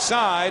it's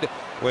offside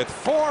with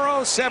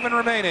 4:07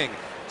 remaining.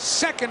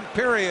 Second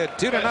period,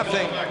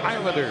 2-0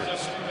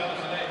 Islanders.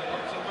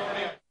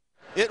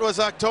 It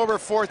was October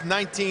 4th,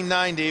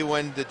 1990,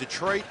 when the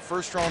Detroit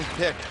first-round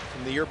pick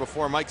from the year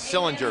before, Mike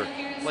Sillinger,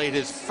 played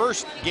his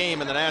first game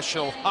in the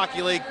National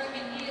Hockey League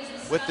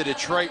with the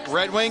Detroit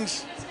Red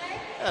Wings.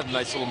 Had a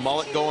nice little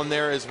mullet going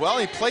there as well.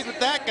 He played with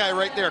that guy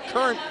right there,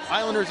 current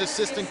Islanders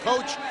assistant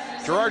coach,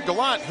 Gerard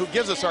Gallant, who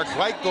gives us our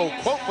Geico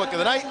quote book of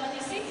the night.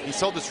 He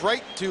sold this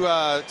right to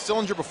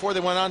Sillinger before they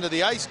went onto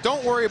the ice.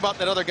 Don't worry about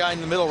that other guy in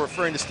the middle,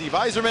 referring to Steve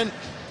Yzerman.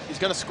 He's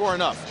going to score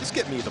enough. Just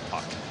get me the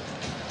puck.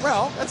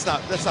 Well, that's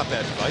not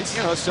bad advice.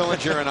 You know,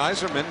 Sillinger and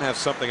Yzerman have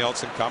something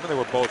else in common. They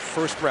were both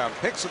first-round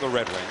picks of the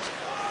Red Wings.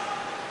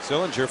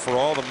 Sillinger, for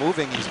all the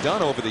moving he's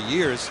done over the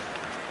years,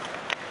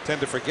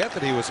 tend to forget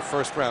that he was a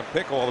first-round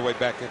pick all the way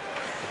back in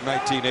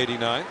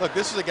 1989. Look,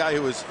 this is a guy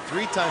who was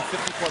 3-time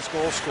 50-plus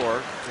goal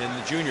scorer in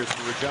the juniors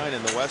for Regina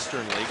in the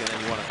Western League, and then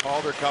he won a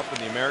Calder Cup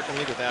in the American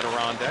League with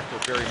Adirondack, where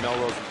Barry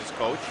Melrose was his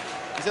coach.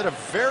 He's had a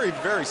very,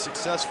 very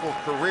successful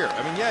career.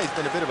 I mean, yeah, he's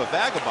been a bit of a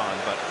vagabond,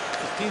 but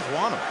his teams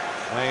want him.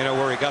 Well, you know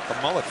where he got the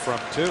mullet from,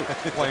 too,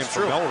 playing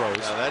for Melrose.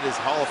 Yeah, that is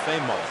Hall of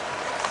Fame mullet.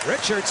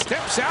 Richards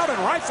steps out and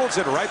rifles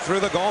it right through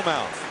the goal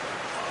mouth.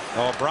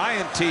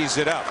 O'Brien tees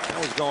it up. That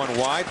was going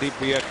wide.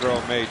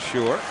 DiPietro made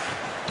sure.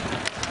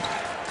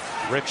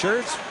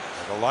 Richards,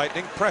 the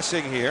Lightning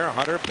pressing here.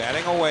 Hunter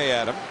batting away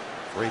at him.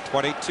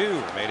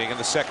 3:22 remaining in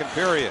the second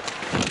period.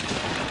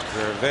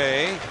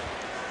 Gervais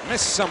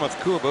missed some of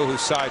Kuba, who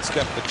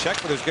sidestepped the check,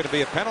 but there's going to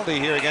be a penalty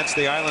here against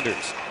the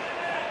Islanders.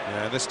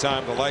 And this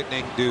time the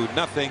Lightning do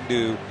nothing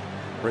to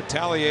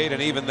retaliate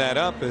and even that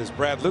up, as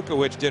Brad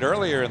Lukowicz did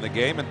earlier in the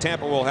game, and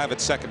Tampa will have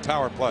its second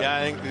power play. Yeah,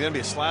 I think there's going to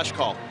be a slash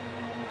call.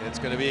 It's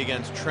going to be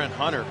against Trent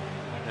Hunter,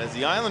 as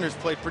the Islanders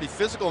played pretty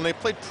physical, and they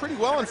played pretty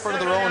well in front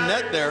of their own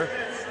net there.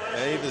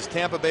 Even as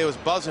Tampa Bay was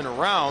buzzing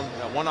around,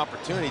 that one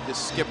opportunity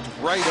just skipped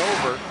right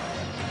over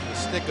the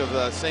stick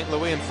of St.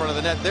 Louis in front of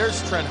the net.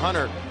 There's Trent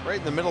Hunter right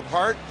in the middle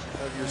part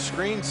of your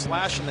screen,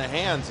 slashing the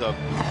hands of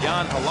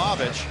Jan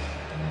Hlavich.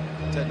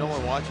 Ted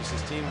Nolan watches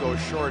his team go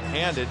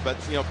short-handed, but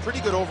pretty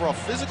good overall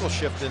physical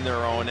shift in their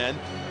own end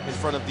in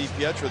front of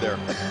DiPietro there.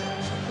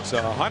 So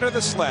Hunter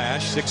the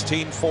slash,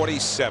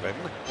 1647.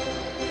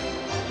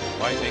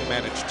 Lightning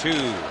managed 2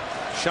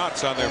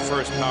 shots on their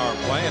first power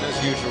play, and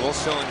as usual,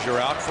 Sillinger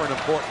out for an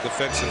important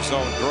defensive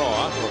zone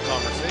draw. A little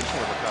conversation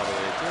with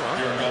Lecavalier too, huh?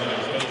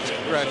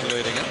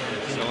 Congratulating him.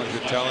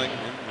 Sillinger telling him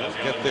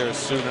he'll get there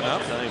soon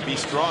enough. Be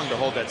strong to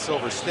hold that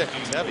silver stick.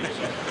 It's heavy.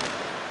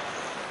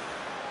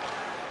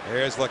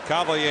 There's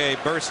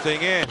Lecavalier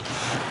bursting in.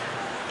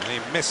 And he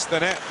missed the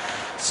net.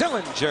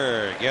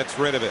 Sillinger gets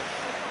rid of it.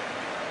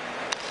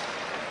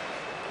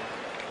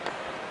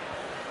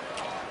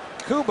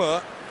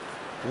 Kuba,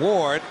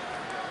 Ward,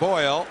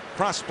 Boyle,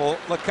 Prospel,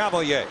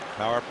 Lecavalier.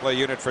 Power play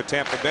unit for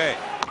Tampa Bay.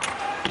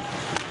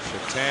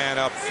 Shatan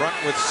up front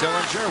with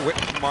Sillinger.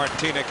 Whitten,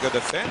 Martinic the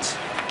defense.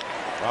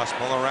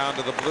 Prospel around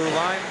to the blue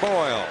line.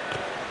 Boyle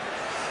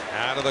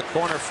out of the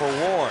corner for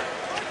Ward.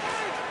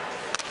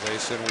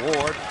 Jason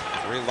Ward,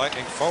 3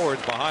 Lightning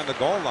forwards behind the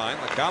goal line.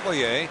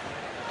 Lecavalier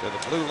to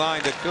the blue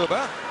line to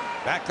Kuba.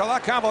 Back to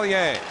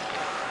Lecavalier.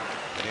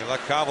 And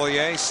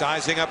Lecavalier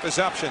sizing up his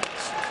options.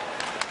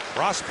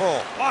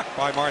 Prospel blocked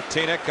by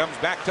Martinic, comes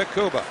back to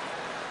Kuba.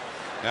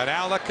 And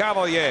now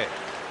Lecavalier.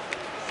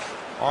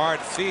 Hard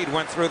feed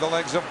went through the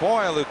legs of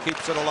Boyle, who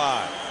keeps it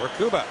alive for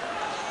Kuba.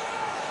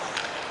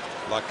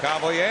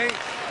 Lecavalier.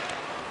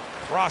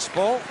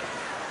 Prospel.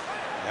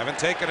 Haven't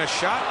taken a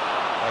shot,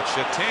 but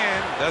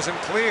Shatan doesn't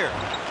clear.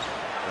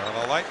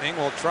 So the Lightning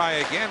will try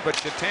again, but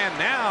Shatan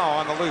now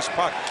on the loose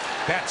puck.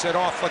 Bats it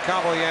off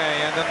Lecavalier,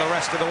 and then the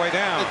rest of the way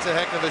down. It's a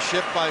heck of a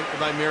shift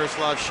by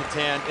Miroslav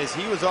Shatan, as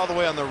he was all the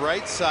way on the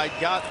right side,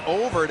 got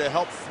over to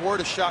help thwart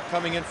a shot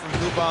coming in from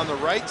Kuba on the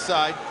right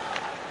side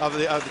of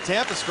the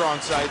Tampa strong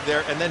side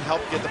there, and then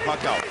help get the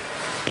puck out.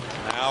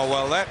 Now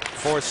Ouellet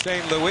for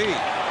St. Louis.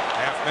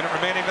 Half-minute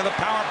remaining to the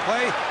power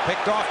play.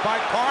 Picked off by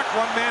Park.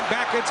 1 man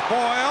back. It's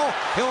Boyle.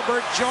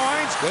 Hilbert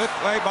joins. Good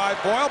play by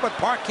Boyle, but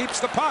Park keeps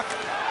the puck.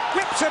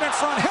 Whips it in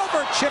front.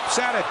 Hilbert chips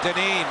at it.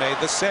 Denis made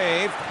the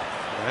save.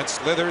 And it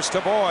slithers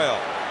to Boyle.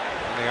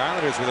 And the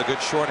Islanders with a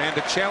good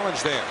short-handed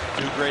challenge there.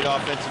 2 great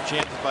offensive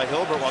chances by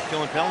Hilbert while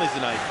killing penalties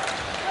tonight.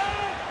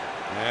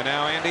 And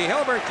now Andy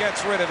Hilbert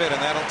gets rid of it,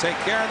 and that'll take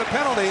care of the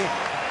penalty.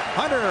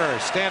 Hunter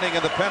standing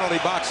in the penalty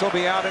box will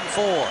be out in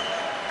 4.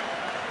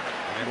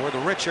 And with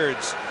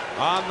Richards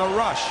on the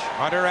rush.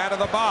 Hunter out of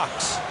the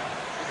box.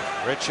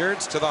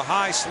 Richards to the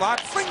high slot.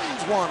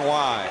 Flings one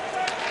wide.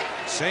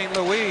 St.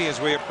 Louis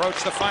as we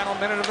approach the final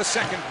minute of the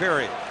second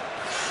period.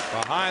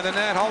 Behind the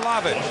net,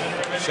 Hlavich.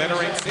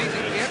 Centering feet.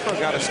 Pietro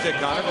got a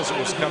stick on it as it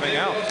was coming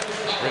out.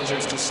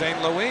 Richards to St.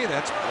 Louis.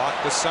 That's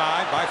blocked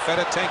aside by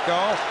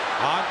Fedotenko.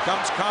 On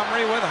comes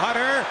Comrie with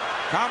Hunter.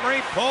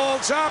 Comrie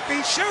pulls up.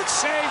 He shoots.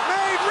 Save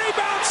made.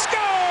 Rebound.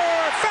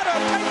 Score!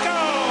 Fedotenko!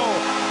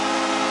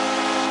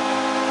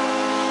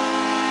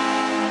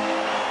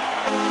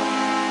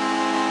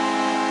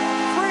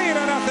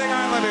 3-0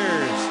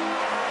 Islanders.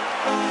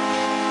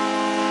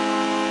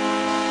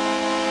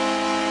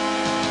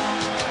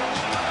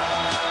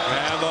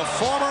 The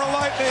former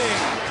Lightning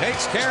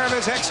takes care of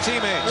his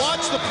ex-teammates.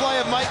 Watch the play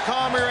of Mike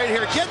Comrie right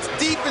here. Gets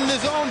deep in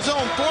his own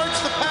zone,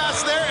 thwarts the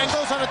pass there, and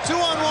goes on a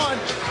 2-on-1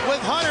 with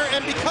Hunter.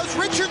 And because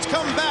Richards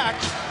come back,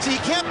 so he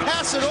can't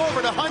pass it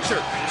over to Hunter.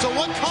 So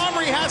what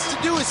Comrie has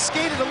to do is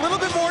skate it a little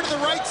bit more to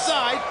the right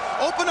side,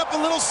 open up a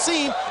little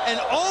seam,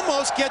 and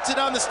almost gets it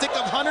on the stick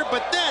of Hunter.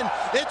 But then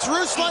it's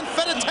Ruslan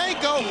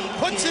Fedotenko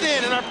puts it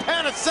in, and our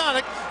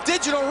Panasonic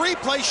digital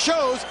replay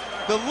shows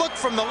the look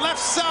from the left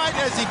side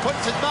as he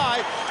puts it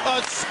by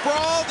a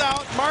sprawled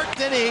out Mark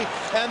Denis,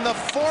 and the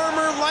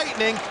former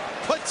Lightning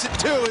puts it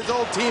to his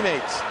old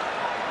teammates.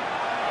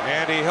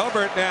 Andy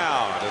Hilbert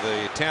now to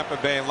the Tampa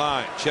Bay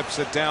line, chips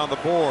it down the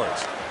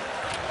boards.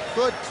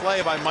 Good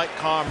play by Mike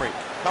Comrie,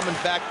 coming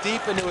back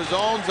deep into his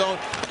own zone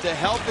to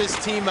help his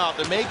team out,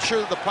 to make sure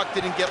that the puck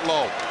didn't get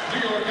low.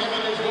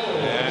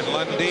 And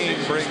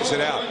Lundin brings it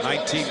out.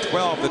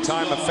 1912, the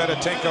time of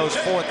Fedotenko's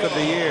 4th of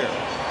the year.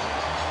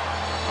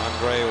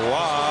 Andre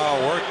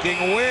Waugh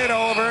working Witt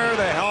over.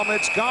 The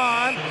helmet's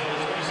gone.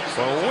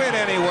 For Witt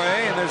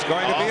anyway, and there's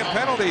going to be a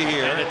penalty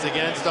here. And it's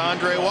against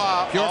Andre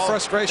Waugh. Pure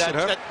frustration,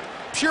 huh?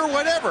 Pure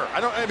whatever.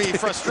 I mean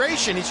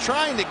frustration. He's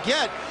trying to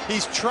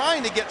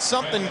get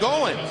something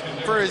going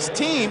for his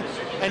team,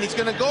 and he's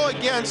going to go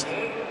against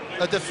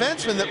a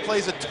defenseman that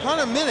plays a ton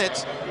of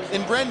minutes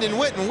in Brendan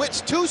Witt, and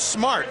Witt's too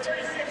smart.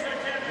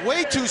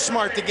 Way too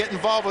smart to get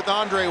involved with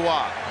Andre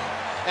Waugh.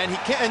 And he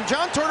can, and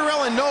John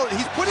Tortorella knows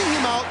he's putting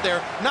him out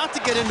there not to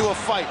get into a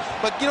fight,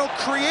 but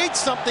create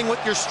something with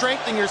your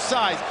strength and your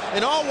size.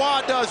 And all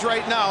Waugh does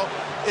right now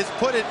is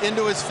put it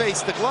into his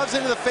face. The gloves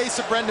into the face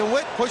of Brendan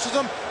Witt, pushes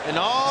him, and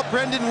all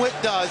Brendan Witt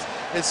does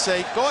is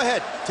say, go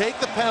ahead, take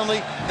the penalty.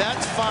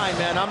 That's fine,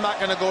 man. I'm not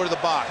going to go to the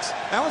box.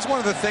 That was one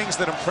of the things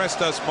that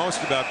impressed us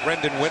most about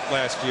Brendan Witt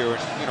last year.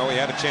 You know, we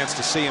had a chance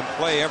to see him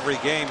play every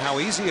game, how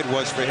easy it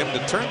was for him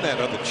to turn that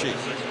other cheek.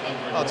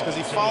 Well, it's because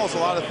he follows a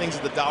lot of things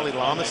that the Dalai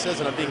Lama says,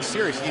 and I'm being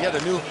serious. He had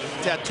a new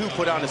tattoo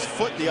put on his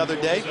foot the other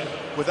day.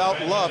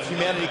 Without love,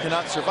 humanity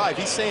cannot survive.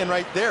 He's saying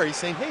right there, he's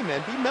saying, hey,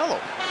 man, be mellow.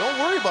 Don't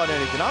worry about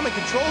anything. I'm in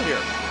control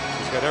here.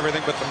 He's got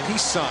everything but the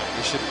peace sign.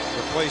 You should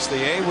replace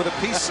the A with a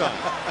peace sign.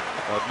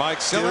 But Mike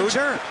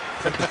Sillinger,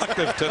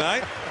 productive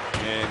tonight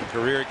in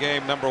career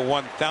game number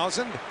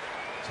 1,000.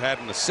 He's had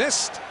an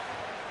assist.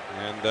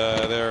 And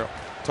they're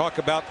talk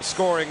about the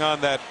scoring on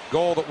that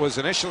goal that was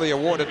initially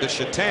awarded to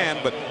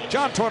Shatan, but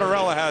John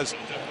Tortorella has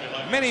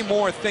many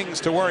more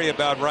things to worry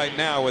about right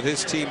now with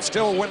his team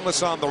still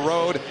winless on the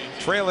road,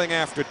 trailing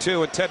after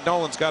 2, and Ted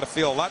Nolan's got to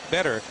feel a lot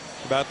better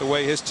about the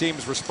way his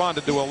team's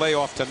responded to a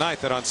layoff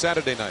tonight than on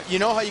Saturday night. You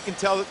know how you can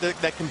tell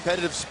that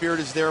competitive spirit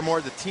is there more?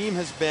 The team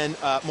has been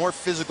more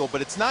physical, but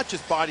it's not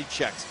just body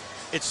checks.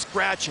 It's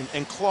scratching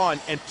and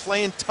clawing and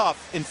playing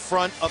tough in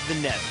front of the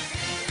net.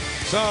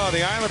 So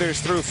the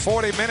Islanders through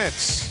 40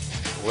 minutes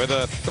with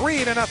a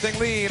 3-0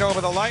 lead over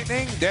the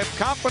Lightning. Dead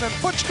confident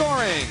Butch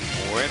scoring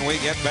when we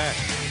get back.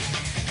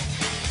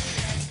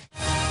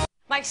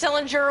 Mike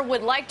Sillinger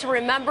would like to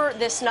remember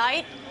this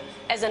night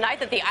as a night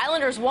that the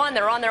Islanders won.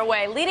 They're on their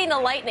way, leading the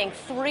Lightning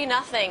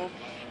 3-0.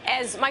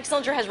 As Mike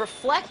Sillinger has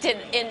reflected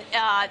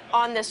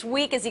on this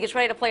week as he gets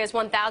ready to play his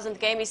 1,000th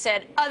game, he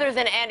said other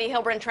than Andy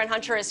Hilbert and Trent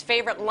Hunter, his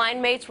favorite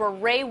line mates were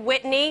Ray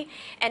Whitney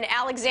and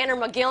Alexander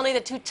McGillney,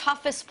 the two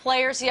toughest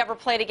players he ever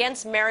played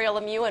against, Mario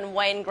Lemieux and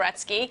Wayne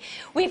Gretzky.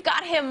 We've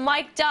got him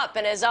mic'd up,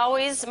 and as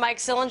always, Mike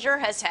Sillinger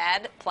has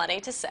had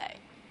plenty to say.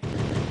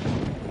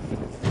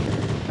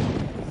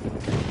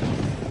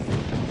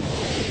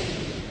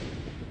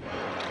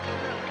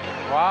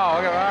 Wow,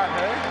 look at that,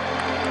 hey?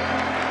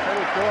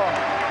 Pretty cool.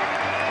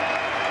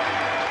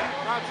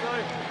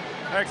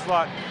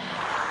 Excellent.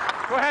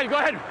 Go ahead, go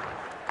ahead.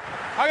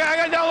 I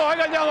got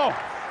down low.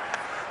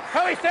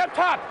 Kelly, stay up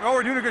top. No,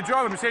 we're doing a good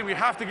job. I'm saying we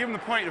have to give him the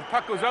point. If the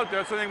puck goes out there,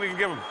 that's the thing we can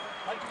give him.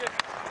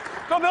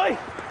 Go, Billy.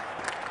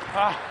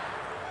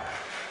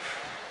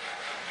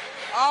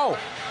 Ow.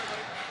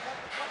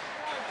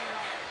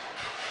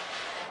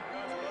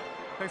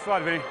 Thanks a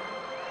lot, Vinny.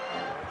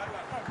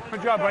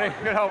 Good job, buddy.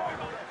 Good help.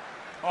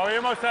 Oh, you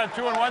almost had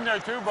 2 and 1 there,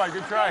 too, bud.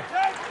 Good try.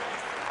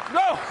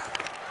 Go.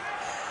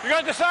 You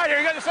got the side here.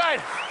 You got the side.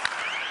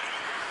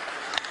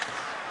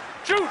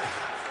 Shoot!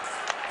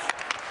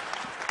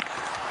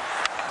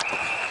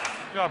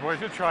 Good job, boys.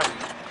 Good try.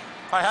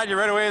 I had you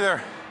right away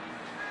there.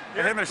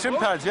 Get him in the shin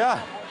pads, yeah.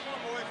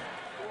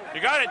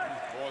 You got it.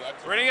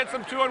 We're gonna get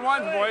some 2 and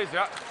 1s, boys.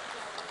 Yeah.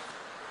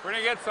 We're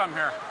gonna get some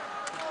here.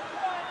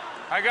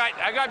 I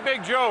got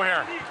Big Joe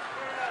here.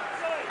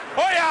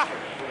 Oh yeah.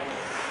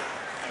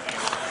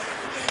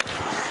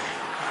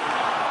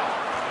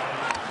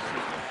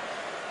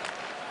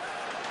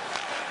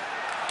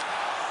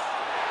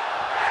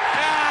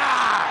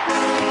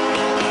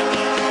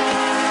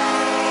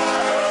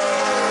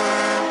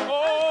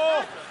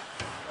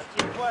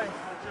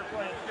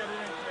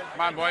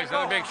 Come on, boys.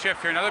 Another big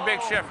shift here. Another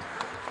big shift.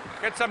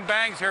 Get some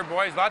bangs here,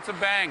 boys. Lots of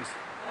bangs.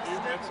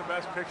 That's the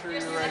best picture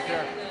of you right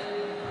there.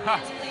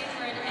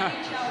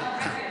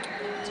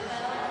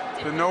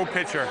 The no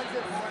pitcher.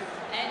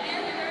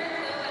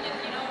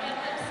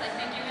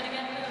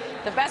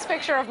 The best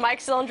picture of Mike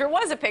Sillinger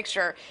was a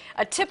picture.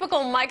 A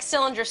typical Mike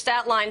Sillinger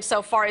stat line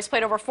so far. He's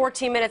played over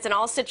 14 minutes in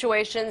all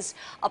situations.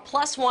 A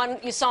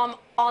 +1. You saw him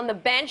on the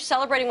bench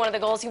celebrating one of the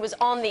goals. He was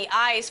on the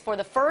ice for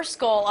the first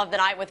goal of the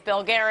night with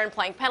Bill Guerin,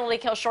 playing penalty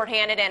kill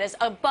shorthanded, and is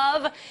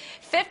above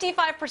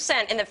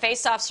 55% in the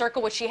face-off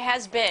circle, which he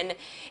has been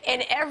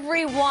in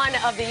every one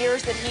of the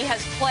years that he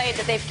has played,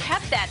 that they've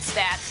kept that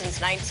stat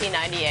since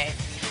 1998.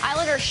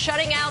 Islanders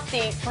shutting out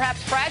the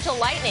perhaps fragile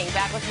Lightning.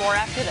 Back with more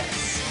after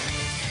this.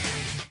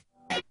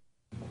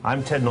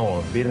 I'm Ted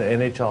Nolan. Being an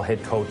NHL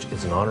head coach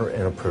is an honor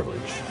and a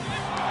privilege.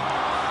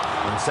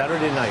 On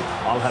Saturday night,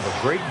 I'll have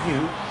a great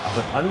view of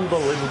an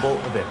unbelievable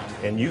event,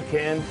 and you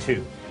can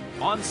too.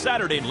 On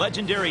Saturday,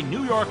 legendary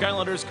New York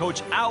Islanders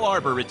coach Al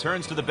Arbour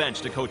returns to the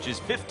bench to coach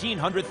his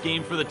 1,500th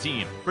game for the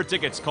team. For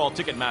tickets, call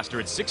Ticketmaster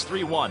at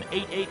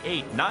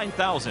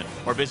 631-888-9000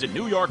 or visit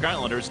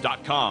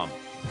NewYorkIslanders.com.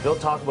 They'll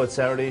talk about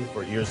Saturday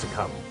for years to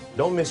come.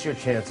 Don't miss your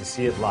chance to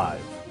see it live.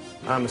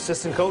 I'm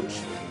assistant coach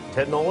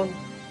Ted Nolan,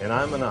 and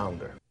I'm an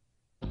Islander.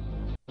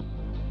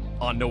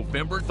 On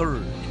November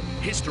 3rd,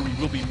 history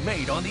will be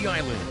made on the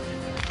island.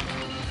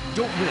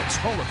 Don't miss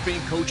Hall of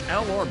Fame coach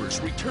Al Arbour's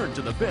return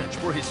to the bench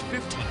for his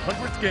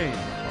 1,500th game.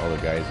 All the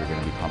guys are going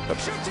to be pumped up.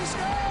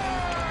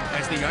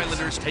 As the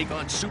Islanders take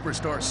on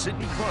superstar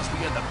Sidney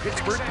Crosby and the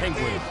Pittsburgh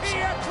Penguins.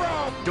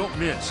 Don't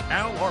miss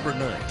Al Arbour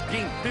night,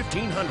 game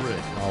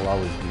 1,500. I'll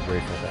always be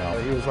grateful to Al.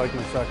 He was like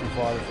my second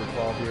father for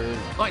 12 years.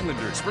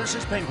 Islanders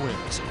versus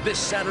Penguins, this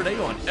Saturday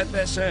on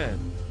FSN.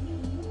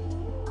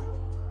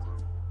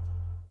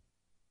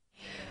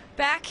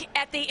 Back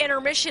at the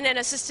intermission, and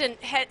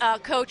assistant head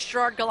coach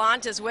Gerard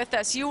Gallant is with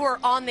us. You were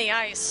on the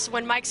ice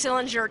when Mike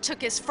Sillinger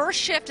took his first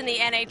shift in the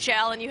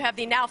NHL, and you have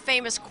the now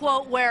famous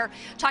quote where,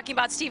 talking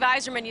about Steve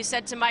Yzerman, you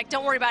said to Mike,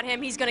 don't worry about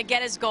him, he's going to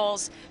get his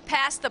goals.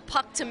 Pass the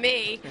puck to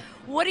me.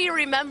 What do you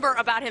remember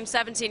about him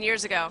 17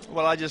 years ago?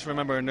 Well, I just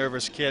remember a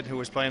nervous kid who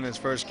was playing his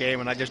first game,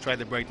 and I just tried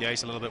to break the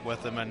ice a little bit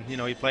with him, and, you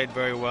know, he played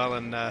very well,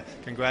 and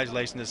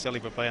congratulations to Silly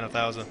for playing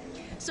 1,000.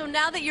 So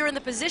now that you're in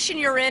the position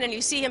you're in and you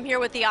see him here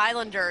with the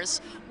Islanders,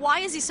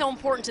 why is he so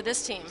important to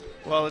this team?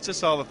 Well, it's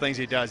just all the things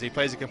he does. He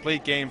plays a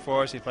complete game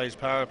for us. He plays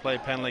power play,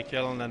 penalty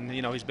killing, and,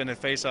 you know, he's been a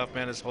face-off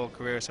man his whole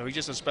career. So he's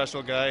just a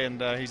special guy,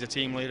 and he's a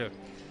team leader.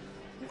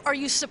 Are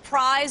you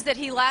surprised that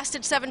he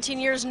lasted 17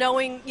 years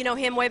knowing, you know,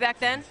 him way back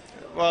then?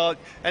 Well,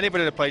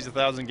 anybody that plays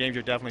 1,000 games,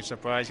 you're definitely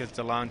surprised because it's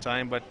a long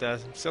time. But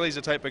Silly's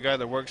the type of guy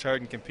that works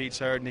hard and competes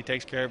hard, and he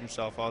takes care of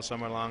himself all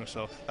summer long.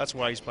 So that's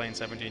why he's playing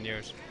 17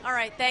 years. All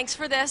right, thanks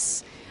for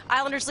this.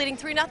 Islanders leading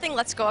 3-0.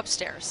 Let's go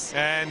upstairs.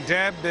 And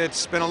Deb,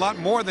 it's been a lot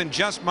more than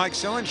just Mike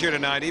Sillinger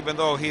tonight, even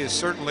though he is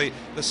certainly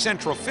the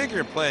central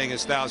figure playing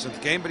his 1,000th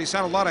game, but he's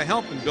had a lot of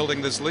help in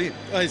building this lead.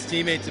 Well, his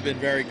teammates have been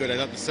very good. I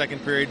thought the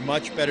second period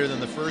much better than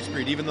the first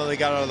period, even though they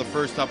got out of the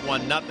first up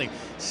 1-0.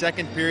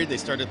 Second period, they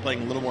started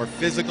playing a little more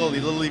physical, a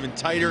little even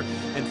tighter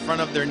in front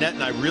of their net,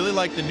 and I really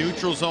like the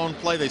neutral zone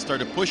play. They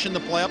started pushing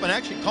the play up and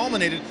actually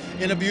culminated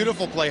in a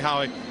beautiful play,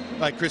 Howie,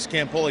 by Chris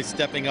Campoli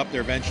stepping up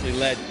there, eventually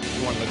led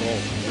to one of the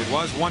goals. It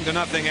was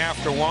 1-0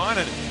 after one,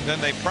 and then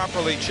they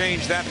properly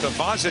changed that to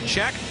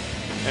Vazicek,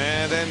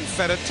 and then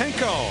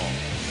Fedotenko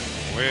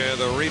with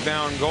a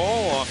rebound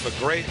goal off a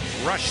great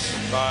rush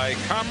by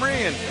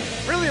Comrie, and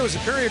really it was a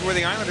period where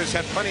the Islanders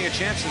had plenty of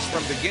chances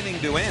from beginning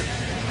to end.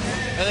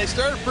 And they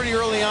started pretty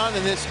early on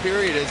in this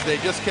period as they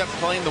just kept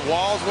playing the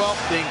walls well,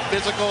 being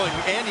physical, and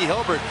Andy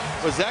Hilbert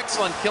was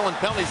excellent killing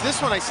penalties.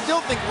 This one I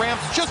still think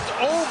ramps just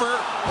over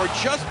or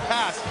just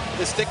past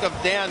the stick of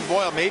Dan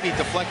Boyle, maybe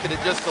deflected it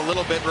just a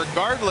little bit.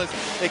 Regardless,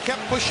 they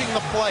kept pushing the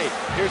play.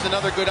 Here's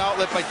another good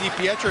outlet by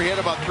DiPietro. He had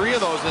about 3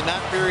 of those in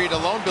that period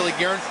alone. Billy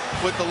Guerin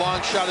with the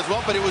long shot as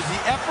well. But it was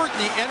the effort,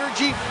 the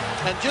energy,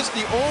 and just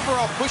the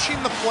overall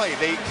pushing the play.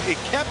 They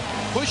kept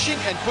pushing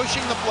and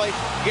pushing the play,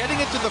 getting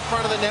it to the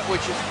front of the net,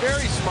 which is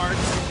very smart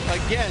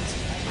against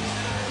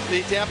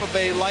the Tampa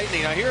Bay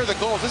Lightning. Now here are the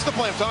goals. This is the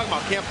play I'm talking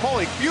about.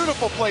 Campoli,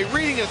 beautiful play,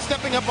 reading it,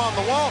 stepping up on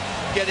the wall,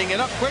 getting it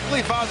up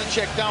quickly.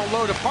 Vazicek down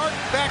low to Park,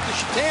 back to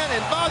Shatan,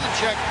 and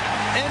Vazicek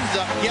ends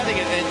up getting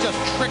it and just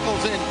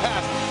trickles in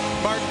past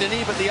Mark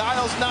Denis. But the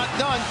Isles not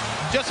done.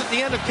 Just at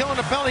the end of killing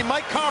a penalty,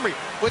 Mike Comrie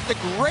with the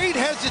great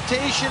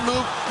hesitation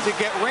move to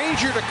get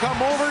Ranger to come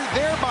over,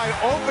 thereby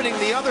opening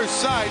the other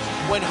side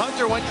when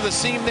Hunter went to the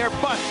seam there.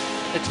 But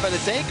it's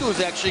Fedotenko who's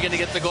actually going to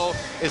get the goal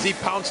as he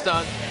pounced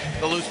on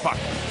the loose puck.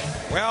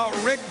 Well,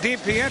 Rick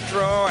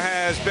DiPietro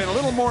has been a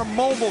little more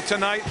mobile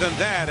tonight than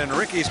that, and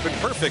Ricky's been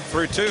perfect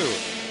through 2.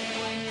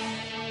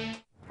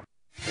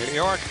 New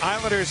York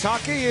Islanders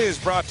hockey is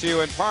brought to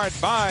you in part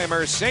by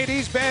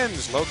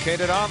Mercedes-Benz,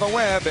 located on the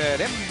web at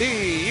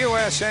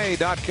mdusa.com.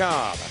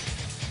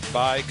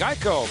 By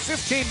Geico,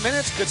 15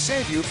 minutes could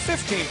save you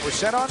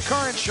 15% on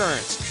car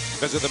insurance.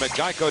 Visit them at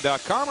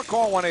geico.com or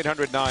call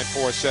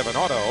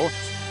 1-800-947-AUTO.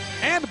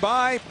 And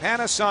by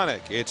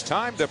Panasonic. It's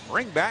time to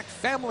bring back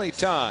family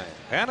time.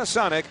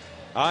 Panasonic,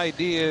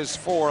 ideas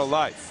for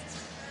life.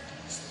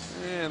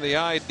 And the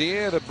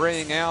idea to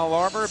bring Al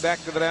Arbour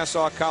back to the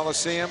Nassau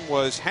Coliseum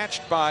was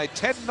hatched by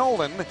Ted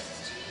Nolan.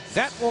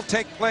 That will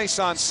take place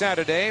on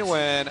Saturday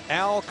when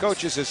Al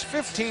coaches his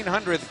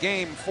 1,500th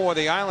game for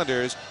the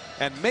Islanders.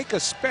 And make a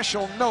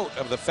special note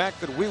of the fact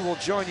that we will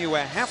join you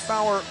a half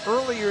hour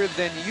earlier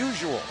than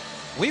usual.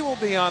 We will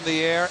be on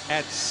the air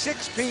at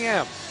 6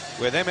 p.m.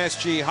 with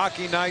MSG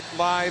Hockey Night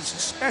Live's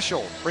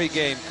special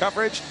pregame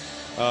coverage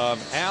of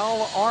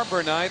Al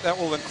Arbour Night. That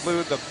will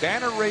include the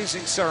banner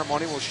raising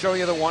ceremony. We'll show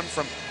you the one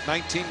from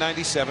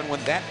 1997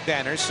 when that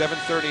banner,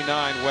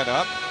 739, went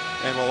up.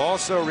 And we'll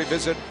also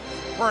revisit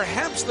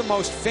perhaps the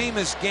most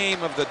famous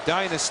game of the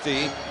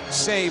dynasty,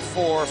 save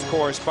for, of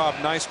course, Bob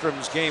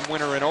Nystrom's game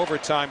winner in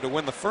overtime to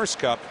win the first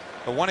cup,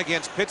 the one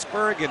against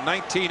Pittsburgh in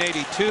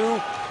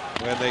 1982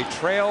 when they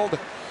trailed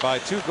by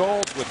 2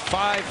 goals with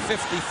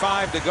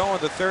 5:55 to go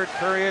in the third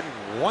period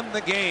and won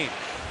the game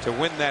to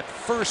win that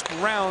first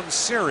round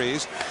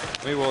series.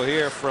 We will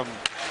hear from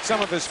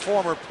some of his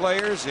former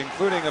players,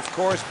 including, of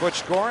course,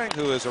 Butch Goring,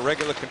 who is a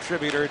regular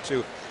contributor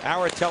to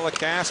our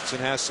telecasts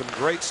and has some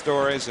great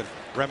stories and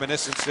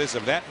reminiscences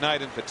of that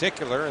night in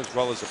particular, as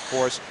well as, of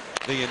course,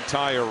 the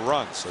entire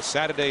run. So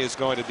Saturday is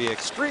going to be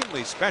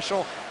extremely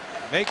special.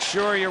 Make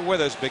sure you're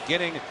with us,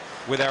 beginning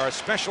with our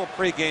special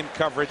pregame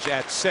coverage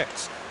at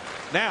 6.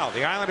 Now,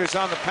 the Islanders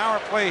on the power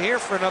play here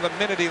for another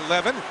minute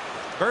 11.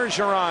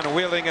 Bergeron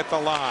wheeling at the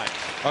line.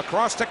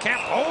 Across to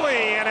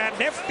Campoli, and a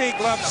nifty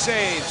glove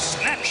save.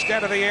 Snatched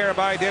out of the air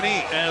by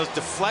Denis. And it was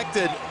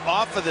deflected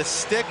off of the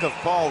stick of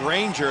Paul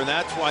Ranger, and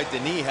that's why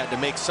Denis had to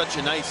make such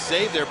a nice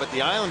save there. But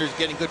the Islanders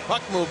getting good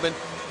puck movement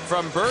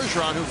from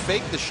Bergeron, who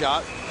faked the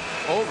shot,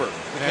 over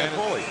And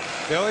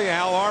Campoli. Billy,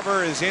 Al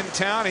Arbor is in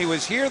town. He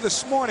was here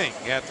this morning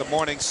at the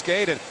morning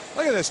skate. And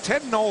look at this.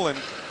 Ted Nolan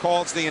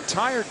calls the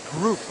entire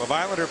group of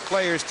Islander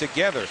players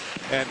together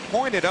and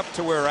pointed up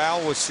to where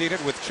Al was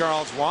seated with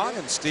Charles Wang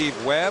and Steve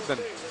Webb. And,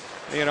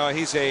 you know,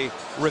 he's a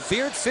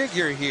revered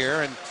figure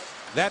here. And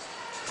that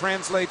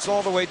translates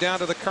all the way down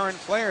to the current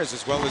players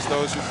as well as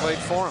those who played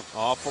for him.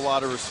 Awful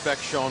lot of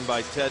respect shown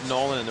by Ted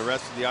Nolan and the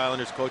rest of the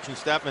Islanders coaching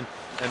staff, and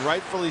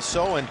rightfully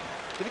so. And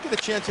didn't get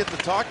a chance yet to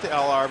talk to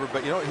Al Arbor,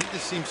 but, you know, he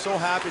just seems so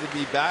happy to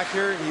be back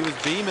here. He was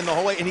beaming the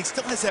whole way, and he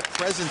still has that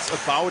presence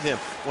about him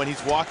when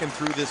he's walking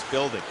through this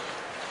building.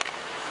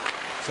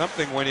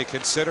 Something when you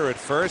consider at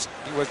first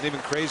he wasn't even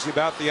crazy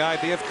about the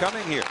idea of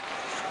coming here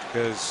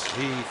because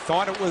he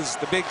thought it was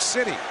the big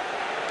city.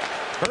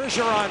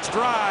 Bergeron's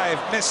drive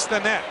missed the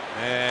net,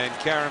 and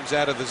Karam's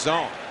out of the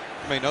zone.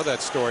 You may know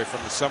that story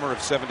from the summer of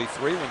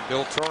 '73 when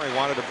Bill Torrey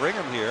wanted to bring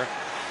him here.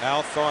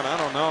 Al thought, I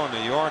don't know,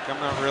 New York,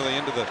 I'm not really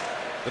into the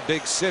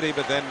big city,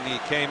 but then he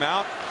came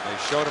out, they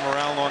showed him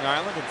around Long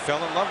Island and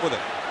fell in love with it.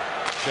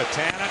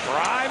 Shatana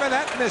drive, and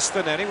that missed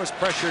the net. He was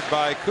pressured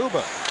by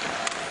Kuba.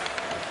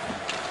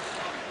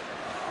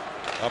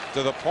 Up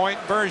to the point,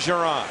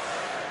 Bergeron.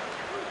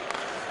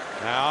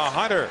 Now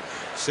Hunter,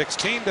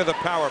 16 to the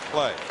power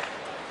play.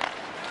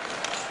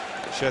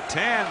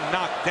 Shatan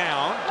knocked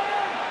down.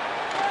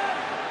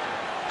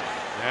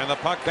 And the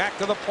puck back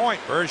to the point.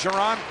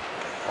 Bergeron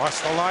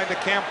lost the line to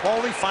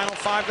Campoli. Final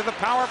 5 to the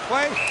power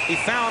play. He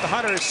found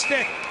Hunter's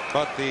stick,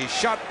 but the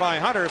shot by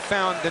Hunter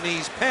found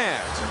Denis'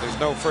 pads, and there's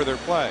no further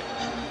play.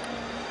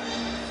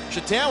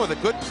 Shatan with a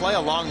good play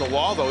along the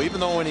wall, though, even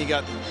though when he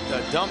got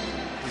dumped,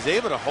 he's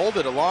able to hold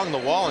it along the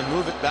wall and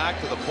move it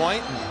back to the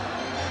point.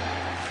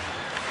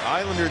 The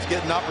Islanders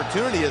get an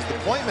opportunity as the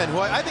point men, who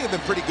I think have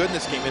been pretty good in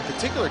this game. In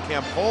particular,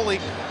 Campoli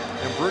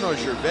and Bruno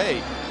Gervais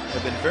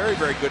have been very,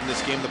 very good in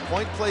this game. The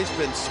point play's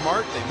been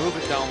smart. They move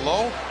it down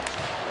low.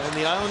 And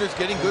the Islanders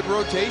getting good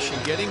rotation,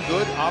 getting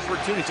good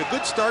opportunities. A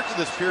good start to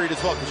this period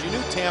as well, because you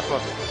knew Tampa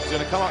was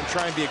going to come out and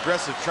try and be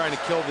aggressive, trying to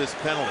kill this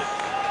penalty.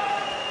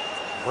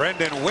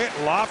 Brendan Witt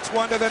lofts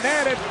one to the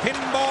net. It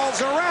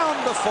pinballs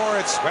around before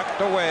it's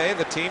swept away.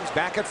 The team's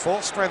back at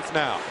full strength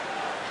now.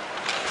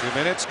 2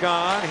 minutes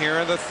gone here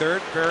in the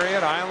third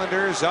period.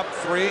 Islanders up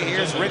 3.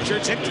 Here's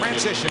Richards in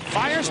transition.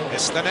 Fires,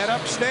 missed the net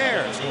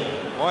upstairs.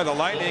 Boy, the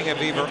Lightning have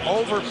either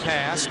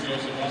overpassed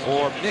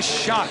or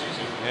misshot.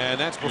 And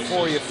that's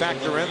before you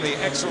factor in the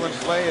excellent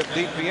play of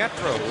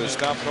DiPietro, who has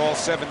stopped all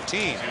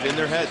 17. In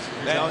their heads.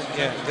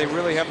 Yeah, they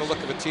really have the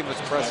look of a team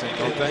that's pressing,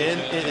 don't they?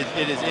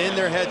 It is in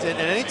their heads. And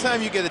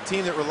anytime you get a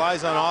team that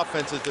relies on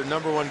offense as their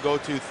 #1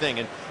 go-to thing,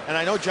 and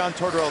I know John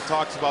Tortorella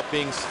talks about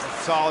being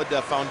solid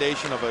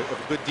foundation of a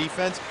good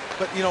defense,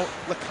 but, you know,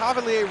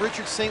 LeCavalier,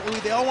 Richards, St. Louis,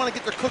 they all want to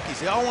get their cookies.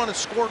 They all want to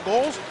score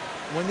goals.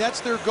 When that's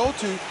their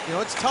go-to, you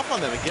know, it's tough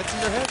on them. It gets in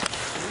their heads.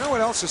 You know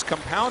what else is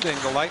compounding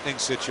the Lightning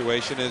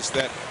situation is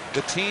that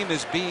the team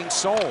is being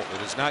sold.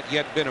 It has not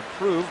yet been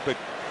approved, but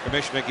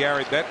Commissioner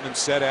Gary Bettman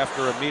said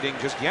after a meeting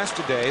just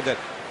yesterday that,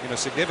 you know,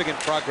 significant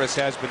progress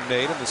has been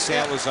made and the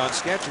sale is on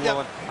schedule.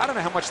 And I don't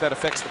know how much that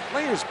affects the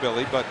players,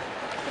 Billy, but,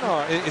 you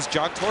know, is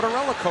John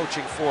Tortorella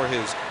coaching for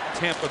his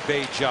Tampa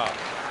Bay job?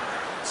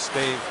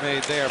 Stave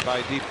made there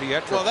by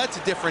DiPietro. Well, that's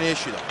a different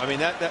issue, though. I mean,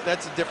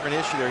 that's a different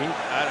issue there.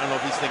 I don't know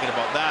if he's thinking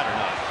about that or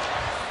not.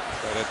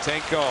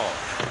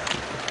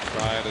 Fedotenko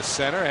trying to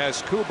center,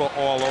 has Kuba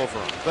all over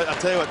him. But I'll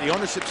tell you what, the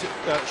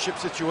ownership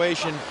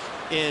situation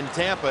in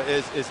Tampa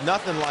is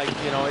nothing like,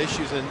 you know,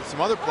 issues in some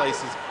other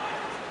places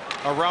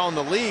around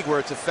the league where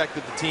it's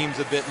affected the teams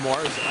a bit more,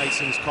 as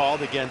icing's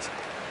called against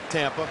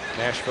Tampa.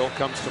 Nashville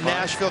comes to mind.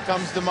 Nashville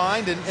comes to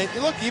mind. And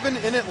look, even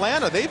in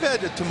Atlanta, they've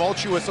had a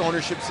tumultuous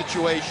ownership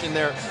situation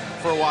there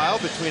for a while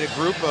between a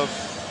group of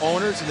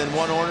owners and then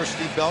one owner,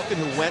 Steve Belkin,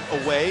 who went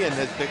away, and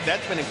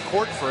that's been in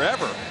court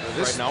forever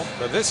right now.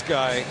 But this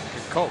guy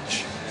can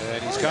coach,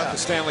 and he's got the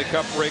Stanley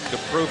Cup ring to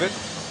prove it.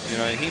 You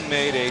know, he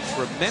made a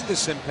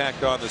tremendous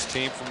impact on this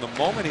team from the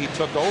moment he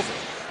took over.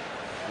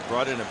 He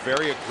brought in a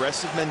very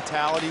aggressive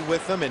mentality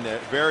with him and a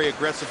very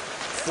aggressive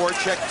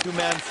forecheck,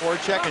 2-man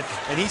forecheck,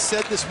 and he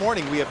said this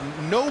morning, we have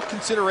no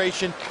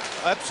consideration,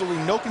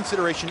 absolutely no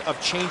consideration of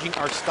changing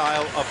our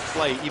style of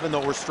play, even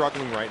though we're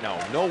struggling right now.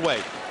 No way.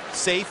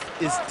 Safe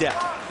is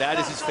death. That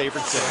is his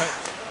favorite saying.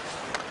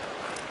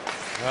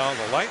 Well,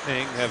 the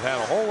Lightning have had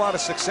a whole lot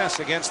of success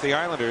against the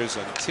Islanders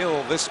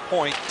until this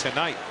point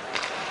tonight.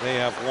 They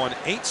have won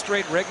 8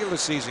 straight regular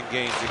season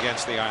games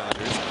against the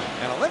Islanders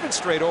and 11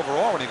 straight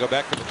overall when you go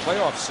back to the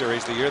playoff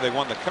series the year they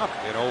won the Cup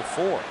in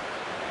 '04. Well,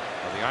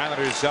 the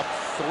Islanders up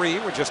 3.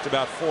 We're just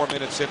about 4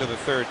 minutes into the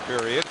third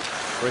period.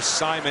 Chris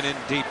Simon in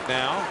deep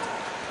now.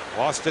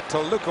 Lost it to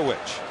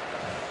Lukowicz.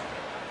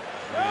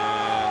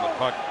 And the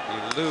puck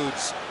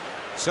eludes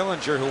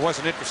Sillinger, who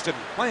wasn't interested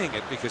in playing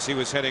it because he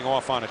was heading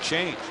off on a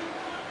change.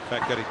 The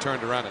fact that he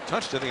turned around and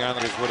touched it, the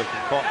Islanders would have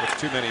been caught with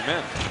too many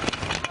men.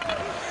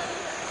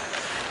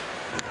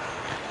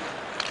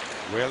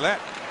 Ouellet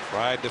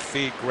tried to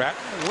feed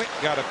Gratton. Witt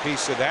got a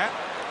piece of that.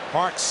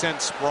 Parks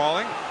sent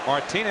sprawling.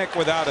 Martinek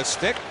without a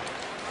stick.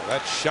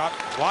 That shot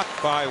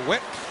blocked by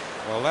Witt.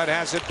 Well, that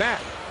has it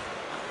back.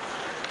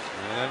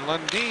 And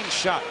Lundin's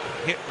shot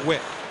hit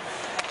Witt.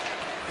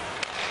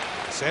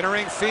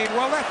 Centering feed.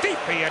 Well, that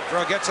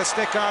DiPietro gets a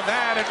stick on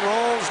that. It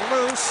rolls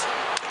loose.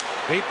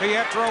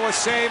 DiPietro a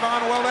save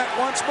on Willett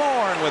once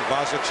more. And with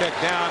Vazicek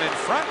down in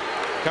front,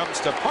 comes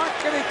to Park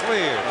and he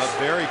clears. A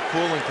very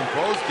cool and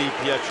composed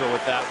DiPietro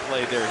with that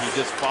play there. He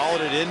just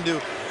followed it into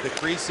the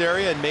crease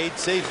area and made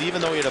saves, even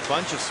though he had a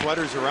bunch of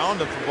sweaters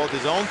around him from both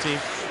his own team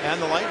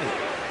and the Lightning.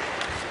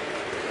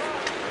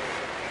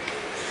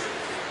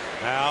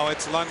 Now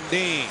it's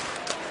Lundin.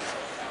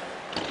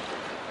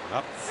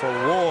 Up for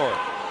Ward.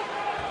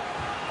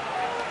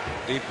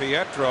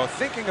 DiPietro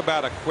thinking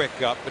about a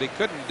quick up, but he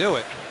couldn't do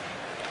it.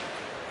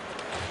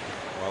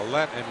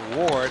 Willett and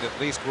Ward at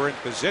least were in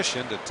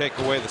position to take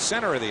away the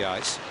center of the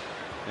ice.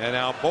 And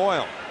now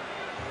Boyle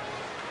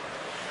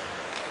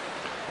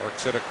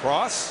works it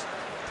across.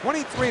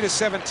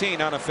 23-17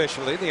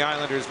 unofficially. The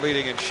Islanders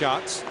leading in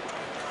shots.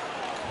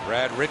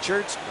 Brad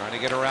Richards trying to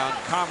get around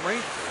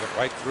Comrie. Get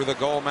right through the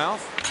goal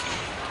mouth.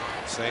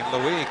 St.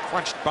 Louis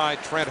crunched by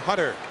Trent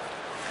Hunter.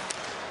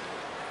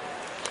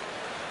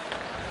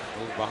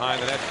 Moved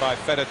behind the net by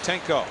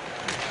Fedotenko.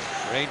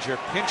 Ranger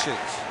pinches.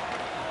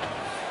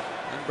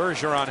 And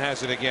Bergeron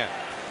has it again.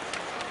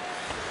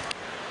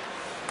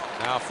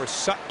 Now for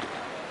Sutton.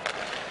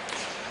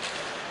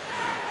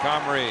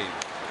 Comrie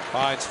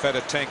finds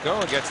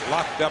Fedotenko. Gets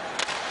locked up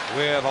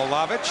with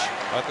Olavic,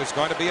 but there's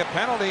going to be a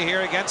penalty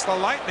here against the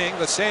Lightning.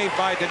 The save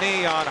by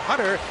Denis on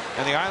Hunter,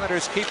 and the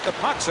Islanders keep the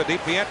puck. So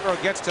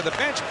DiPietro gets to the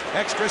bench.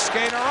 Extra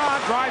skater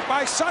on. Drive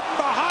by Sutton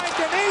behind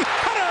Denis.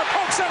 Hunter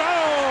pokes it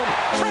home.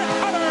 Trent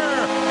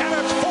Hunter, and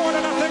it's 4-0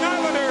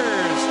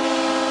 Islanders.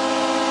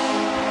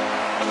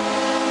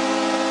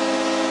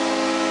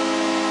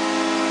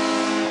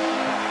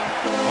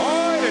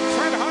 Boy, did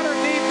Trent Hunter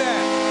need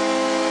that.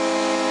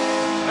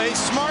 A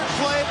smart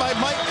play by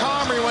Mike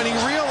Comrie when he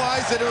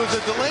realized that it was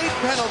a delayed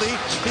penalty.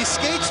 He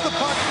skates the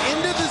puck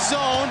into the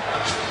zone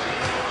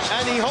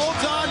and he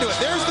holds on to it.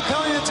 There's the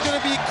penalty that's going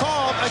to be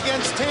called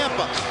against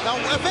Tampa. Now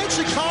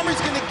eventually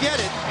Comrie's going to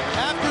get it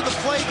after the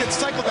play gets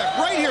cycled back.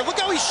 Right here, look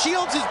how he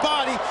shields his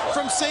body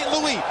from St.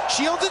 Louis.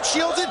 Shields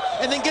it,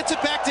 and then gets it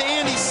back to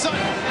Andy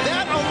Sutton.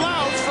 That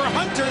allows for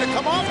Hunter to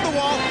come off the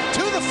wall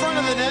to the front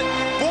of the net.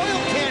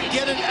 Boyle can't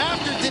get it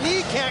after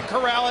Denis can't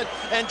corral it,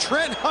 and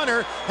Trent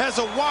Hunter has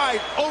a wide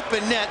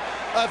open net.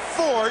 A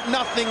 4-0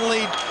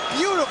 lead.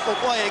 Beautiful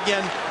play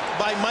again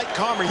by Mike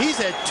Comrie. He's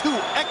had 2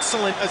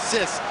 excellent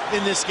assists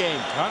in this game.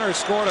 Hunter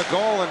scored a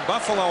goal in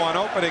Buffalo on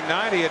opening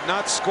night. He had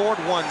not scored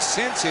one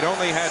since. He'd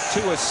only had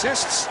 2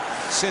 assists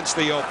since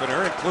the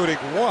opener, including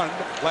 1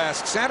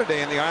 last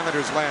Saturday in the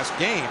Islanders' last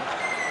game.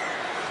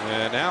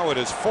 And now it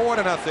is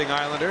 4-0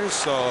 Islanders,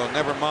 so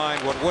never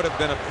mind what would have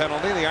been a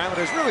penalty. The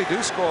Islanders really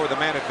do score with a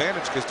man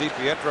advantage because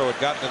DiPietro had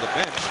gotten to the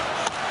bench.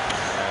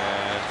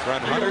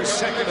 Trent Hunter's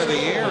second of the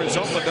year has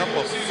opened up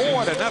a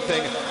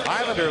 4-0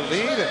 Islander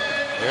lead.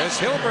 There's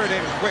Hilbert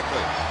in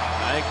quickly.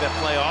 I think that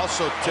play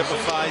also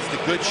typifies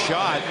the good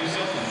shot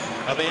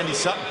of Andy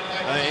Sutton.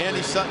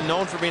 Andy Sutton,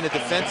 known for being a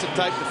defensive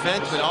type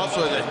defenseman,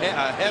 also has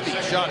a heavy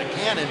shot, a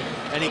cannon,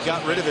 and he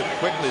got rid of it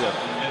quickly there.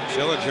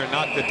 Sillinger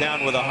knocked it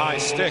down with a high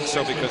stick,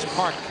 so because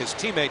Park, his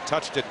teammate,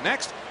 touched it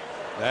next,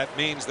 that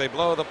means they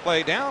blow the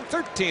play down.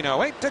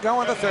 13:08 to go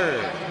in the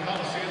third.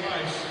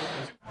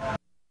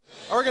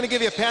 We're going to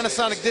give you a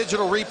Panasonic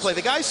digital replay.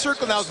 The guy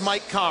circled now is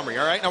Mike Comrie,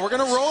 all right? Now we're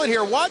going to roll it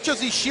here. Watch as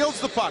he shields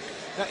the puck.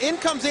 Now in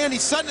comes Andy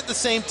Sutton at the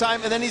same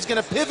time, and then he's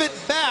going to pivot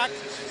back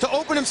to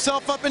open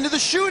himself up into the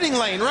shooting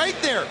lane right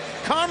there.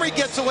 Comrie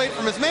gets away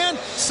from his man.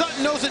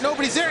 Sutton knows that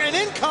nobody's there, and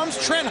in comes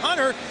Trent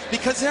Hunter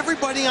because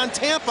everybody on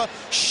Tampa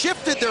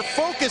shifted their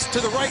focus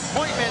to the right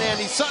point man,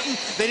 Andy Sutton.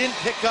 They didn't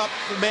pick up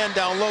the man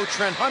down low,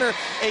 Trent Hunter.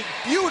 A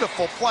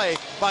beautiful play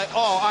by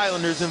all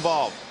Islanders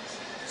involved.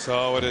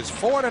 So it is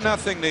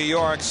 4-0 New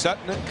York.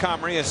 Sutton and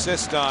Comrie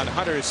assist on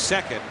Hunter's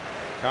second.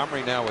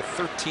 Comrie now with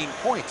 13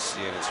 points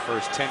in his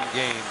first 10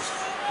 games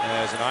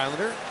as an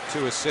Islander.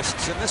 2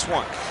 assists in this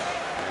one.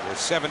 And we're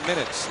 7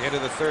 minutes into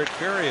the third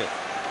period.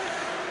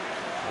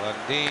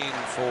 Lundin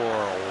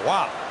for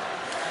wow.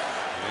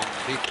 And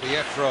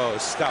DiPietro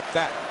stopped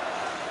that.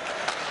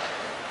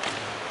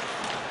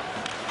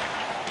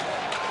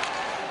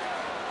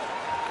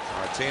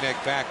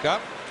 Martinek back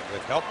up.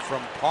 With help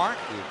from Park,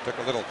 who took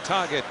a little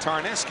tug at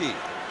Tarneski.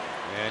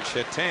 And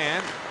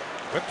Chatan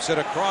whips it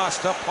across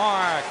to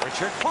Park.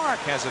 Richard Park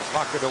has it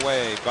bucketed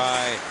away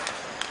by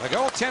the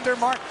goaltender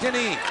Mark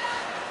Denis.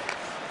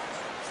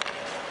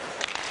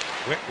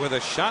 Quick with a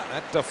shot.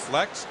 That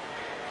deflects.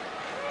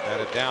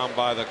 Headed down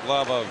by the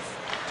glove of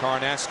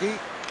Tarneski.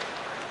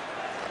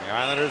 The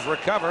Islanders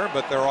recover,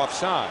 but they're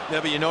offside.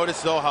 Yeah, but you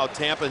notice, though, how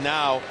Tampa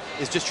now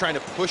is just trying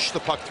to push the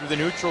puck through the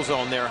neutral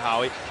zone there,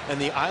 Howie.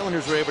 And the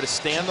Islanders were able to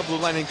stay on the blue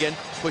line and again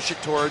push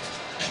it towards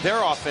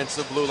their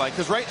offensive blue line.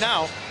 Because right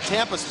now,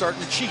 Tampa's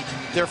starting to cheat.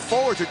 Their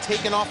forwards are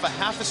taking off a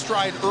half a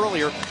stride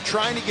earlier,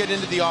 trying to get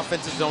into the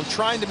offensive zone,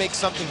 trying to make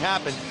something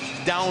happen,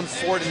 down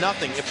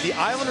 4-0. If the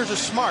Islanders are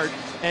smart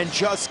and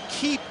just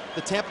keep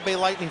the Tampa Bay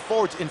Lightning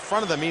forwards in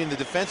front of them, meaning the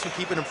defense will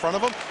keep it in front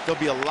of them. There'll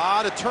be a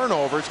lot of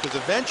turnovers because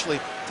eventually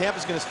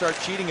Tampa's going to start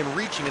cheating and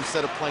reaching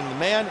instead of playing the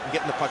man and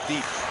getting the puck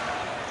deep.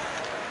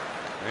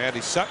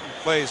 Andy Sutton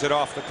plays it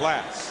off the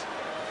glass,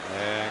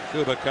 and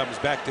Kuba comes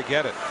back to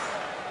get it.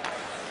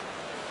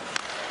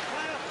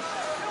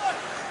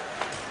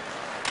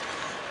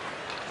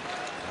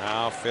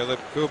 Now Philip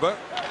Kuba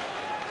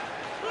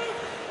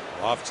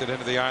lofts it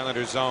into the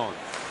Islanders zone.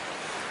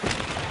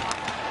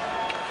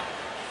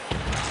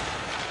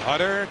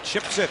 Hutter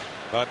chips it,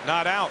 but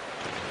not out.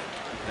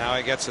 Now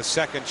he gets a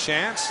second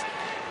chance.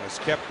 Was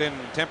kept in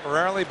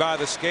temporarily by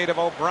the skate of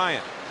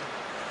O'Brien.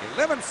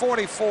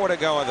 11:44 to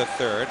go in the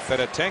third.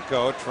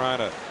 Fedotenko trying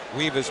to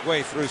weave his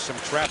way through some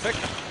traffic.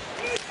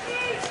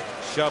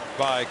 Shoved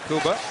by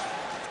Kuba.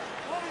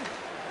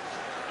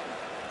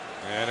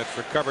 And it's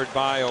recovered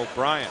by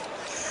O'Brien.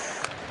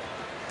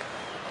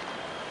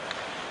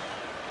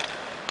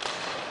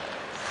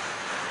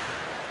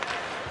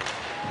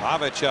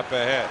 Pavic up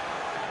ahead.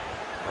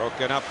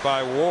 Broken up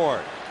by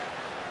Ward.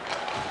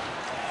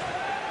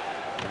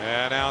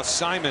 And now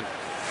Simon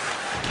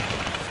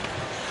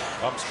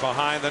bumps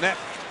behind the net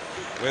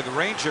with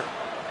Ranger.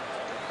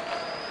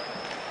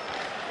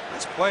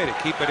 Nice play to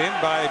keep it in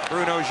by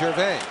Bruno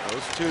Gervais.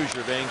 Those two,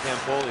 Gervais and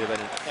Campoli, have had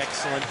an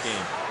excellent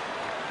game.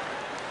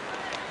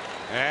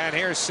 And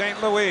here's St.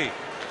 Louis.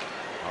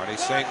 Marty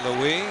St.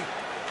 Louis.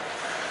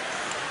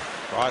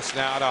 Cross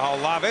now to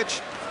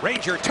Holovic.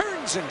 Ranger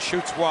turns and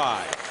shoots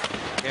wide.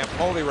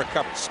 Campoli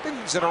recovers,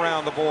 spins it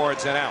around the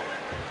boards and out.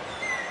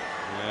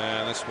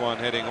 And this one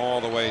hitting all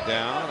the way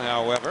down.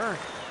 However,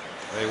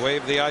 they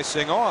wave the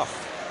icing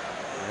off.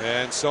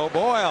 And so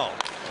Boyle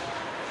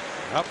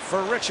up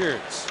for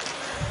Richards.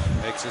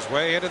 Makes his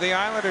way into the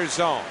Islanders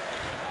zone.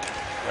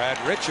 Brad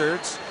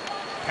Richards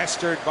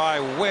pestered by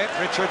Witt.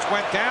 Richards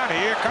went down.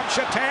 Here comes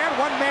Shatan.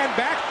 One man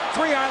back.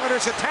 Three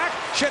Islanders attack.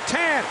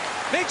 Shatan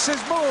makes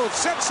his move.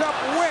 Sets up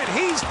Witt.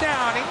 He's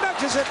down. He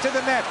nudges it to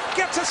the net.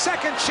 Gets a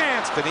second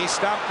chance. Did he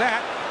stop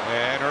that?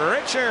 And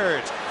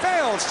Richards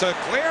fails to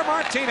clear.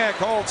 Martinez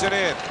holds it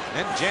in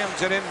and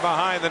jams it in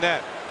behind the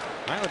net.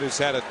 Islanders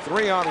had a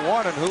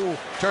 3-on-1, and who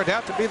turned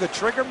out to be the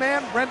trigger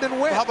man? Brendan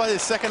Witt. Well, how about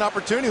his second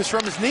opportunity? It was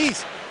from his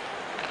knees.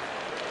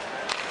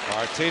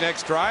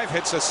 Martinez drive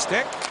hits a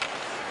stick.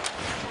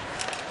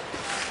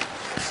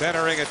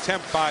 Centering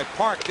attempt by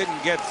Park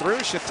didn't get through.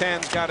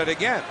 Chatan's got it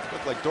again.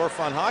 Looked like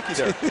Dorfon hockey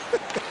there.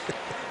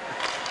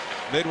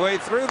 Midway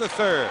through the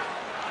third.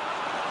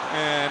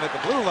 And at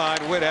the blue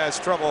line, Witt has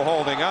trouble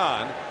holding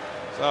on.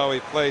 So he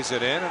plays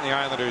it in, and the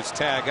Islanders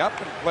tag up,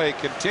 and play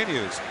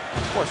continues.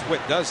 Of course,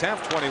 Witt does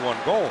have 21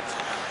 goals.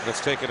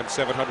 It's taken him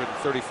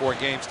 734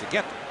 games to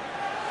get them.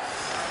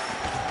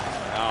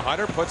 Now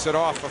Hunter puts it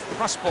off of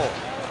Prospol.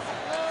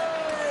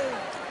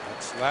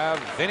 Slav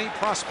Vinny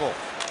Prospol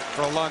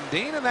for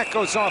Lundin, and that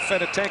goes off.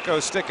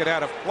 Fedotenko stick it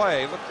out of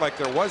play. Looked like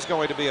there was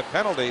going to be a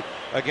penalty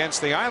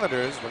against the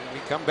Islanders when we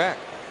come back.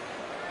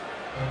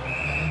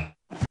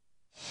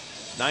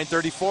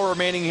 9:34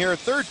 remaining here.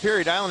 Third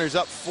period. Islanders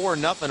up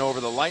 4-0 over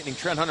the Lightning.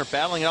 Trent Hunter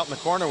battling out in the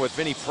corner with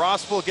Vinny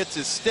Prospol. Gets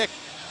his stick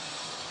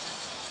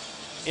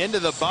into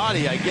the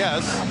body, I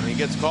guess, and he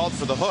gets called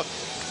for the hook.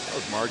 That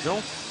was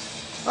marginal.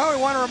 Well,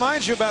 we want to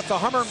remind you about the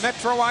Hummer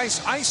Metro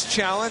Ice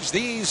Challenge.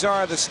 These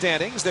are the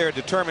standings. They're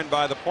determined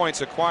by the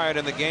points acquired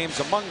in the games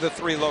among the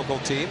three local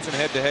teams in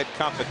head-to-head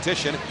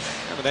competition.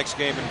 And the next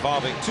game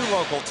involving two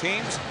local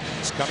teams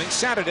is coming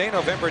Saturday,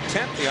 November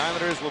 10th. The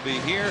Islanders will be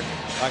here,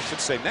 I should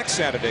say next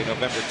Saturday,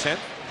 November 10th,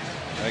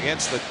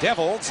 against the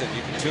Devils. And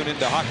you can tune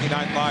into Hockey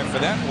Night Live for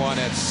that one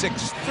at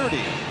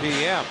 6:30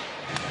 p.m.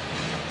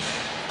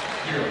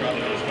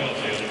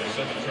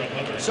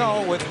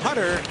 So with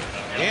Hunter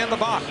in the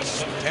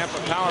box, Tampa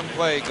power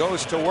play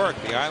goes to work.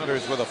 The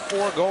Islanders with a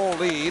 4-goal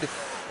lead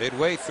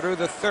midway through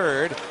the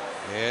third.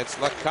 It's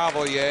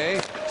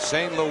LeCavalier,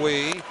 St.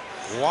 Louis,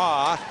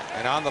 Waugh,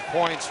 and on the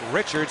points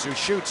Richards, who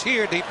shoots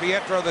here.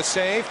 DiPietro the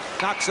save,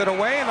 knocks it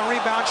away, and the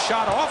rebound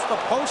shot off the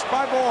post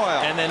by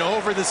Boyle. And then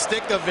over the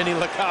stick of Vinny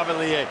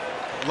LeCavalier.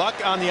 Luck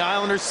on the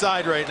Islanders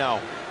side right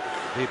now.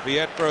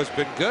 DiPietro's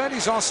been good.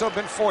 He's also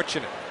been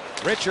fortunate.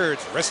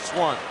 Richards wrists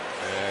one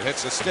and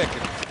hits a stick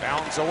and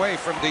bounds away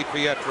from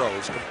DiPietro.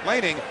 He's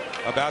complaining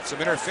about some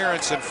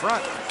interference in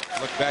front.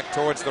 Looked back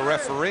towards the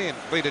referee and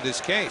pleaded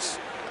his case.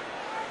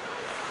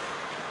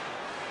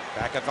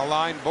 Back at the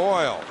line,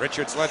 Boyle.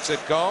 Richards lets it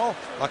go.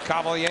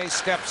 LeCavalier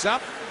steps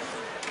up.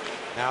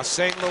 Now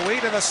St. Louis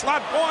to the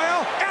slot.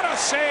 Boyle, and a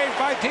save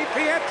by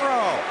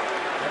DiPietro.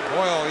 And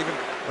Boyle, even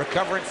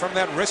recovering from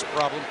that wrist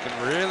problem,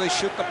 can really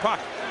shoot the puck.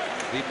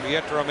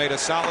 DiPietro made a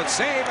solid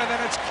save, and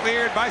then it's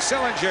cleared by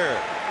Sillinger.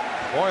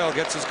 Boyle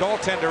gets his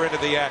goaltender into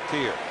the act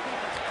here.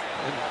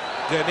 And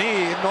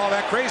Denis isn't all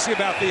that crazy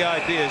about the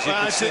idea, as you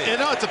can see.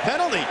 It's a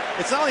penalty.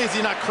 It's not only is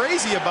he not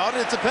crazy about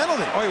it, it's a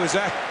penalty. Oh, he was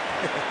that.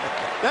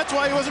 That's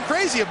why he wasn't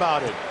crazy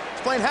about it.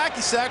 He's playing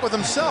hacky sack with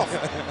himself.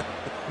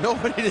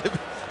 Nobody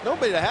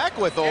to hack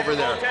with over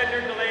there.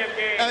 Delay of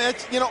game.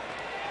 It's, you know,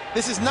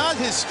 this is not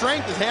his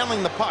strength, is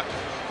handling the puck.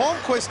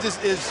 Holmquist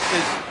is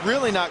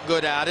really not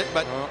good at it,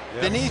 but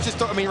then he's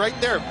just, I mean, right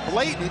there,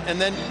 blatant,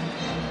 and then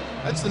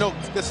that's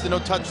the no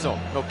touch zone.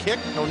 No kick,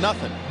 no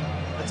nothing.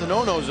 That's a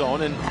no-no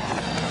zone, and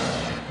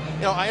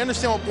you know, I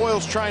understand what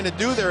Boyle's trying to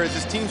do there is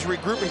his team's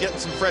regrouping, getting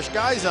some fresh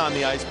guys on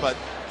the ice, but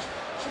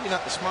maybe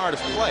not the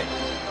smartest play.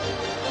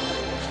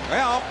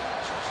 Well,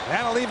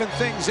 that'll even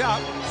things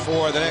up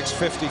for the next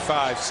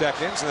 55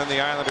 seconds, and then the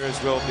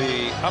Islanders will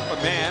be up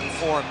a man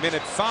for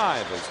minute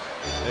 5 as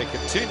they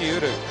continue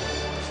to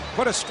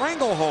put a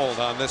stranglehold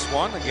on this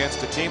one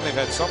against a team they've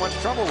had so much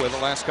trouble with the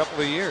last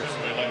couple of years.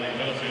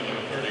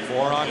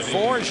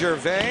 4-on-4,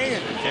 Gervais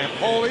and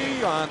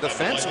Campoli on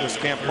defense. It was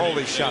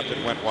Campoli's shot that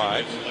went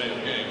wide.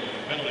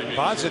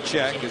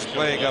 Vazicek is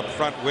playing up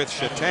front with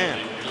Shatan.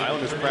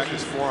 Islanders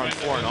practiced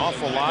 4-on-4 an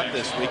awful lot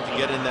this week to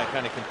get in that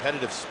kind of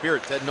competitive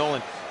spirit. Ted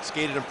Nolan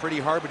skated him pretty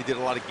hard, but he did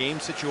a lot of game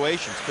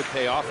situations. Could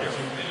pay off here.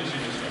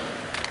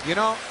 You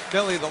know,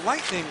 Billy, the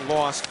Lightning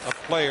lost a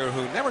player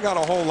who never got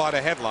a whole lot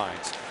of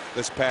headlines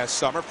this past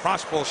summer.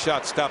 Prospel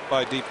shot stopped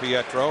by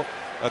DiPietro,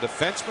 a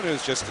defenseman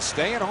who's just a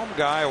stay-at-home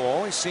guy who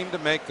always seemed to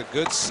make the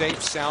good,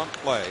 safe, sound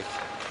play.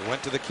 He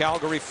went to the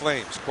Calgary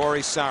Flames,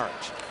 Corey Sarich,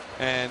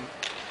 and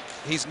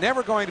he's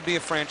never going to be a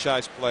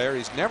franchise player.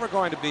 He's never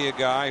going to be a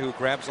guy who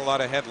grabs a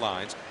lot of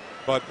headlines.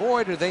 But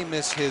boy, do they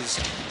miss his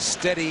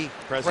steady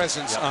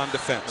presence on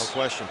defense. No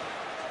question.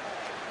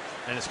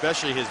 And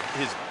especially his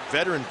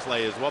veteran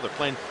play as well. They're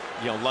playing,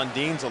 you know,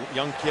 Lundin's a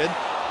young kid.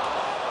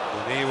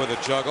 Lundin with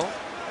a juggle.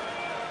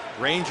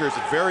 Ranger's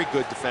a very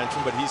good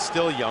defenseman, but he's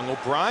still young.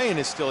 O'Brien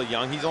is still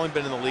young. He's only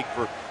been in the league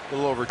for a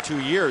little over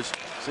 2 years.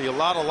 So you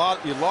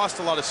lost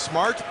a lot of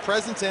smart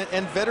presence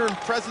and veteran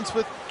presence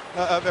with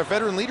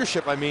veteran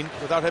leadership, I mean,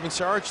 without having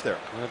Sarich there.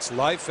 That's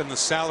life in the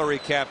salary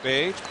cap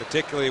age,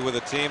 particularly with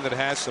a team that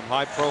has some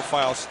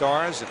high-profile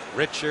stars, and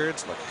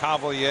Richards,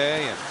 LeCavalier,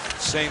 and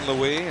St.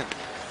 Louis, and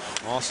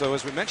also,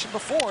 as we mentioned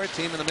before, a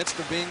team in the midst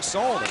of being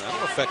sold, and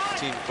that'll affect the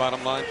team's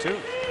bottom line, too.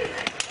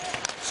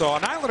 So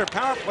an Islander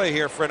power play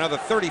here for another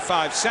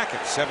 35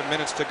 seconds. 7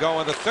 minutes to go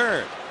in the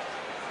third.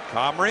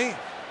 Comrie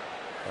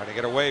trying to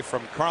get away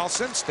from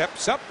Carlson,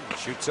 steps up and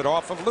shoots it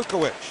off of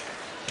Lukowicz.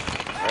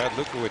 Brad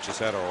Lukowicz has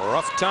had a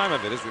rough time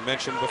of it, as we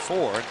mentioned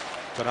before.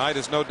 Tonight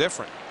is no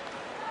different.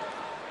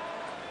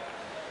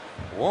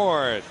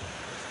 Ward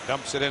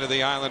dumps it into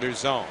the Islanders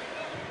zone.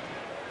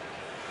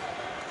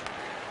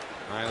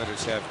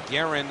 Islanders have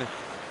Guerin and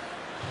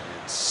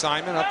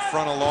Simon up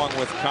front along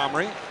with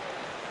Comrie.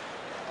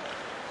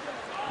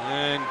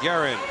 And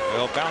Guerin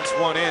will bounce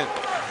one in.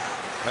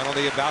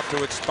 Penalty about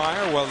to expire.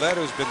 Ouellet,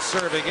 who's been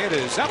serving it,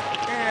 is up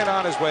and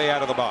on his way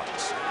out of the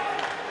box.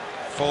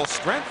 Full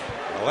strength.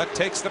 Ouellet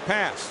takes the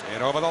pass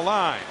and over the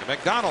line to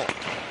McDonald.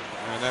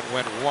 And that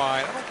went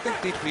wide. I don't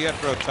think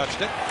DiPietro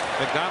touched it.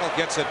 McDonald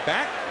gets it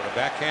back. The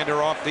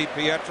backhander off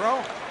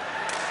DiPietro.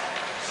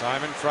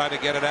 Simon tried to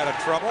get it out of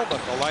trouble, but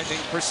the Lightning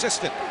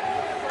persistent.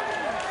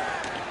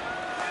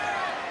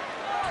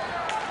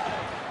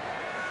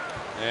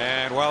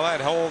 And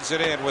Ouellet holds it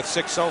in with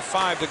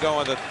 6:05 to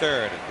go in the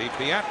third. And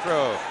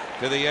DiPietro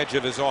to the edge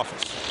of his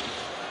office.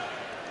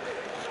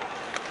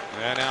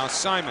 And now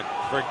Simon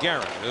for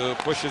Guerin, who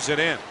pushes it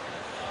in.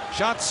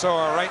 Shots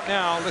are right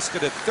now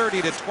listed at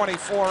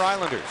 30-24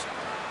 Islanders.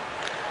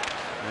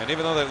 And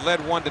even though they led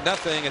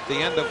 1-0 at the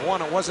end of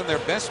one, it wasn't their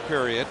best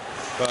period,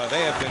 but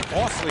they have been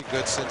awfully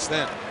good since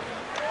then.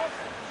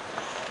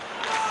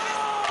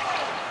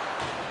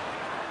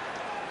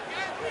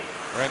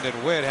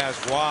 Brendan Witt has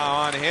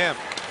Waugh on him.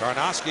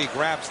 Karnowski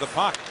grabs the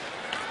puck.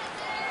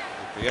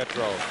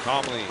 Pietro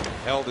calmly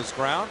held his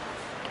ground.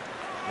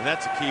 And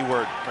that's a key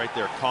word right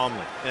there,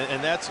 calmly.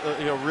 And that's,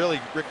 you know, really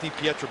Rick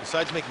DiPietro,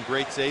 besides making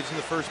great saves in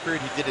the first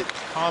period, he did it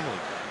calmly.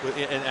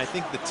 And I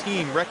think the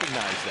team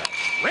recognized that.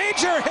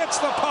 Ranger hits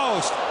the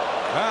post.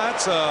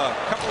 That's a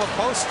couple of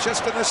posts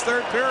just in this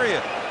third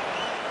period.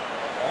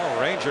 Oh,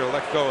 Ranger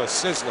let go of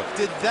Sizzler.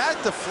 Did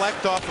that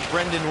deflect off of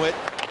Brendan Witt?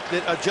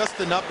 Just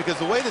enough, because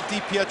the way that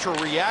DiPietro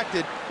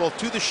reacted both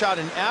to the shot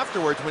and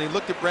afterwards when he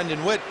looked at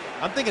Brendan Witt,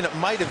 I'm thinking it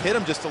might have hit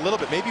him just a little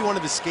bit, maybe one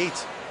of his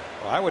skates.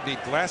 Well, I would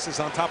need glasses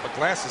on top of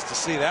glasses to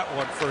see that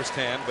one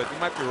firsthand, but you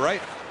might be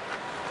right.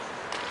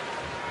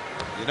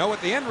 You know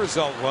what the end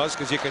result was,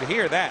 because you could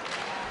hear that.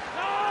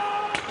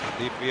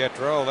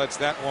 DiPietro lets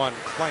that one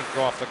clank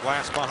off the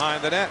glass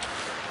behind the net.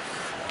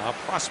 Now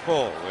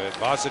Prospel with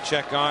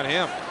Vazicek on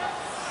him.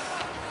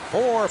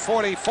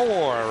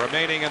 4:44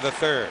 remaining in the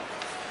third.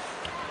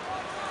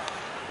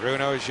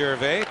 Bruno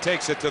Gervais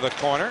takes it to the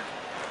corner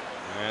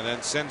and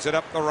then sends it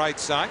up the right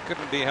side.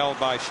 Couldn't be held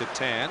by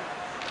Shatan.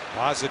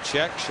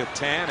 Vazicek,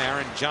 Shatan,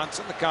 Aaron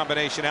Johnson, the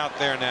combination out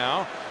there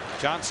now.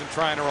 Johnson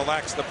trying to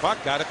relax the puck.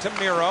 Got it to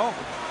Miro.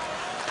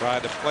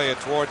 Tried to play it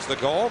towards the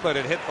goal, but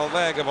it hit the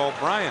leg of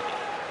O'Brien.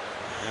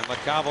 And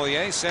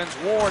LeCavalier sends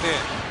Ward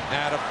in.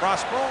 Now to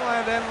Prospel,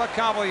 and then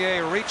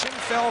LeCavalier reaching,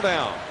 fell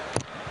down.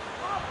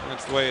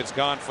 That's the way it's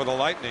gone for the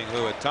Lightning,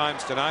 who at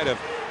times tonight have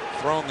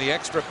thrown the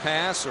extra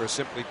pass or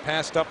simply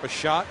passed up a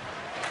shot.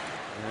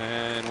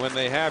 And when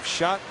they have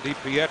shot,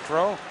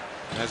 DiPietro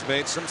has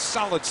made some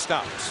solid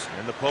stops.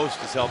 And the post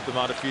has helped them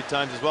out a few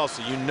times as well,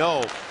 so you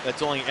know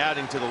that's only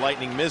adding to the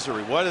Lightning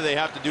misery. What do they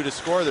have to do to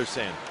score, they're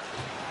saying?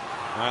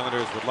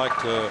 Islanders would like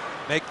to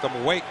make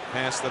them wait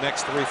past the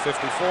next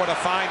 3:54 to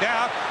find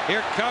out.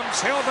 Here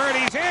comes Hilbert.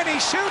 He's in. He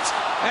shoots.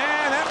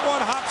 And that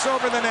one hops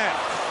over the net.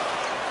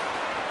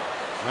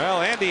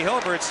 Well, Andy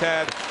Hilbert's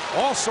had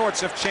all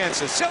sorts of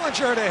chances.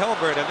 Sillinger to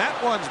Hilbert, and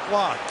that one's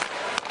blocked.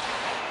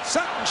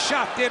 Sutton's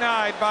shot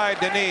denied by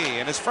Denis.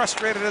 And as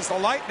frustrated as the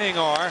Lightning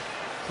are,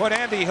 put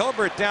Andy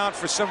Hilbert down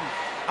for some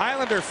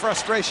Islander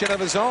frustration of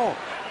his own.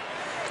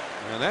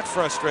 And that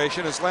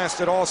frustration has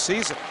lasted all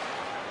season,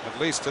 at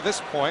least to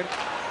this point.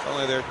 It's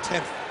only their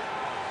 10th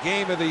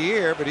game of the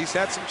year, but he's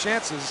had some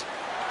chances.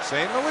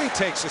 St. Louis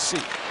takes a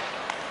seat.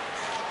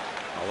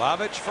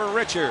 Alavich for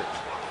Richards.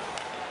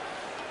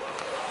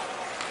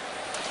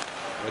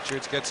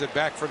 Richards gets it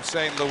back from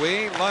St.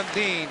 Louis.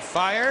 Lundin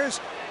fires,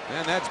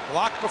 and that's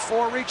blocked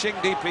before reaching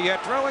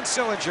DiPietro, and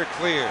Sillinger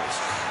clears.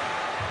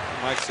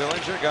 Mike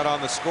Sillinger got on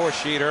the score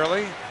sheet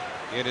early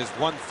in his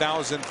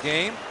 1,000th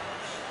game.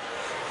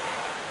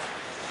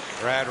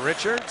 Brad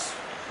Richards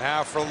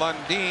now for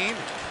Lundin.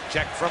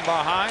 Check from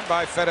behind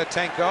by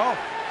Fedotenko.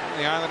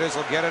 The Islanders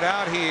will get it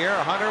out here.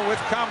 Hunter with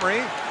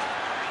Comrie.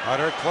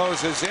 Hunter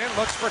closes in,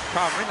 looks for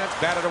Comrie. That's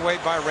batted away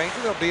by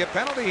Ranger. There'll be a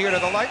penalty here to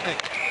the Lightning.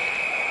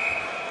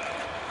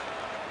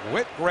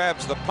 Witt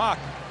grabs the puck.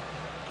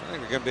 I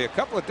think there are going to be a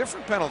couple of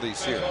different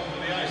penalties here.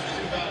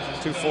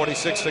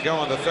 2:46 to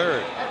go in the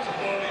third.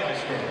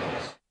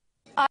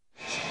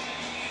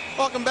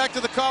 Welcome back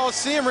to the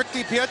Coliseum. Rick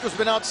DiPietro's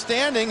been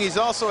outstanding. He's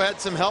also had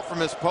some help from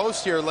his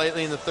post here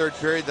lately in the third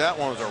period. That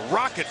one was a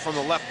rocket from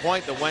the left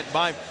point that went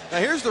by. Now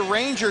here's the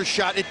Rangers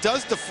shot. It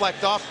does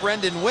deflect off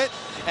Brendan Witt,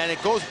 and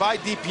it goes by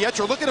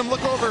DiPietro. Look at him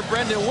look over at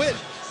Brendan Witt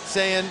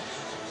saying,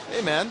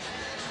 hey man,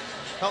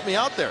 help me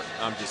out there.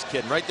 I'm just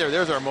kidding. Right there,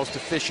 there's our most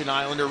efficient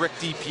Islander, Rick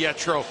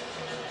DiPietro.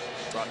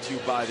 Brought to you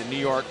by the New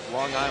York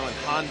Long Island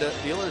Honda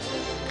dealers,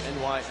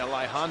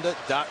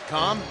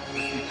 nylihonda.com.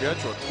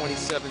 DiPietro,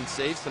 27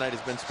 saves tonight,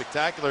 has been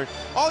spectacular.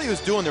 All he was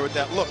doing there with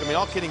that look, I mean,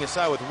 all kidding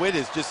aside with Witt,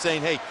 is just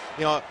saying, hey,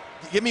 you know,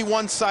 give me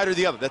one side or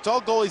the other. That's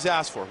all goalies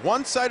ask for.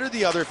 One side or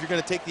the other. If you're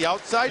going to take the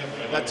outside,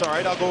 that's all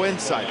right. I'll go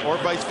inside, or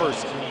vice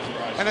versa.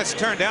 And it's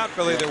turned out,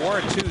 Billy, there were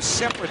two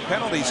separate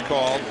penalties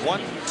called. One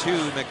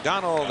to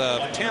McDonald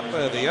of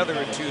Tampa, the other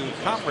to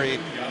Comrie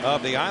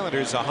of the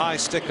Islanders. A high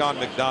stick on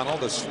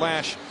McDonald, a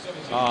slash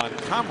on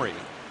Comrie.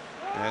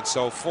 And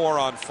so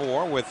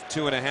 4-on-4 with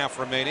 2.5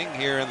 remaining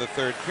here in the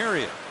third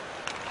period.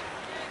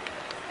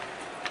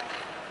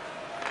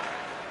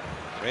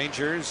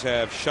 Rangers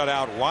have shut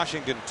out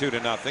Washington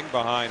 2-0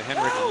 behind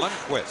Henrik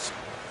Lundqvist.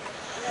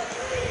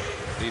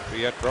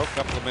 DiPietro a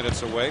couple of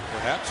minutes away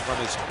perhaps from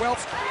his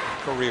 12th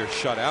career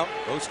shutout.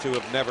 Those two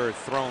have never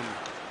thrown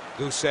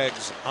goose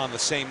eggs on the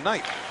same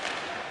night.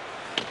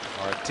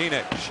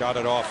 Martinez shot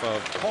it off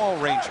of Paul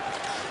Ranger.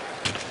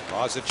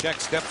 Vazicek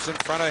steps in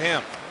front of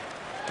him.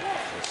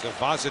 It's a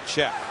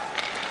Vazicek.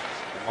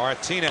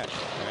 Martinez,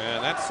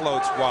 and that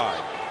floats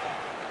wide.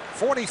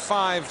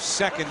 45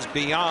 seconds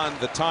beyond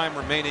the time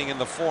remaining in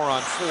the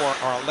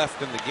 4-on-4 are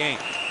left in the game.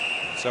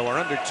 So we're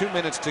under 2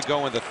 minutes to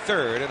go in the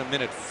third, and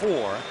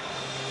 1:04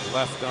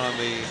 left on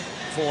the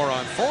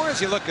 4-on-4.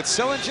 As you look at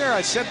Sillinger,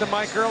 I said to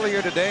Mike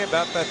earlier today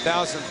about that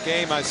 1,000th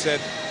game, I said,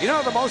 you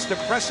know, the most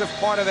impressive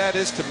part of that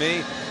is to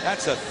me,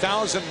 that's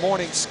 1,000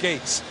 morning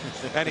skates.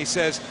 And he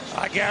says,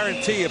 I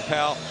guarantee you,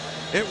 pal,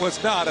 it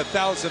was not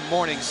 1,000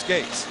 morning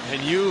skates.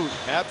 And you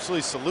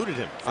absolutely saluted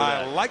him for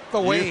that. I like the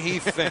way he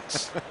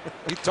thinks.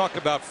 He talked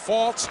about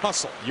false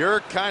hustle. Your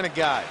kind of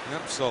guy.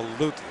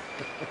 Absolutely.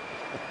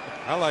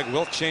 I like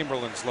Wilt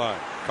Chamberlain's line.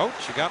 Coach,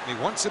 you got me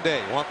once a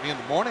day. You want me in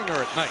the morning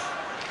or at night?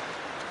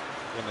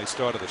 When they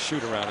started the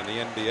shoot around in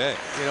the NBA.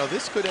 You know,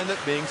 this could end up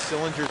being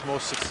Sillinger's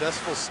most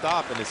successful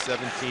stop in his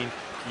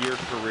 17-year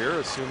career,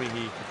 assuming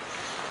he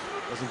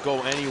doesn't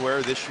go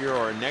anywhere this year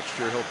or next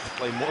year. He'll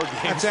play more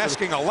games. That's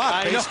asking a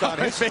lot based on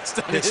his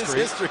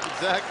history.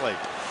 Exactly.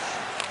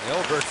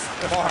 Hilbert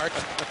Clark.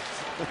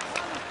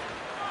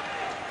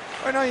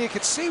 I know you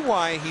could see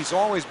why he's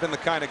always been the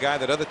kind of guy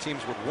that other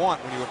teams would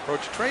want when you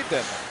approach trade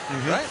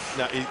deadline, right?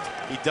 Now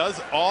he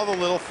does all the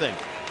little things.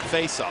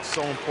 Face-offs,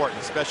 so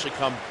important, especially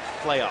come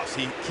playoffs.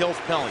 He kills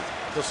penalties.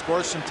 He'll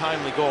score some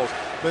timely goals.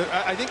 But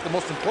I think the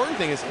most important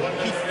thing is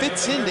he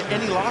fits into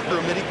any locker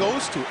room that he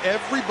goes to.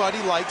 Everybody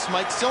likes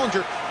Mike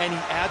Sillinger, and he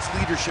adds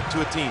leadership to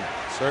a team.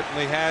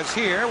 Certainly has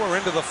here. We're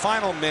into the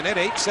final minute.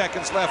 8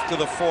 seconds left to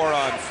the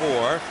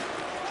 4-on-4.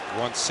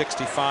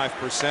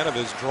 165% of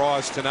his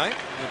draws tonight.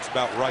 It's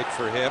about right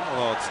for him,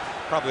 although it's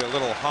probably a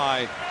little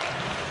high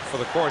for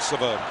the course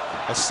of a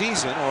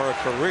season or a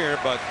career,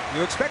 but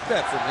you expect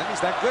that from him. He's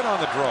that good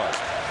on the draws.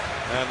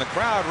 And the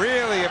crowd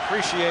really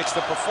appreciates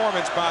the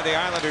performance by the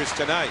Islanders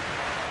tonight.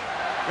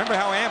 Remember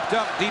how amped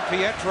up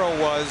DiPietro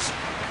was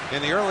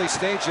in the early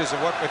stages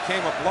of what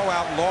became a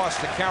blowout loss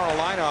to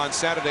Carolina on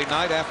Saturday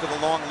night after the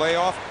long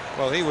layoff?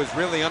 Well, he was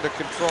really under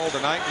control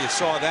tonight. You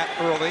saw that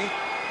early.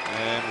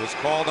 And was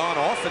called on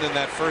often in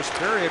that first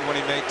period when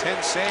he made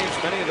 10 saves,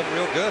 many of them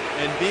real good.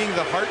 And being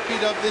the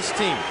heartbeat of this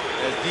team,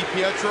 as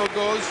DiPietro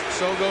goes,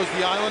 so goes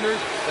the Islanders.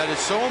 That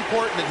is so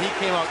important that he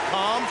came out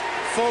calm,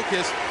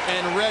 focused,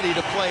 and ready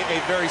to play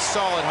a very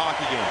solid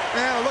hockey game.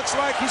 And it looks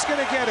like he's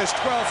going to get his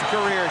 12th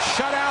career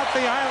shutout.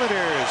 The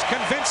Islanders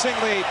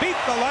convincingly beat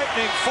the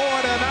Lightning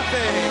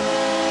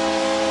 4-0.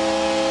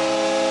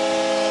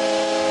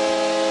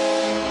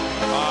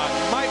 On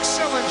Mike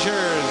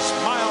Sillinger's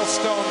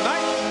milestone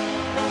night,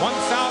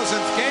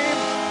 1000th game,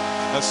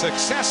 a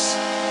success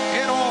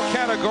in all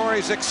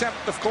categories except,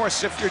 of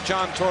course, if you're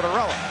John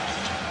Tortorella.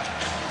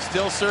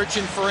 Still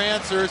searching for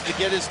answers to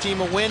get his team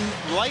a win.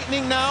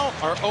 Lightning now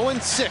are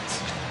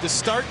 0-6 to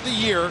start the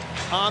year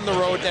on the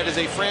road. That is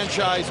a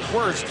franchise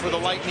worst for the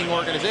Lightning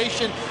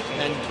organization.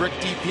 And Rick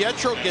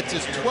DiPietro gets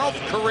his 12th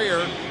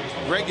career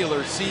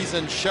regular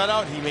season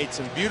shutout. He made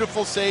some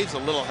beautiful saves, a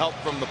little help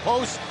from the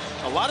post.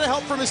 A lot of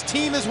help from his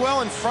team as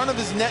well in front of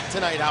his net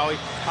tonight, Howie.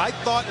 I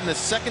thought in the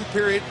second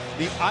period,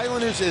 the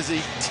Islanders as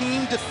a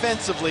team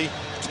defensively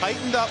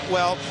tightened up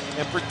well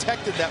and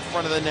protected that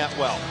front of the net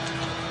well.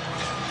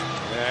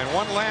 And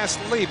one last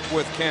leap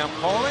with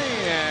Campoli,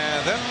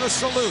 and then the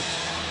salute.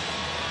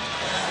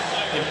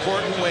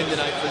 Important win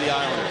tonight for the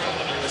Islanders,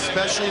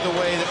 especially the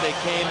way that they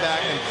came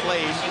back and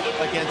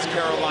played against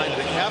Carolina.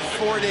 To have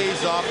 4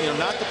 days off,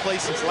 not to play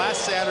since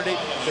last Saturday,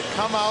 to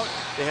come out,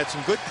 they had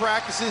some good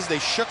practices, they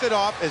shook it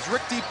off. As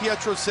Rick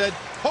DiPietro said,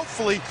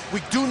 hopefully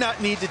we do not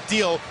need to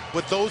deal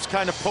with those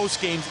kind of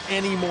post games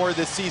anymore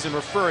this season,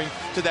 referring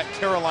to that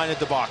Carolina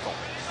debacle.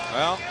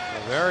 Well,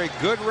 a very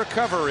good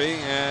recovery,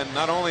 and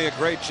not only a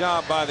great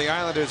job by the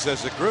Islanders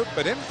as a group,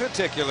 but in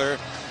particular,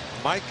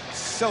 Mike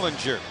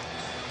Sillinger.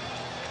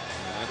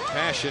 And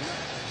passion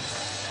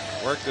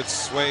worked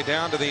its way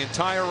down to the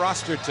entire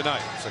roster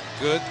tonight. It's a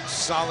good,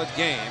 solid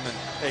game,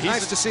 and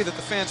nice to see that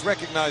the fans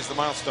recognize the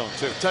milestone,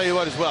 too. I'll tell you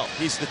what as well,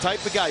 he's the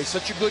type of guy, he's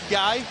such a good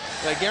guy,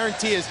 that I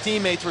guarantee his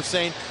teammates were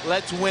saying,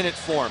 let's win it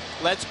for him.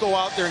 Let's go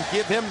out there and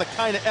give him the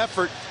kind of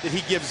effort that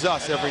he gives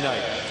us every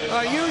night.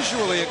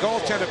 Usually a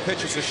goaltender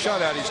pitches a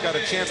shutout, he's got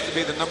a chance to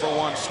be the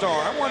 #1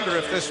 star. I wonder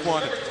if this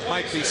one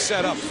might be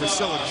set up for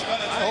Sillinger.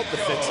 I hope the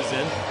fix is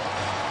in.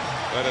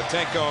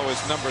 Fedotenko is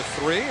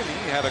 #3, and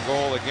he had a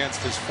goal against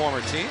his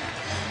former team.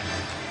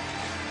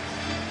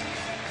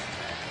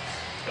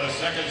 The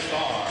second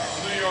star,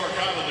 New York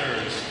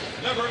Islanders,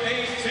 number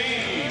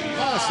 18.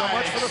 So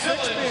much for the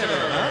fix being in,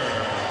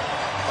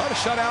 huh? But a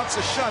shutout's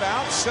a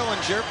shutout.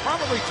 Sillinger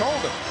probably told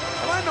him.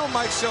 Well, I know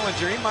Mike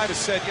Sillinger. He might have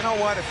said, you know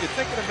what, if you're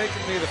thinking of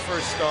making me the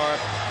first star,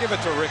 give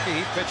it to Ricky.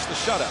 He pitched the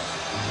shutout.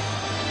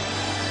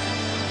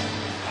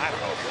 I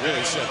don't know if he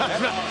really said that.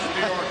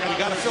 You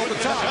got to fill the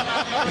time.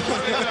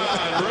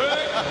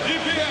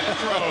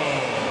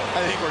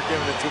 I think we're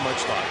giving it too much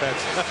thought.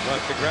 Well,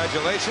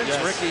 congratulations.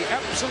 Yes. Ricky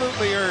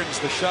absolutely earns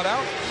the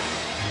shutout.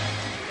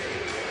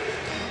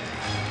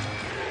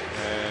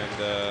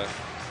 And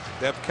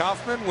Deb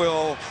Kaufman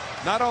will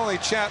not only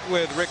chat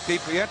with Rick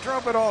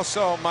DiPietro, but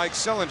also Mike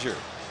Sillinger.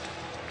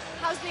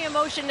 How's the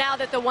emotion now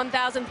that the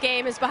 1000th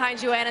game is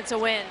behind you and it's a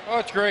win? Oh,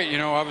 it's great.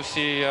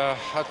 Obviously,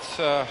 that's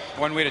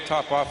one way to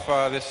top off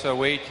this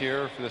wait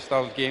here for this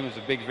 1000th game is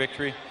a big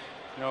victory.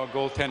 A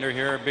goaltender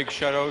here, a big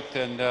shutout,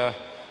 and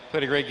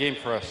played a great game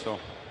for us. So.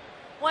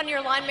 One of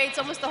your line mates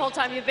almost the whole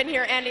time you've been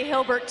here, Andy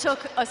Hilbert,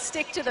 took a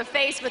stick to the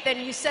face, but then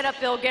you set up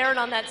Bill Guerin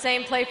on that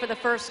same play for the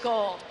first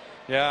goal.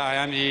 Yeah,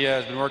 Andy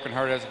has been working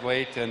hard as of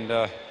late, and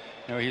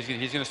he's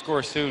going to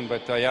score soon.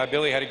 But yeah,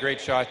 Billy had a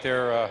great shot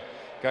there.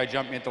 Guy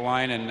jumped me at the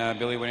line, and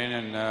Billy went in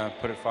and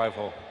put it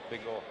 5-hole.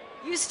 Big goal.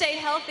 You stay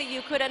healthy,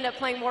 you could end up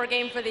playing more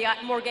games for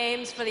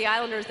the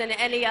Islanders than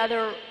any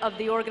other of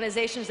the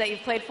organizations that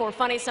you've played for.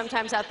 Funny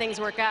sometimes how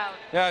things work out.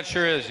 Yeah, it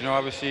sure is.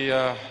 Obviously,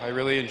 I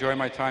really enjoy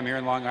my time here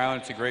in Long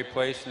Island. It's a great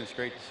place, and it's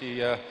great to see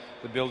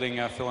the building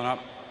filling up.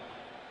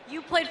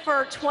 You played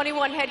for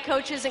 21 head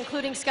coaches,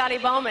 including Scotty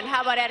Bowman.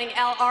 How about adding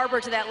Al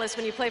Arbor to that list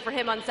when you play for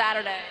him on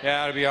Saturday?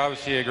 Yeah, it'll be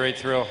obviously a great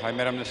thrill. I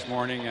met him this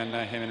morning, and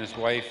him and his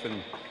wife,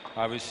 and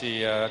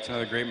obviously that's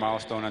another great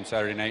milestone on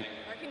Saturday night.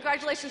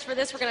 Congratulations for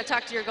this. We're going to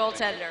talk to your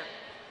goaltender.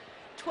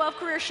 12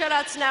 career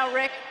shutouts now,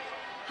 Rick.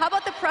 How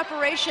about the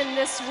preparation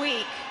this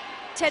week?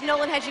 Ted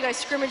Nolan had you guys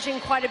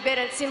scrimmaging quite a bit,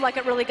 and it seemed like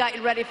it really got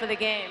you ready for the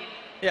game.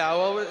 Yeah,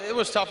 well, it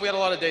was tough. We had a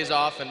lot of days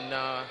off, and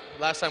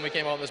last time we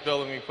came out in this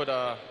building, we put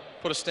a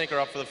stinker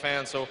up for the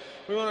fans. So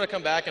we wanted to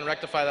come back and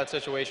rectify that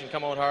situation,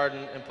 come out hard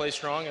and play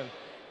strong, and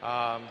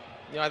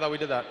I thought we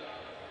did that.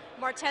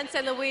 Martin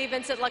St. Louis,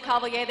 Vincent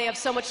LeCavalier, they have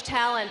so much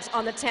talent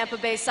on the Tampa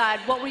Bay side.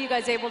 What were you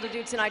guys able to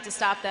do tonight to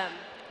stop them?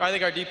 I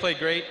think our D played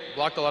great,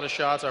 blocked a lot of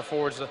shots. Our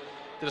forwards did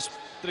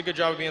a good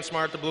job of being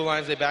smart. The blue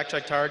lines, they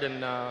back-checked hard,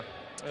 and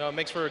it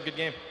makes for a good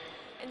game.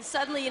 And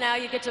suddenly now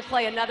you get to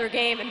play another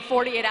game in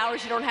 48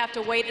 hours. You don't have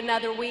to wait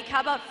another week.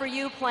 How about for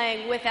you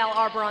playing with Al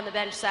Arbor on the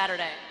bench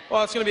Saturday?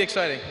 Well, it's going to be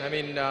exciting. I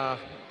mean,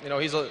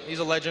 he's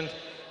a legend,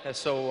 and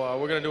so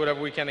we're going to do whatever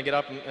we can to get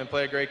up and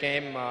play a great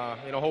game.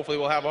 Hopefully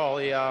we'll have all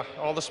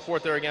the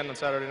support there again on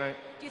Saturday night.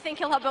 Do you think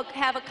he'll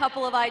have a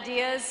couple of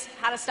ideas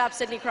how to stop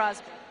Sidney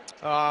Crosby?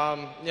 You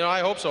know,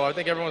 I hope so. I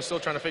think everyone's still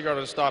trying to figure out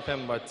how to stop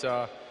him,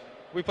 but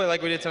we play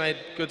like we did tonight.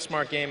 Good,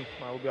 smart game.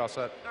 We'll be all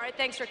set. All right,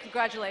 thanks, Rick.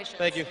 Congratulations.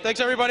 Thank you. Thanks,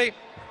 everybody.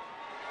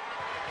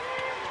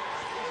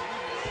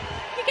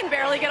 He can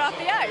barely get off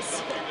the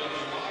ice.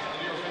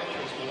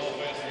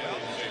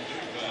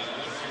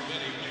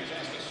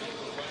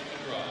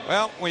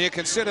 Well, when you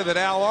consider that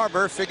Al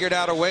Arbour figured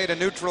out a way to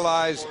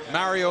neutralize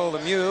Mario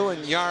Lemieux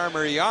and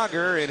Jaromir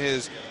Jagr in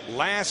his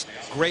last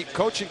great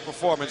coaching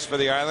performance for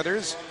the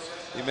Islanders,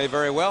 he may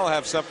very well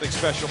have something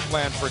special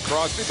planned for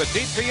Crosby. But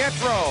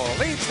DiPietro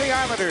leads the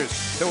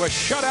Islanders to a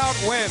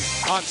shutout win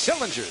on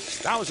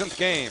Sillinger's 1000th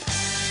game.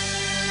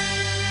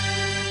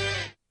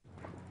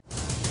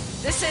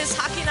 This is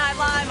Hockey Night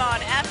Live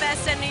on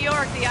FSN New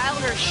York. The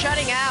Islanders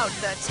shutting out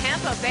the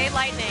Tampa Bay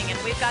Lightning, and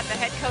we've got the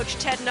head coach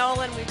Ted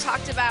Nolan. We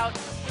talked about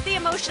the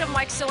emotion of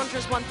Mike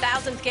Sillinger's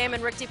 1000th game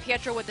and Rick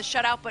DiPietro with the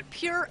shutout, but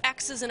pure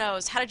X's and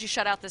O's. How did you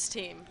shut out this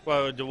team?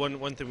 Well, the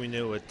one thing we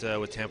knew with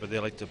Tampa, they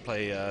like to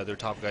play their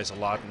top guys a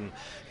lot,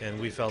 and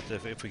we felt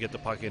if we get the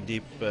puck in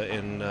deep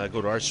and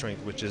go to our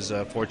strength, which is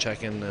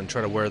forechecking and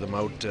try to wear them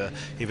out,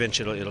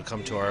 eventually it'll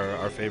come to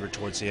our favor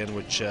towards the end,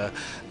 which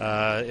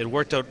it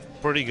worked out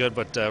pretty good,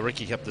 but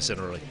Ricky kept us in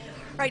early.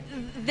 Right,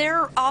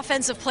 their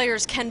offensive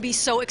players can be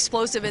so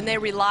explosive and they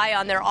rely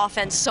on their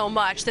offense so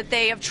much that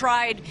they have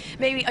tried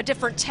maybe a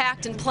different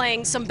tact in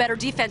playing some better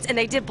defense, and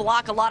they did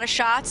block a lot of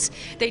shots.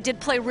 They did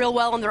play real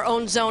well in their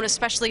own zone,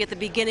 especially at the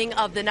beginning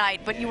of the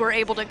night, but you were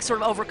able to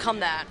sort of overcome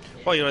that.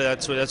 Well, you know,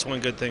 that's one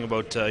good thing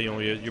about you know,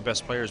 your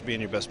best players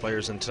being your best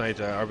players, and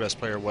tonight our best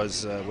player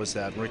was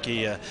that. And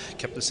Ricky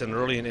kept us in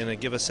early and it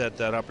gave us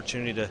that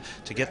opportunity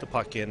to get the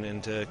puck in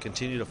and to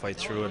continue to fight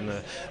through.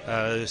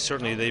 And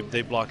certainly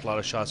they blocked a lot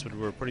of shots, but we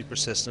were pretty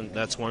persistent.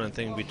 That's one of the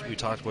things we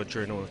talked about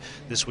during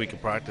this week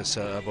of practice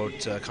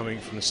about coming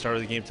from the start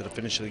of the game to the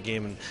finish of the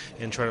game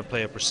and trying to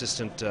play a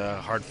persistent,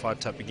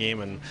 hard-fought type of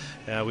game.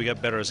 And we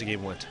got better as the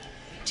game went.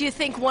 Do you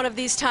think one of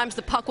these times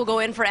the puck will go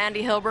in for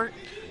Andy Hilbert?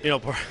 You know,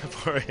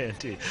 poor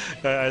Andy.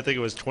 I think it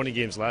was 20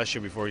 games last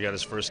year before he got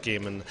his first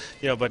game, and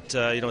you know, but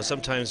you know,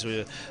 sometimes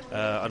we,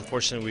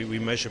 unfortunately, we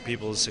measure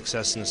people's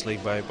success in this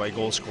league by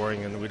goal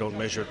scoring, and we don't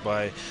measure it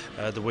by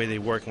the way they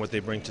work and what they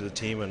bring to the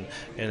team. And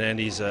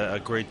Andy's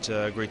a great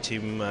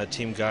team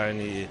guy,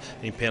 and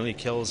he penalty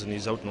kills, and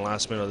he's out in the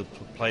last minute of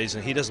the plays,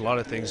 and he does a lot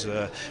of things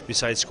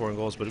besides scoring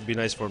goals. But it'd be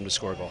nice for him to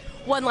score a goal.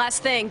 One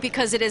last thing,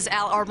 because it is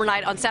Al Arbour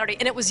night on Saturday,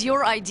 and it was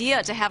your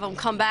idea to have him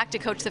come back to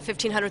coach the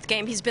 1500th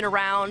game. He's been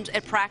around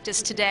at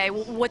practice today.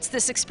 What's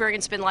this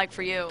experience been like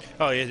for you?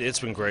 Oh, it's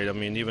been great. I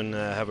mean, even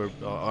have an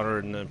honor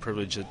and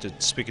privilege to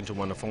speaking to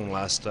him on the phone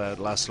last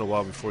little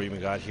while before he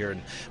even got here.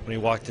 And when he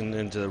walked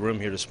into the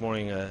room here this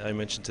morning, I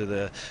mentioned to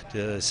the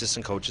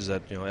assistant coaches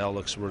that, you know, Al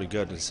looks really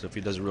good, and said if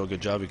he does a real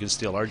good job, he can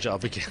steal our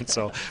job again.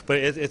 So, but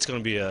it's going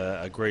to be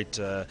a great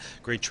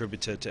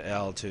tribute to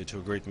Al, to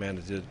a great man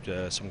that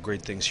did some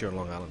great things here on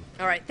Long Island.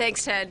 All right,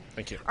 thanks, Ted.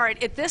 Thank you. All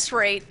right, at this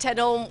rate, Ted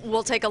Nolan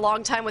will take a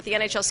long time with the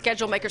NHL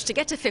schedule makers to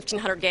get to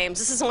 1,500 games.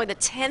 This is only the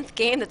 10th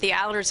game that the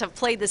Islanders have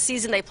played this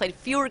season. They played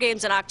fewer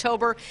games in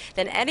October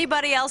than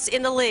anybody else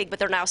in the league, but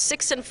they're now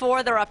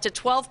 6-4. They're up to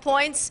 12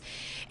 points,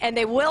 and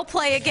they will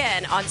play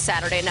again on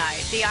Saturday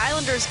night. The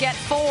Islanders get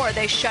 4.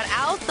 They shut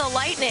out the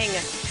Lightning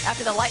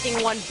after the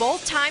Lightning won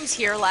both times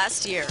here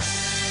last year.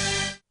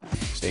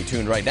 Stay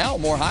tuned right now.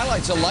 More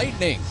highlights of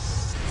Lightning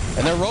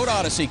and their road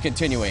odyssey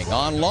continuing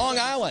on Long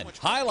Island.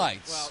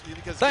 Highlights.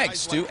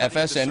 Thanks to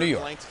FSN New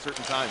York. In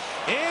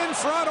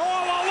front,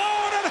 all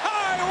alone, and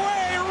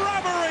highway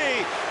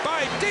robbery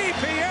by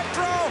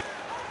DiPietro.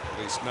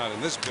 At least not in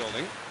this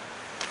building.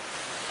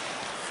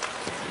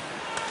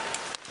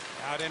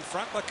 Out in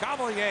front,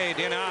 LeCavalier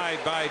denied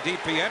by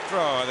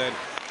DiPietro.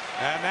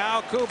 And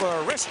now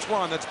Kuba wrists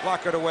one that's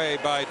blocked away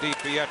by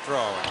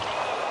DiPietro.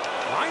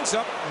 Lines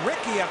up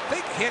Ricky, I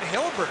think, hit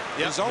Hilbert,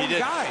 his own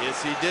guy. Yes,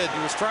 he did. He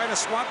was trying to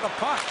swat the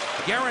puck.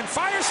 Guerin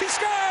fires, he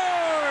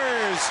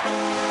scores!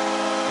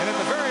 And at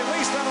the very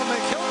least, that'll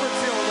make Hilbert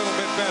feel a little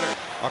bit better.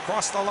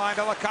 Across the line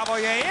to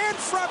LeCavalier, in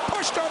front,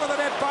 pushed over the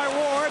net by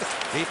Ward.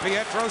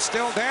 DiPietro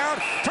still down,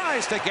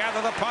 tries to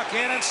gather the puck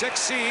in and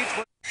succeeds.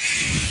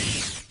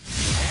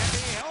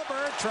 Andy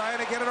Hilbert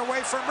trying to get it away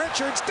from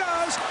Richards,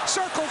 does,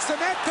 circles the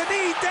net, the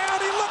knee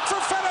down, he looked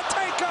for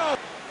Fedotenko.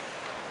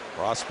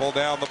 Cross pull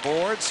down the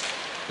boards.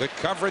 Good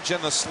coverage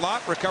in the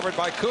slot, recovered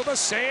by Kuba,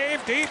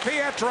 saved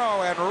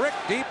DiPietro, and Rick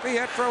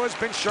DiPietro has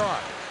been sharp.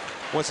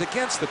 Was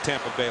against the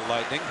Tampa Bay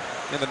Lightning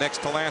in the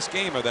next to last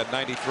game of that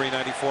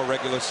 93-94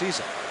 regular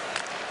season.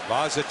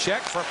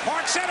 Vazacek for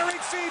Park, centering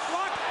feed,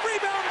 block,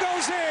 rebound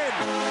goes in.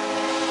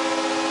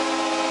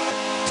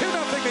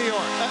 2-0 New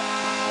York.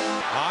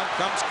 On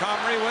comes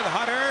Comrie with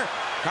Hunter.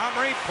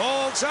 Comrie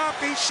pulls up,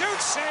 he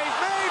shoots, save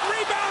made,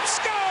 rebound,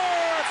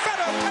 score!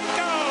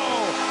 Fedotenko!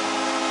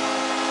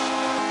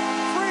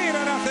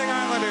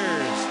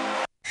 Islanders.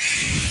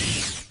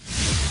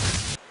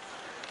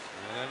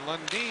 And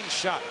Lundin's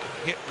shot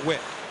hit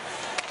Witt.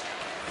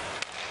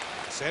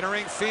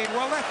 Centering feed,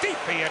 well, that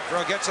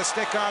DiPietro gets a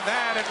stick on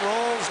that and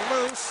rolls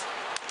loose.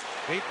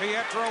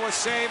 DiPietro a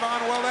save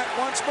on Willett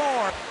once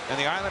more. And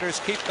the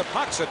Islanders keep the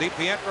puck, so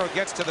DiPietro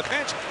gets to the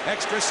bench.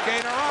 Extra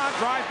skater on,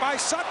 drive by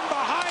Sutton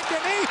behind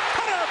Denis.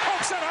 Hunter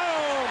pokes it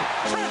home.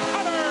 Trent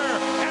Hunter,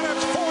 and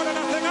it's 4-0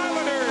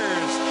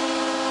 Islanders.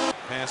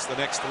 Past the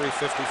next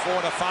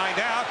 3:54 to find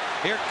out.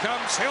 Here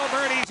comes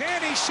Hilbert. He's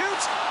in, he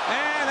shoots,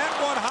 and that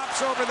one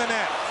hops over the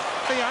net.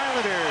 The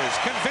Islanders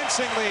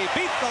convincingly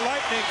beat the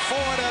Lightning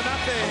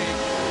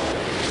 4-0.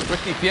 Rick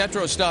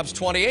DiPietro stops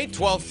 28,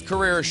 12th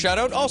career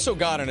shutout. Also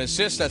got an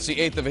assist. That's the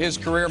 8th of his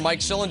career. Mike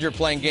Sillinger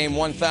playing game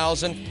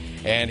 1,000,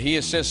 and he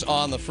assists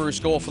on the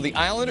first goal for the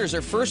Islanders.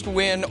 Their first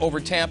win over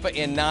Tampa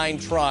in 9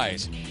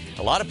 tries.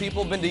 A lot of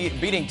people have been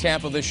beating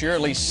Tampa this year,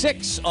 at least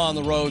 6 on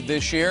the road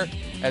this year,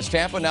 as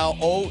Tampa now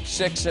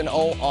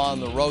 0-6-0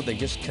 on the road. They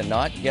just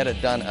cannot get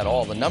it done at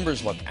all. The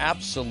numbers look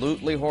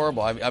absolutely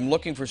horrible. I'm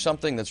looking for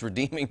something that's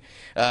redeeming,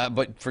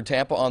 but for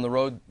Tampa on the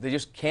road, they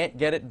just can't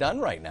get it done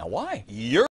right now. Why?